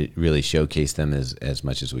nicely to really showcase them as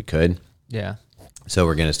much as we could. Yeah. So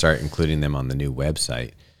we're gonna start including them on the new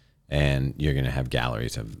website, and you're gonna have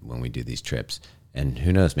galleries of when we do these trips. And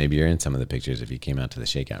who knows? Maybe you're in some of the pictures if you came out to the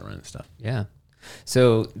shakeout run and stuff. Yeah.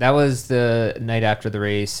 So that was the night after the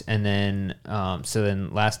race, and then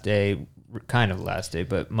last day, kind of the last day,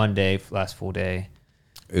 but Monday, last full day.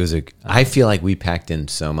 It was I feel like we packed in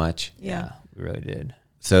so much. Yeah, we really did.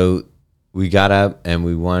 So we got up and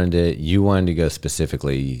you wanted to go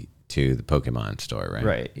specifically to the Pokemon store, right?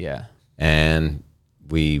 Right. Yeah. And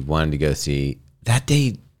we wanted to go see. That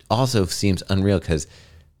day also seems unreal because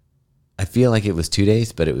I feel like it was 2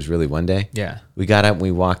 days, but it was really one day. Yeah. We got up and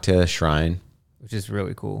we walked to a shrine. which is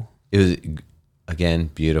really cool. It was, again,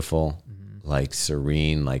 beautiful, like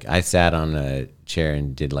serene. Like I sat on a chair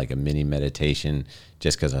and did like a mini meditation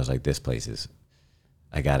just because I was like, this place is,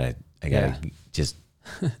 I gotta just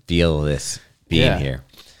feel this being here.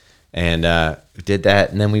 And we did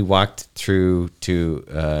that. And then we walked through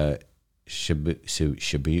to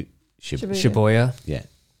Shibuya. Yeah.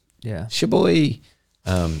 Yeah. Shibuya.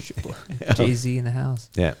 Jay-Z in the house.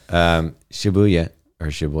 Yeah. Shibuya.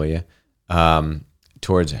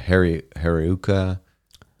 Towards Harajuku.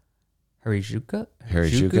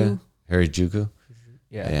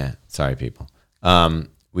 Yeah. Sorry, people.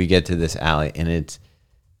 We get to this alley and it's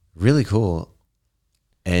really cool.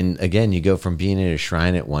 And again, you go from being at a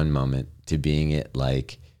shrine at one moment to being at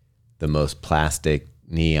like the most plastic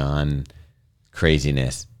neon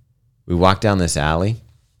craziness. We walk down this alley.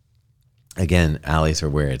 Again, alleys are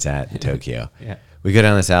where it's at in Tokyo. Yeah. We go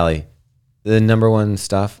down this alley. The number one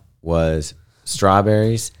stuff was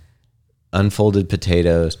strawberries, unfolded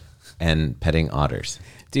potatoes, and petting otters.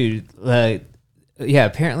 Dude,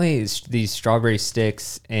 apparently these strawberry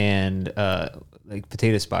sticks and like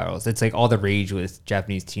potato spirals, it's like all the rage with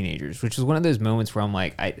Japanese teenagers, which is one of those moments where I'm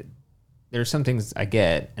like, there's some things I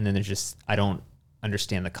get, and then there's just, I don't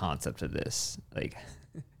understand the concept of this. Like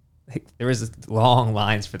there was long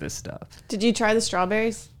lines for this stuff. Did you try the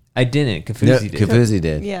strawberries? I didn't. Kafuzi did. Kafuzi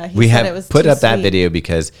did. Yeah, we said have it was put too up that sweet. video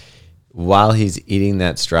because while he's eating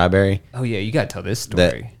that strawberry, Oh yeah, you gotta tell this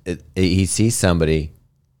story. he sees somebody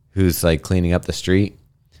who's like cleaning up the street.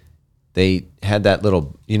 They had that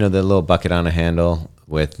little, the little bucket on a handle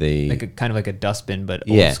with the Like kind of like a dustbin, but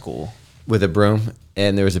old school. with a broom,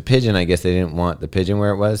 and there was a pigeon. I guess they didn't want the pigeon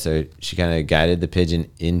where it was, so she kind of guided the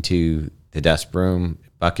pigeon into the dust broom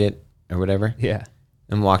bucket or whatever, Yeah.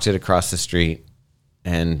 and walked it across the street,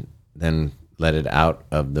 and then let it out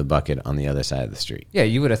of the bucket on the other side of the street. Yeah,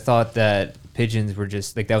 you would have thought that pigeons were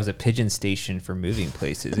just like that was a pigeon station for moving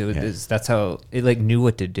places. It was that's how it like knew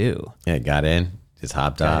what to do. Yeah, it got in, just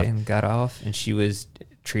hopped Got off. in, got off, and she was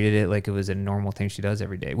treated it like it was a normal thing she does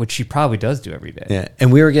every day, which she probably does do every day. Yeah,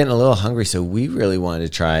 and we were getting a little hungry, so we really wanted to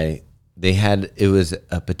try. It was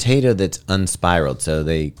a potato that's unspiraled, so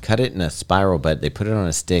they cut it in a spiral, but they put it on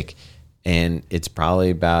a stick, and it's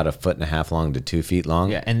probably about 1.5 feet long to 2 feet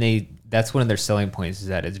long. Yeah, and that's one of their selling points is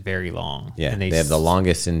that it's very long. Yeah, and they have the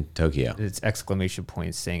longest in Tokyo. It's exclamation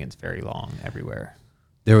points saying it's very long everywhere.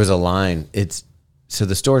 There was a line. So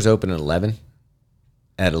the store's open at 11.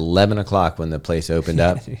 At 11 o'clock when the place opened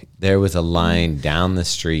up, there was a line down the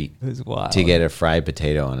street It was wild. to get a fried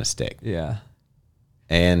potato on a stick. Yeah,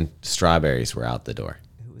 And strawberries were out the door.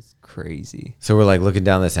 it was crazy. So we're like looking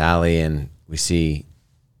down this alley and we see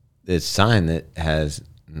this sign that has,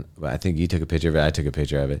 I think you took a picture of it, I took a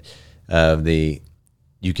picture of it,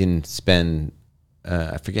 you can spend,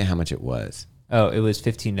 I forget how much it was. Oh, it was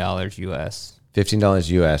 $15 US. $15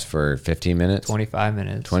 US for 15 minutes? 25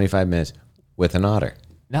 minutes. 25 minutes with an otter.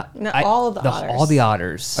 All of the otters. All the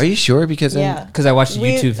otters. Are you sure? Because Yeah. Because I watched a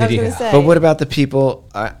YouTube I was video. gonna say. But what about the people?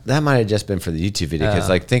 That might have just been for the YouTube video.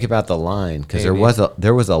 Because think about the line. Because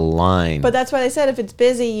there was a line. But that's why they said if it's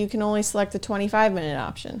busy, you can only select the 25-minute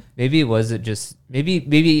option. Maybe it wasn't just maybe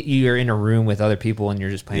you're in a room with other people and you're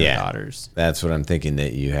just playing with otters. That's what I'm thinking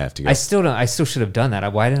that you have to go. I still should have done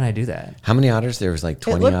that. Why didn't I do that? How many otters? There was like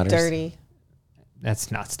 20 It looked otters. dirty. That's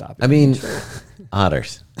not stopping. I mean,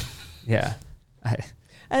 otters. Yeah.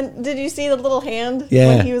 And did you see the little hand Yeah.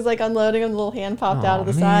 when he was like unloading and the little hand popped out of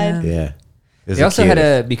the side? Yeah. They also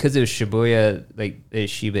had because it was Shibuya, like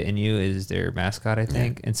Shiba Inu is their mascot, I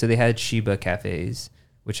think. And so they had Shiba cafes,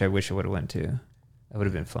 which I wish I would have went to. That would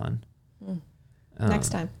have been fun. Next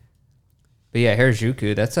time. But yeah,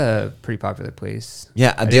 Harajuku, that's a pretty popular place.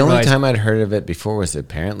 Yeah, I the didn't only realize- time I'd heard of it before was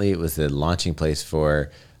apparently it was the launching place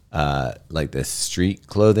for like this street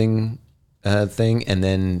clothing thing. And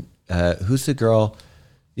then who's the girl,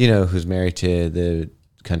 who's married to the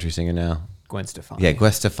country singer now? Gwen Stefani. Yeah,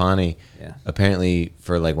 Gwen Stefani. Yeah. Apparently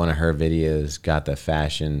for like one of her videos got the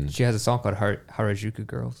fashion. She has a song called Harajuku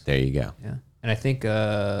Girls. There you go. Yeah. And I think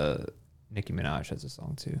Nicki Minaj has a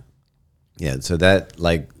song too. Yeah, so that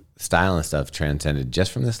like style and stuff transcended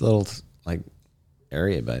just from this little like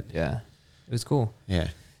area, but Yeah. It was cool. yeah.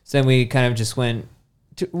 So then we kind of just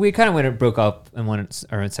broke up and went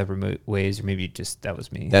our own separate ways, or maybe just that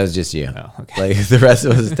was me. That was just you. Oh, okay. Like the rest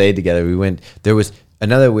of us stayed together. There was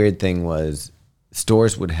another weird thing was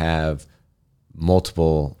stores would have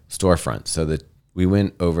multiple storefronts. So that we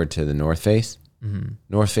went over to the North Face. Mm-hmm.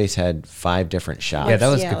 North Face had 5 different shops. Yeah, that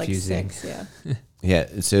was like confusing. 6, yeah. Yeah.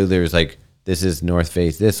 So there was like, this is North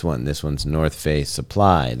Face, this one's North Face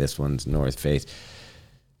Supply, this one's North Face.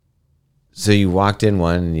 So you walked in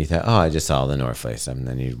one and you thought, oh, I just saw the North Face. And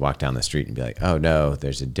then you'd walk down the street and be like, oh, no,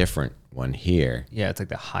 there's a different one here. Yeah, it's like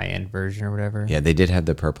the high-end version or whatever. Yeah, they did have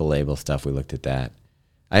the purple label stuff. We looked at that.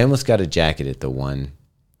 I almost got a jacket at the one.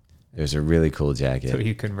 It was a really cool jacket. So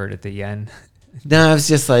you converted the yen. No, I was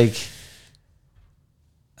just like,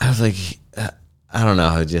 I don't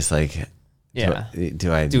know. Just like, Yeah.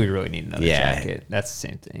 do we really need another jacket? That's the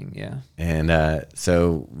same thing. Yeah. And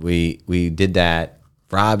so we did that.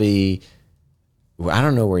 Robbie, I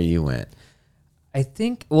don't know where you went. I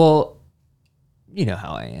think, well, you know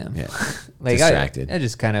how I am. Yeah. Like distracted. I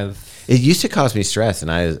just kind of. It used to cause me stress,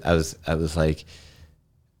 and I was like,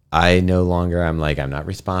 I'm not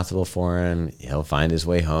responsible for him. He'll find his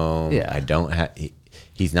way home. Yeah.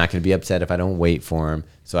 He's not going to be upset if I don't wait for him.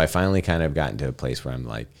 So I finally kind of gotten to a place where I'm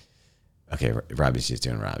like, okay, Robbie's just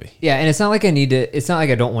doing Robbie. Yeah, and it's not like it's not like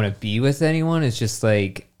I don't want to be with anyone. It's just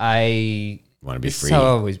like I want to be free. That's how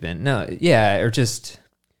I've always been. No, yeah, or just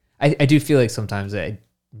I do feel like sometimes I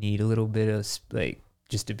need a little bit of like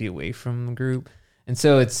just to be away from the group, and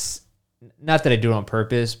so it's not that I do it on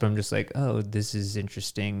purpose, but I'm just like, oh, this is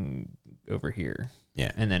interesting over here.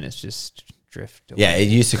 Yeah, and then it's just drift away. Yeah, it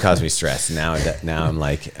used to cause me stress. Now I'm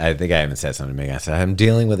like, I think I haven't said something to me. I said I'm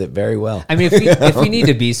dealing with it very well. I mean, if we need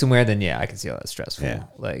to be somewhere, then yeah, I can see how that's stressful. Yeah.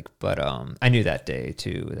 Like, but I knew that day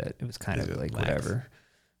too that it was kind of like whatever.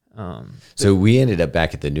 So we ended up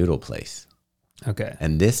back at the noodle place. Okay.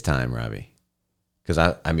 And this time, Robbie, because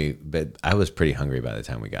but I was pretty hungry by the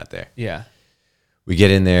time we got there. Yeah. We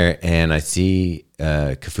get in there and I see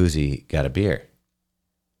Kafuzi got a beer,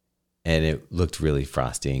 and it looked really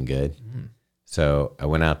frosty and good. Mm. So I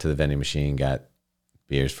went out to the vending machine, got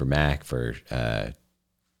beers for Mac, for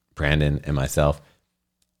Brandon, and myself.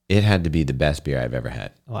 It had to be the best beer I've ever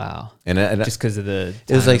had. Wow. And just because of the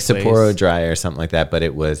it was like Sapporo Dry or something like that, but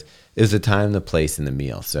it was the time, the place, and the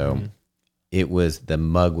meal. So the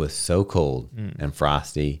mug was so cold and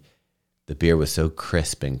frosty. The beer was so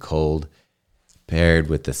crisp and cold, paired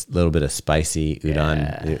with this little bit of spicy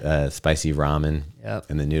udon, spicy ramen,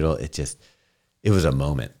 and the noodle. It was a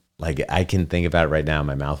moment. Like I can think about it right now.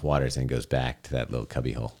 My mouth waters and goes back to that little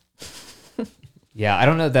cubby hole. Yeah, I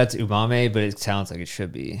don't know if that's umami, but it sounds like it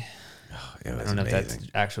should be. Oh, I don't know if that's the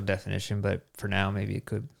actual definition, but for now, maybe it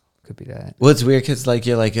could be that. Well, it's weird because like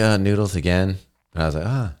you're like noodles again. And I was like,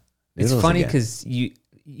 noodles. It's funny because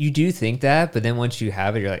you do think that, but then once you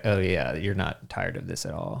have it, you're like, oh yeah, you're not tired of this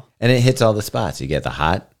at all. And it hits all the spots. You get the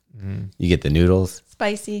hot, you get the noodles,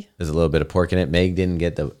 spicy. There's a little bit of pork in it. Meg didn't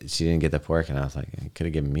get the pork, and I was like, you could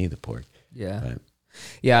have given me the pork. Yeah, but,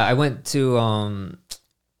 yeah. I went to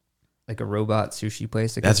like a robot sushi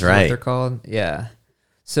place. That's right. What they're called. Yeah.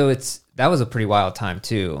 So that was a pretty wild time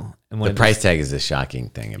too. And the price tag is the shocking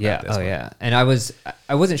thing about this. Oh yeah. And I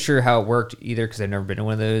wasn't sure how it worked either because I've never been to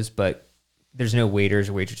one of those, but there's no waiters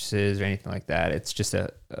or waitresses or anything like that. It's just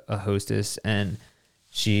a hostess, and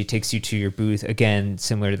she takes you to your booth, again,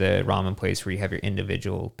 similar to the ramen place where you have your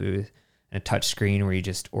individual booth and a touch screen where you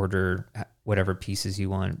just order whatever pieces you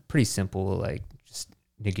want. Pretty simple, like just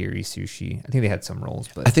nigiri sushi. I think they had some rolls,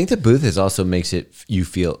 but I think the booth also makes you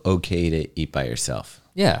feel okay to eat by yourself.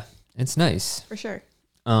 Yeah, it's nice. For sure.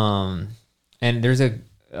 And there's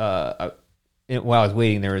while I was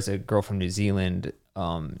waiting, there was a girl from New Zealand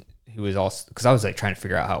who was also, because I was like trying to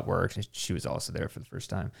figure out how it worked, and she was also there for the first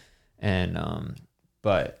time, and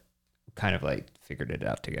but kind of like figured it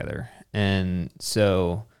out together. And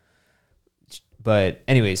so, but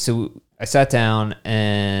anyway, so I sat down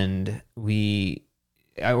and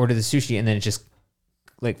I ordered the sushi, and then it just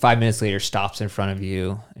like 5 minutes later stops in front of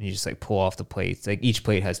you, and you just like pull off the plates. Like each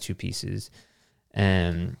plate has 2 pieces,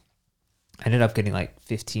 and I ended up getting like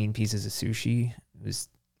 15 pieces of sushi. It was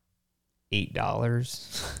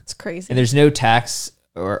 $8. It's crazy. And there's no tax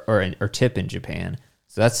or tip in Japan.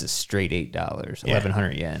 So that's a straight $8,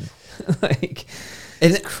 1,100 yen. Like,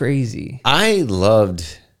 it's crazy. I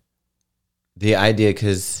loved the idea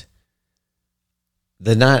because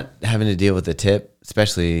the not having to deal with the tip,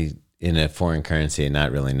 especially in a foreign currency and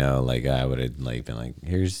not really know, like I would have like been like,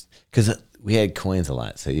 here's, because we had coins a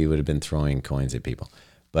lot, so you would have been throwing coins at people.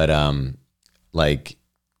 But like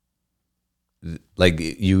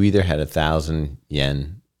you either had 1,000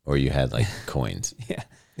 yen or you had like coins. Yeah.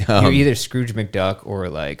 You're either Scrooge McDuck or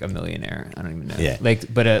like a millionaire. I don't even know. Yeah.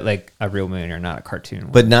 But like a real millionaire, not a cartoon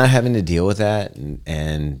one. But not having to deal with that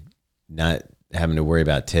and not having to worry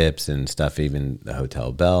about tips and stuff, even the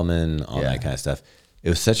hotel bellman, all that kind of stuff. It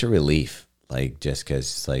was such a relief. Like, just because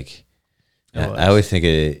it's like, I always think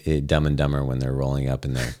of Dumb and Dumber when they're rolling up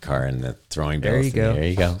in their car and they're throwing bills. There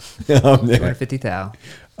you go. 250 thou.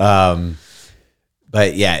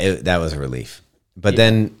 But yeah, that was a relief. But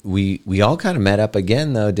then we all kind of met up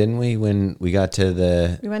again, though, didn't we? When we got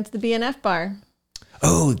to We went to the BNF bar.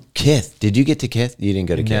 Oh, Kith. Did you get to Kith? You didn't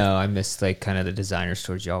go to Kith? No, I missed like kind of the designer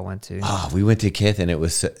stores y'all went to. Oh, we went to Kith, and it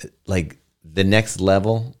was like the next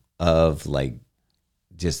level of like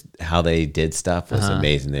just how they did stuff was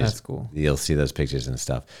amazing. That's cool. You'll see those pictures and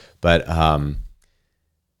stuff. But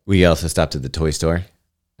we also stopped at the toy store,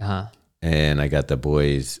 and I got the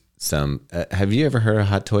boys some. Have you ever heard of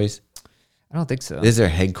Hot Toys? I don't think so. This is their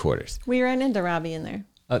headquarters. We ran into Robbie in there.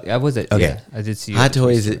 I was at. Okay. Yeah, I did see you Hot at the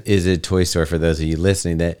Toys store. is a toy store for those of you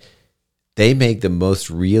listening that they make the most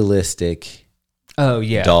realistic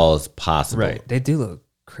dolls possible. Right. They do look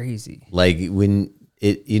crazy. Like when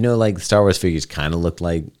it, like Star Wars figures kind of look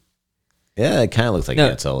like, it kind of looks like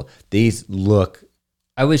Han Solo. These look.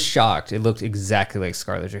 I was shocked. It looked exactly like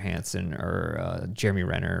Scarlett Johansson or Jeremy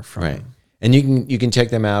Renner from. Right. And you can check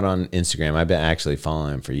them out on Instagram. I've been actually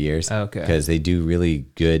following them for years. Okay. Because they do really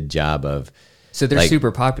good job of. So they're like,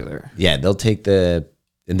 super popular. Yeah, they'll take and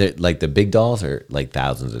they're like the big dolls are like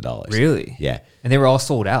thousands of dollars. Really? Yeah. And they were all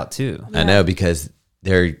sold out too. I know because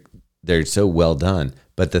they're so well done.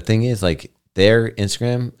 But the thing is, like their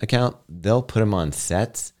Instagram account, they'll put them on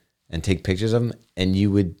sets and take pictures of them, and you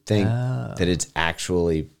would think that it's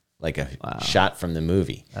actually like a shot from the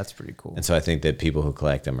movie. That's pretty cool. And so I think that people who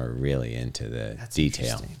collect them are really into the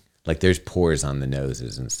detail. Like there's pores on the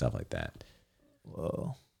noses and stuff like that.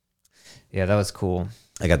 Whoa. Yeah, that was cool.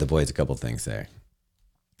 I got the boys a couple things there.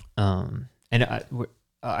 And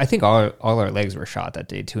I think all our legs were shot that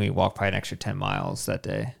day too. We walked probably an extra 10 miles that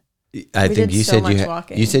day. I think you said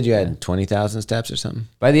walking. you said you had 20,000 steps or something.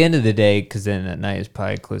 By the end of the day, because then at night it's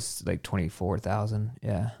probably close to like 24,000.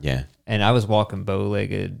 Yeah. Yeah. And I was walking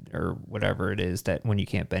bow-legged or whatever it is that when you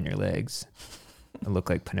can't bend your legs. I look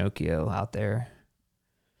like Pinocchio out there.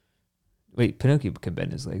 Wait, Pinocchio can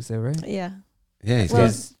bend his legs though, right? Yeah. Yeah, He's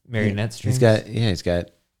got marionette strings. He's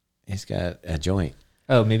got a joint.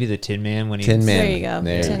 Oh, maybe the Tin Man when he Tin Man. There you go.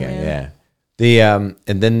 There Tin you go. Man. Yeah. The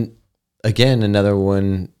and then again another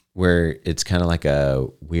one where it's kind of like a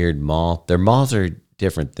weird mall. Their malls are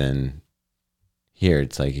different than here.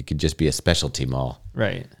 It's like it could just be a specialty mall.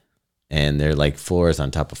 Right. And they're like floors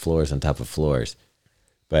on top of floors on top of floors.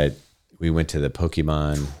 But we went to the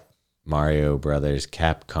Pokemon, Mario Brothers,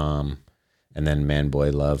 Capcom, and then Man Boy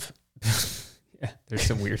Love. Yeah, there's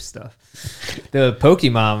some weird stuff. The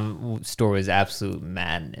Pokemon store was absolute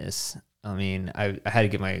madness. I mean, I had to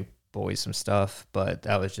get my boys some stuff, but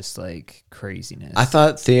that was just like craziness. I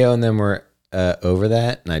thought Theo and them were over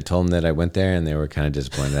that, and I told them that I went there, and they were kind of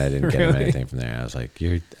disappointed I didn't get them Really? anything from there. I was like,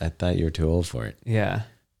 I thought you were too old for it, Yeah.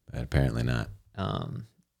 but apparently not.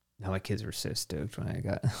 Now my kids were so stoked when I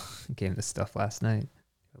gave them the stuff last night.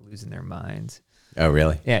 They're losing their minds. Oh,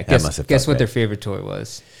 really? Yeah. That must have Guess felt what great. their favorite toy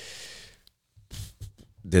was?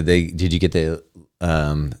 Did you get the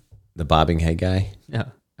bobbing head guy? No,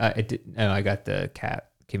 it did. No, I got the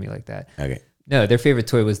cat. Give me like that. Okay. No, their favorite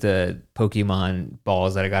toy was the Pokemon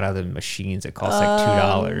balls that I got out of the machines that cost like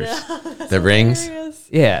 $2. No, The rings? hilarious.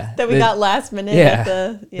 Yeah, That we got last minute.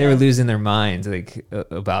 Yeah, they were losing their minds like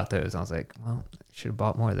about those. I was like, well, I should have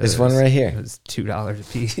bought more of those. This one right here. It was $2 a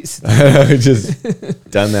piece. Just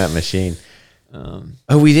done that machine.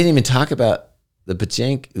 We didn't even talk about the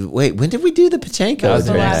pachinko. Wait, when did we do the pachinko? That was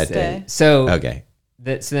the during last that day. So Okay.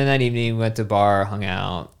 So then that evening, we went to a bar, hung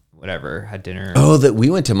out, whatever, had dinner. Oh, that we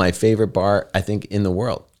went to my favorite bar, I think, in the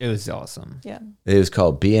world. It was awesome. Yeah. It was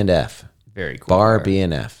called B&F. Very cool. Bar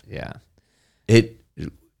B&F. Yeah.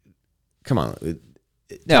 Come on.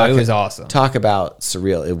 No, it was awesome. Talk about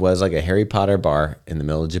surreal. It was like a Harry Potter bar in the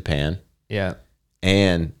middle of Japan. Yeah.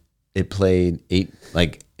 And it played it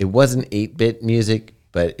wasn't 8-bit music,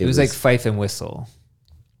 but It was like Fife and Whistle.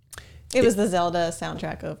 It was the Zelda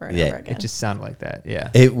soundtrack over and over again. It just sounded like that. Yeah.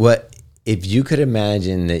 If you could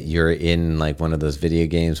imagine that you're in like one of those video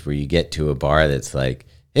games where you get to a bar that's like,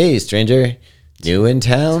 hey, stranger, new in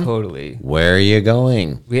town? Totally. Where are you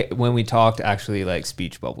going? When we talked, actually, like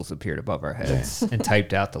speech bubbles appeared above our heads and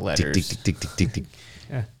typed out the letters. Tick, tick, tick, tick, tick, tick.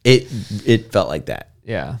 Yeah. It felt like that.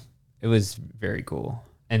 Yeah. It was very cool.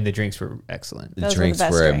 And the drinks were excellent. The Those were the drinks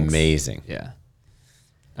best were drinks. amazing. Yeah.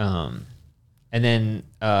 And then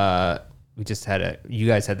we just you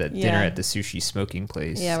guys had that dinner Yeah. at the sushi smoking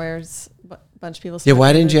place. Yeah, where it's a bunch of people. Yeah, why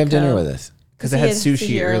smoking didn't you have dinner co- with us? Because I he had had sushi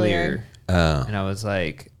sushi earlier. Oh, And I was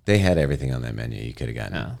like, they had everything on that menu. You could have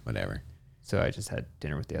gotten No. whatever. so I just had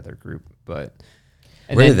dinner with the other group. But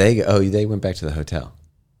Where did they go? Oh, they went back to the hotel.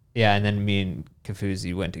 Yeah, and then me and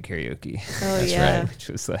Kafuzi went to karaoke. Oh, That's yeah. right, which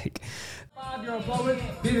was like, 5-year-old woman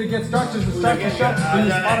neither gets started to start the show. When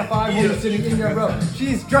you Spotify, woman sitting in your row.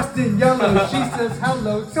 She's dressed in yellow. She says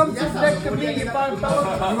hello. Come sit next to me, you fine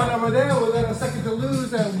fellow. You went over there without a second to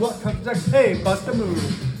lose. And what comes next? Hey, bust a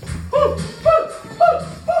move. Woo, woo, woo,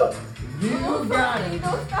 woo. You got it.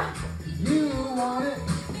 You want it.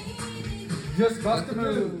 Just bust a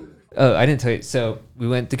move. oh, I didn't tell you. So we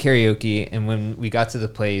went to karaoke, and when we got to the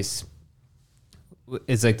place,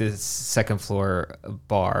 it's like this second floor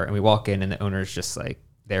bar, and we walk in, and the owner's just like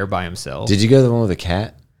there by himself. Did you go to the one with the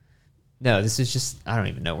cat? No, this is just, I don't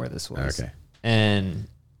even know where this was. Okay. And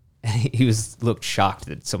he looked shocked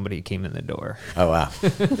that somebody came in the door. Oh, wow.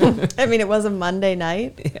 I mean, it was a Monday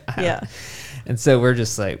night. Yeah. And so we're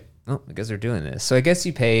just like, oh, I guess we're doing this. So I guess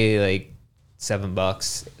you pay like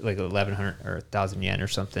 $7, like 1,100 or 1,000 yen or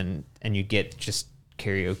something, and you get just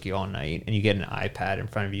karaoke all night, and you get an iPad in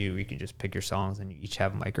front of you. You can just pick your songs, and you each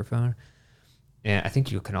have a microphone. And I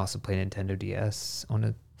think you can also play Nintendo DS on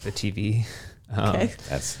the TV. Okay.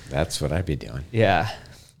 That's what I'd be doing. Yeah.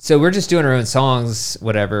 So we're just doing our own songs,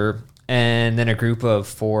 whatever. And then a group of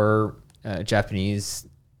 4 Japanese,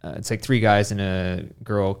 it's like 3 guys and a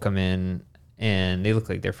girl come in, and they look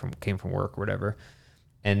like came from work or whatever.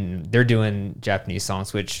 And they're doing Japanese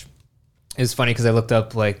songs, which is funny because I looked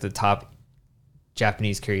up like the top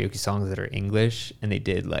Japanese karaoke songs that are English, and they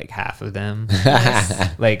did like half of them.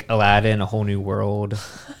 Like Aladdin, A Whole New World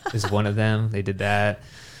is one of them. They did that.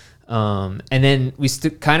 And then we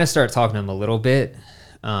kind of start talking to them a little bit.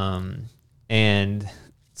 And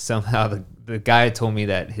somehow the guy told me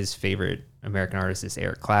that his favorite American artist is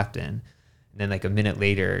Eric Clapton. And then like a minute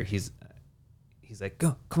later, he's like,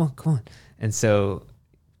 go, come on. And so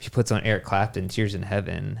he puts on Eric Clapton, Tears in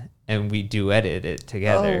Heaven, and we duetted it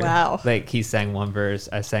together. Oh, wow. Like he sang one verse,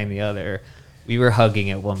 I sang the other. We were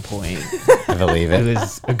hugging at one point. I believe it. It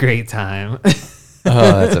was a great time.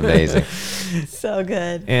 Oh, that's amazing. So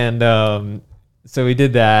good. And so we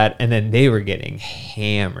did that, and then they were getting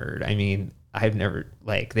hammered. I mean, I've never,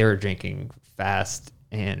 like, they were drinking Fast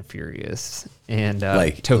and Furious and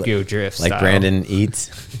Like Tokyo Drift Like style. Brandon eats.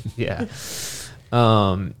 Yeah.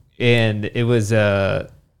 And it was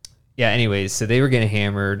yeah, anyways, so they were getting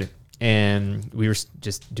hammered, and we were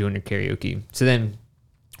just doing a karaoke. So then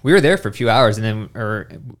we were there for a few hours, and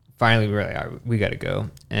then finally we were like, all right, we got to go.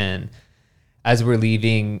 And as we're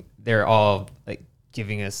leaving, they're all like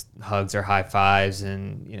giving us hugs or high fives,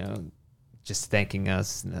 and just thanking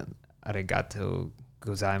us. And then, arigato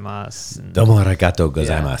gozaimasu. And, Domo arigato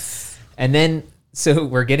gozaimasu. and then so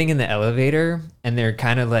we're getting in the elevator, and they're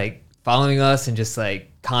kind of like following us and just like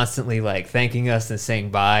constantly like thanking us and saying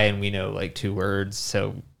bye, and we know like 2 words,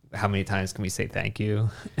 so how many times can we say thank you?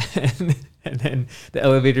 and then the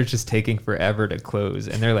elevator's just taking forever to close,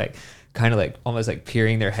 and they're like kind of like almost like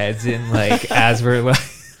peering their heads in like as we're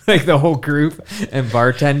like the whole group and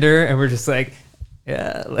bartender, and we're just like,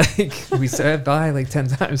 yeah, like we said bye like 10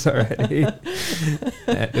 times already.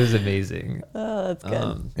 It was amazing. Oh, that's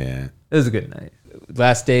good. Yeah. It was a good night.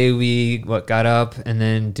 Last day we got up and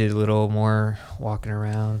then did a little more walking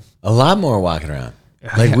around. A lot more walking around.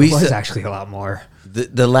 Like it was actually a lot more.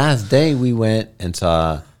 The last day we went and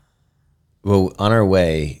saw, well, on our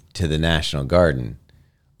way to the National Garden,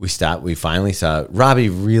 we stopped. We finally saw, Robbie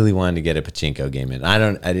really wanted to get a pachinko game in. I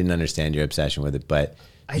didn't understand your obsession with it, but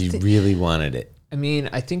you really wanted it. I mean,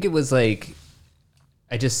 I think it was like,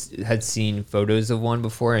 I just had seen photos of one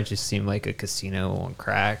before, and it just seemed like a casino on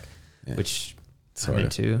crack, which I'm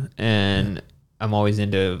into. And I'm always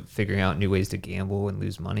into figuring out new ways to gamble and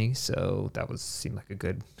lose money. So that seemed like a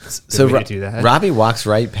good way to do that. Robbie walks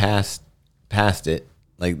right past it.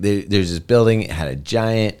 Like there's this building. It had a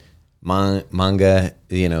giant manga,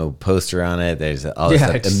 poster on it. There's all this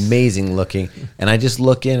stuff, amazing looking. And I just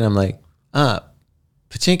look in and I'm like,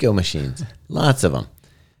 pachinko machines, lots of them.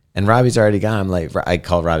 And Robbie's already gone. I'm like, I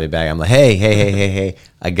called Robbie back. I'm like, hey,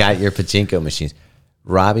 I got your pachinko machines.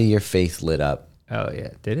 Robbie, your face lit up. Oh yeah,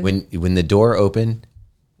 did it? When the door opened,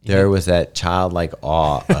 there was that childlike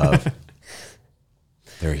awe of,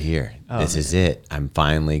 they're here. This is it. I'm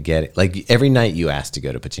finally getting, like every night you asked to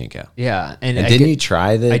go to pachinko. Yeah, and didn't you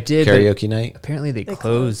try the karaoke night? Apparently they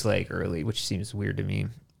closed like early, which seems weird to me.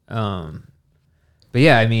 But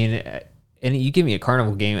yeah, I mean, and you give me a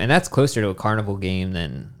carnival game, and that's closer to a carnival game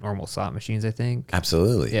than normal slot machines, I think.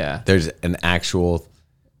 Absolutely. Yeah. There's an actual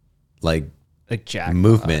like jackpot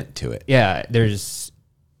movement to it. Yeah, there's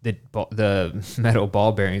the metal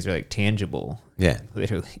ball bearings are like tangible. Yeah,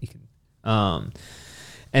 literally.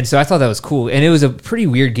 And so I thought that was cool. And it was a pretty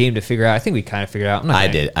weird game to figure out. I think we kind of figured it out. I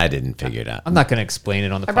didn't figure it out. I'm not going to explain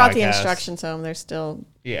it on the podcast. I brought the instructions home. They're still...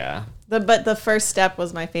 Yeah. But the first step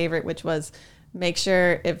was my favorite, which was make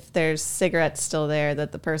sure if there's cigarettes still there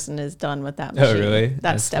that the person is done with that machine. Oh, really?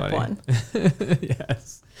 That's step funny. one.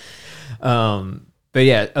 Yes. But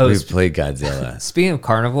yeah. Oh, We played Godzilla. speaking of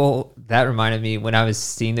carnival, that reminded me when I was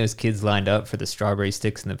seeing those kids lined up for the strawberry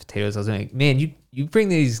sticks and the potatoes. I was like, man, you bring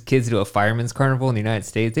these kids to a fireman's carnival in the United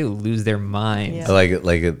States, they would lose their minds. Yeah.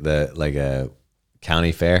 like a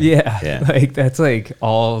county fair. Yeah. Like that's like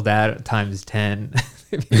all that times 10.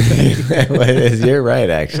 You're right,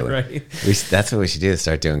 actually. Right. That's what we should do. Is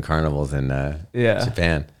start doing carnivals in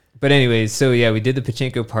Japan. But anyways, so yeah, we did the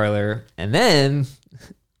pachinko parlor, and then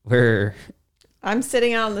I'm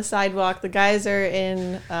sitting out on the sidewalk. The guys are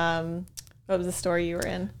in, what was the store you were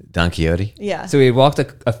in? Don Quixote. Yeah. So we walked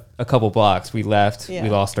a couple blocks. We left. Yeah. We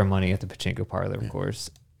lost our money at the pachinko parlor, of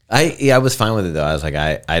course. I was fine with it though. I was like,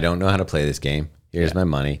 I don't know how to play this game. Here's my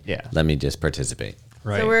money. Yeah. Let me just participate.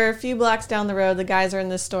 Right. So we're a few blocks down the road. The guys are in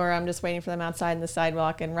the store. I'm just waiting for them outside in the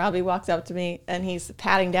sidewalk. And Robbie walks up to me and he's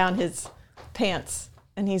patting down his pants.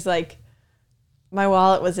 And he's like, my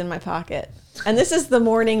wallet was in my pocket. And this is the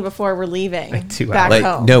morning before we're leaving Like 2 back hours.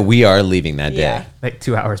 home. No, we are leaving that Yeah. day. Like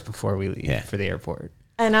 2 hours before we leave for the airport.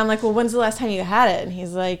 And I'm like, well, when's the last time you had it? And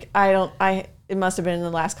he's like, it must have been in the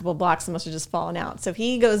last couple of blocks. It must have just fallen out. So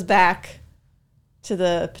he goes back to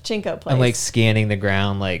the pachinko place. I'm like scanning the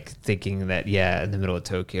ground, like thinking that, in the middle of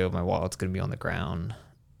Tokyo, my wallet's going to be on the ground.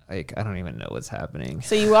 Like, I don't even know what's happening.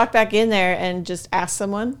 So you walk back in there and just ask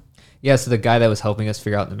someone? Yeah, so the guy that was helping us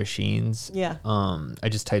figure out the machines, Yeah. I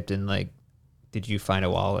just typed in, like, did you find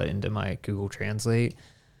a wallet into my Google Translate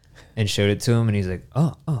and showed it to him. And he's like,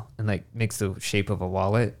 oh, and like makes the shape of a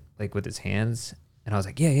wallet, like with his hands. And I was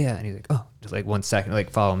like, yeah. And he's like, oh, just like 1 second,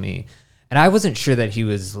 like follow me. And I wasn't sure that he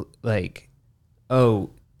was like, oh,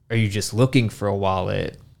 are you just looking for a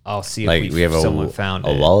wallet? I'll see if we have someone found a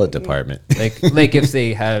it. wallet department. Like if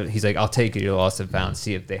they have, he's like, I'll take you to Lost and Found,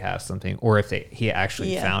 see if they have something, or if he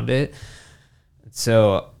actually found it.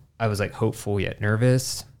 So I was like hopeful yet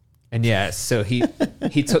nervous. And so he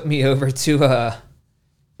took me over to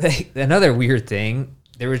another weird thing.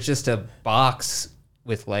 There was just a box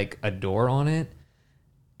with like a door on it.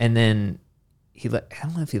 And then I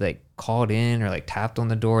don't know if he like called in or like tapped on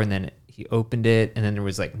the door, and then he opened it, and then there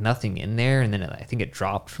was like nothing in there. And then I think it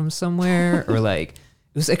dropped from somewhere or like,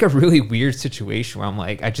 it was like a really weird situation where I'm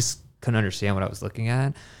like, I just couldn't understand what I was looking at.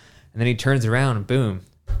 And then he turns around and boom,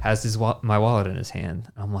 has my wallet in his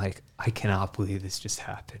hand. I'm like, I cannot believe this just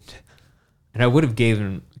happened. And I would have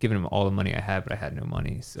given him all the money I had, but I had no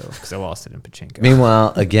money, so because I lost it in pachinko.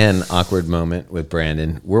 Meanwhile, again, awkward moment with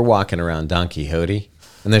Brandon. We're walking around Don Quixote,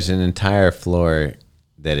 and there's an entire floor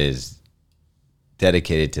that is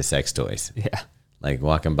dedicated to sex toys. Yeah. Like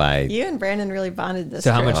walking by. You and Brandon really bonded this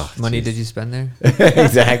So how trip. much money did you spend there?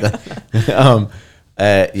 Exactly. Don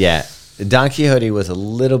Quixote was a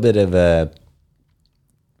little bit of a.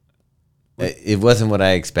 It wasn't what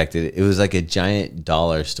I expected. It was like a giant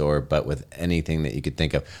dollar store, but with anything that you could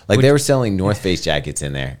think of. Like they were selling North Face jackets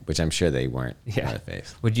in there, which I'm sure they weren't North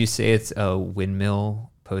Face. Would you say it's a windmill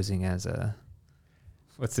posing as a,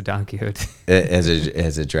 what's the Don Quixote?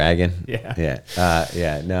 As a dragon?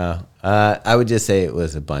 Yeah. No. I would just say it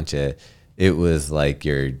was it was like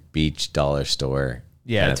your beach dollar store.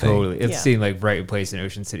 Yeah, kind of thing. totally. It seemed like right place in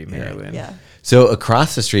Ocean City, Maryland. Yeah. So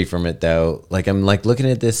across the street from it, though, like I'm like looking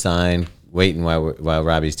at this sign, waiting while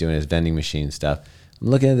Robbie's doing his vending machine stuff. I'm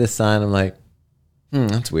looking at this sign. I'm like,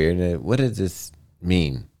 that's weird. What does this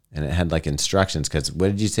mean? And it had like instructions. Because what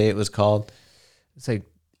did you say it was called? It's like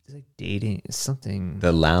dating. It's something.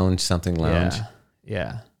 The lounge, something lounge.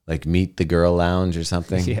 Yeah. Like meet the girl lounge or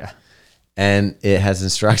something. Yeah. And it has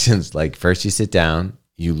instructions. Like first you sit down,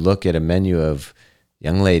 you look at a menu of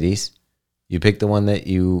young ladies, you pick the one that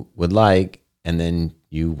you would like, and then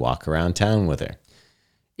you walk around town with her.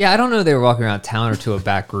 Yeah, I don't know if they were walking around town or to a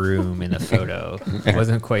back room in the photo. I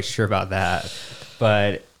wasn't quite sure about that.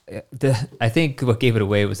 But I think what gave it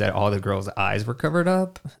away was that all the girls' eyes were covered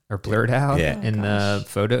up or blurred out in the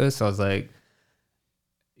photos. So I was like,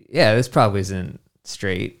 yeah, this probably isn't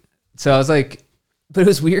straight. So I was like, but it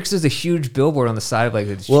was weird because there's a huge billboard on the side of like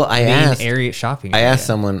the area shopping area. I asked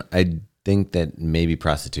someone, I think that maybe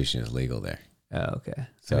prostitution is legal there. Oh, okay.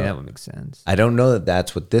 So I mean, that would make sense. I don't know that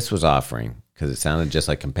that's what this was offering because it sounded just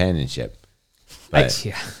like companionship. But,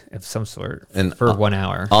 Of some sort. And for 1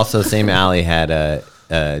 hour. Also, same alley had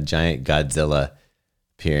a giant Godzilla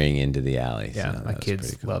peering into the alley. Yeah, so my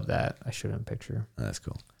kids love that. I showed them a picture. Oh, that's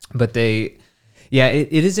cool. But it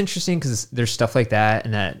is interesting because there's stuff like that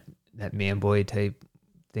and that man boy type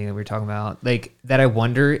thing that we were talking about, like that. I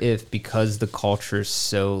wonder if because the culture is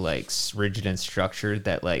so like rigid and structured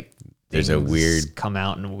that like There's a things weird- come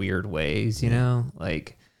out in weird ways, you know,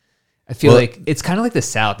 like. I feel like it's kind of like the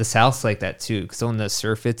South. The South's like that too, because on the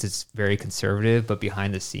surface it's very conservative, but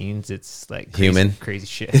behind the scenes it's like crazy, crazy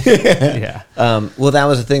shit. Yeah. Well, that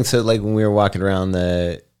was the thing. So like when we were walking around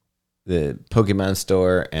the Pokemon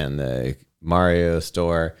store and the Mario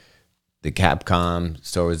store, the Capcom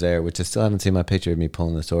store was there, which I still haven't seen my picture of me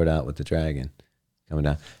pulling the sword out with the dragon coming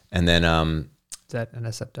down. And then Is that an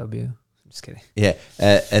SFW? I'm just kidding. yeah,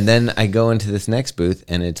 and then I go into this next booth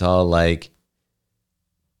and it's all like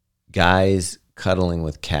guys cuddling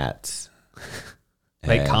with cats.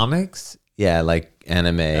 Like And- comics? Yeah, like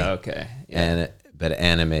anime. Okay. Yeah. But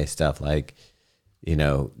anime stuff like, you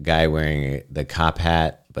know, guy wearing the cop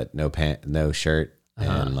hat but no shirt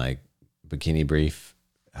and like bikini brief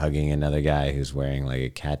hugging another guy who's wearing like a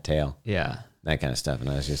cat tail, Yeah. that kind of stuff. And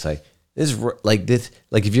I was just like, this is like this,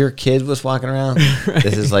 like if your kid was walking around,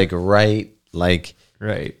 this is like right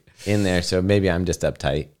in there. So maybe I'm just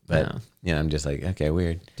uptight, but Yeah. you know, I'm just like, okay,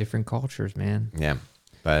 weird. Different cultures, man. Yeah,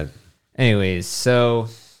 but Anyways, so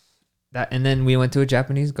that, and then we went to a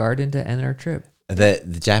Japanese garden to end our trip.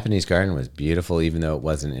 the Japanese garden was beautiful, even though it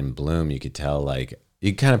wasn't in bloom. You could tell, like,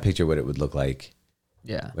 you kind of picture what it would look like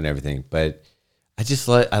Yeah. when everything. But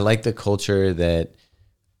I like the culture that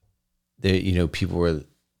you know, people were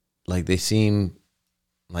like, they seem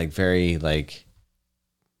like very like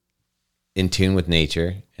in tune with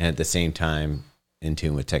nature and at the same time in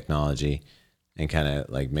tune with technology and kind of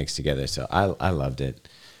like mixed together. So I loved it.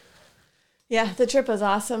 Yeah, the trip was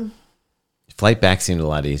awesome. Flight back seemed a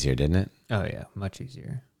lot easier, didn't it? Oh yeah, much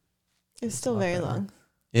easier. It was still very long.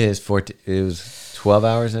 It was 12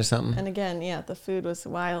 hours or something. And again, yeah, the food was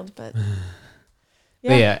wild, but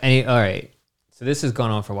But yeah, all right. So this has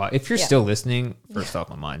gone on for a while. If you're Yeah. still listening, first off,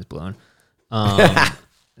 my mind's blown.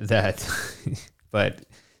 That, but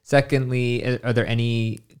secondly, are there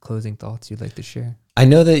any closing thoughts you'd like to share? I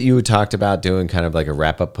know that you talked about doing kind of like a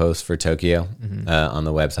wrap-up post for Tokyo on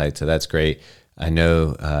the website, so that's great. I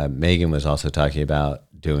know Megan was also talking about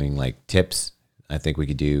doing like tips. I think we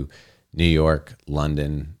could do New York,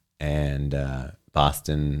 London, and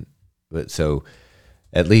Boston. So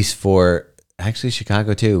at least for actually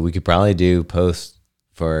Chicago too, we could probably do posts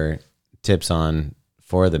for tips on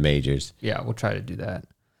 4 of the majors. Yeah, we'll try to do that.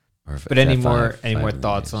 Or But any five more of the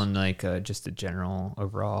thoughts majors. on like just the general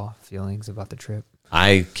overall feelings about the trip?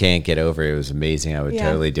 I can't get over it. It was amazing. I would Yeah.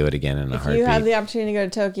 totally do it again in a if heartbeat. you have the opportunity to go to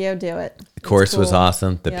Tokyo, do it. The course was cool.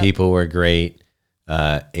 awesome. The Yep. people were great.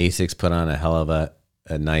 Asics put on a hell of a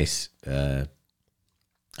nice, I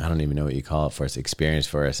don't even know what you call it for us, experience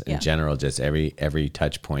for us in Yeah. general. Just every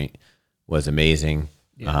touch point was amazing.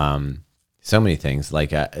 Yeah. So many things.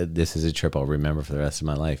 Like this is a trip I'll remember for the rest of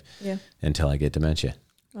my life Yeah. until I get dementia.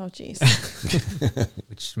 Oh, jeez.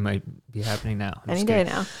 Which might be happening now. I'm Any just day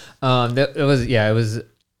kidding. now. It was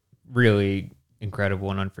really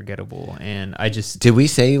incredible and unforgettable. And I just Did we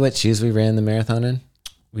say what shoes we ran the marathon in?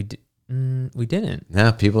 we didn't.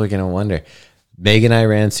 No, people are going to wonder. Meg and I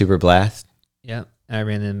ran Super Blast. Yeah, and I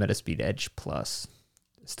ran the Metaspeed Edge Plus.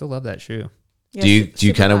 Still love that shoe. Yeah, do you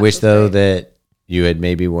Super kind of Blast wish was though great. that you had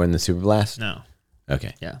maybe worn the Super Blast? No.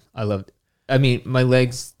 Okay. Yeah, I loved. I mean, my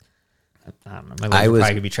legs. I don't know. My legs I were was-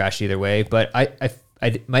 probably gonna be trashed either way, but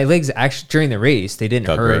my legs actually during the race they didn't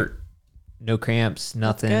Felt hurt. No cramps,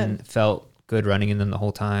 nothing. good. Felt good running in them the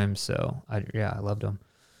whole time. So I loved them.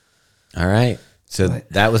 All right. So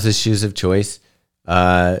that was the shoes of choice.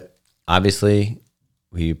 Obviously,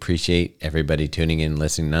 we appreciate everybody tuning in,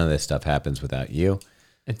 listening. None of this stuff happens without you.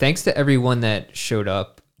 And thanks to everyone that showed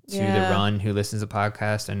up to the Yeah. run who listens to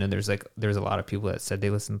podcast. I know there's a lot of people that said they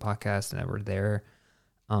listen to podcasts and that were there.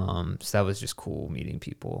 So that was just cool meeting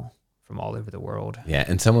people from all over the world. Yeah.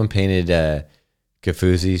 And someone painted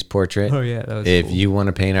Kafuzi's portrait. Oh yeah, that was If cool. you want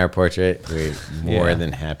to paint our portrait, we're more Yeah.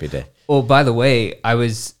 than happy to. Well, by the way,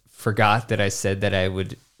 forgot that I said that I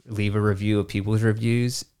would leave a review of people's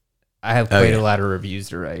reviews. I have quite yeah. a lot of reviews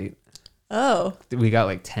to write. Oh, We got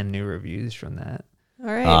like 10 new reviews from that. all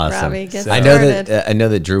right, Awesome. Robbie, get So- I started. know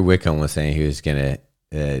that Drew Wickham was saying he was going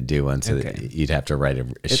to do one, so Okay. that you'd have to write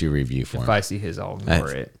a shoe review for If him. I see his, I'll ignore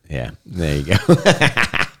That's- it. Yeah, there you go.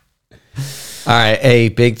 All right. A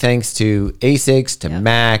big thanks to Asics, to Yep.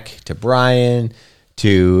 Mac, to Brian,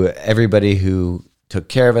 to everybody who took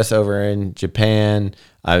care of us over in Japan.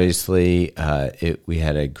 Obviously, we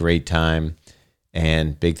had a great time.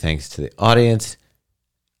 And big thanks to the audience.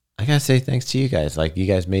 I got to say thanks to you guys. Like, you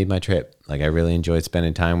guys made my trip. Like, I really enjoyed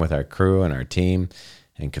spending time with our crew and our team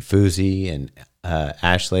and Kafuzi and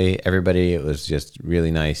Ashley, everybody. It was just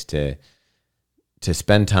really nice to to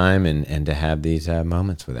spend time and to have these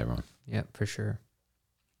moments with everyone. Yeah, for sure.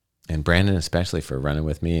 And Brandon, especially for running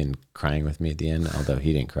with me and crying with me at the end, although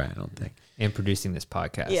he didn't cry, I don't think. And producing this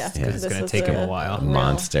podcast. Yeah, Because it's going to take him a while. real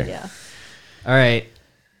monster. Yeah. All right.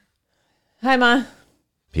 Hi, Ma.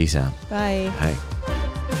 Peace out. Bye. Bye.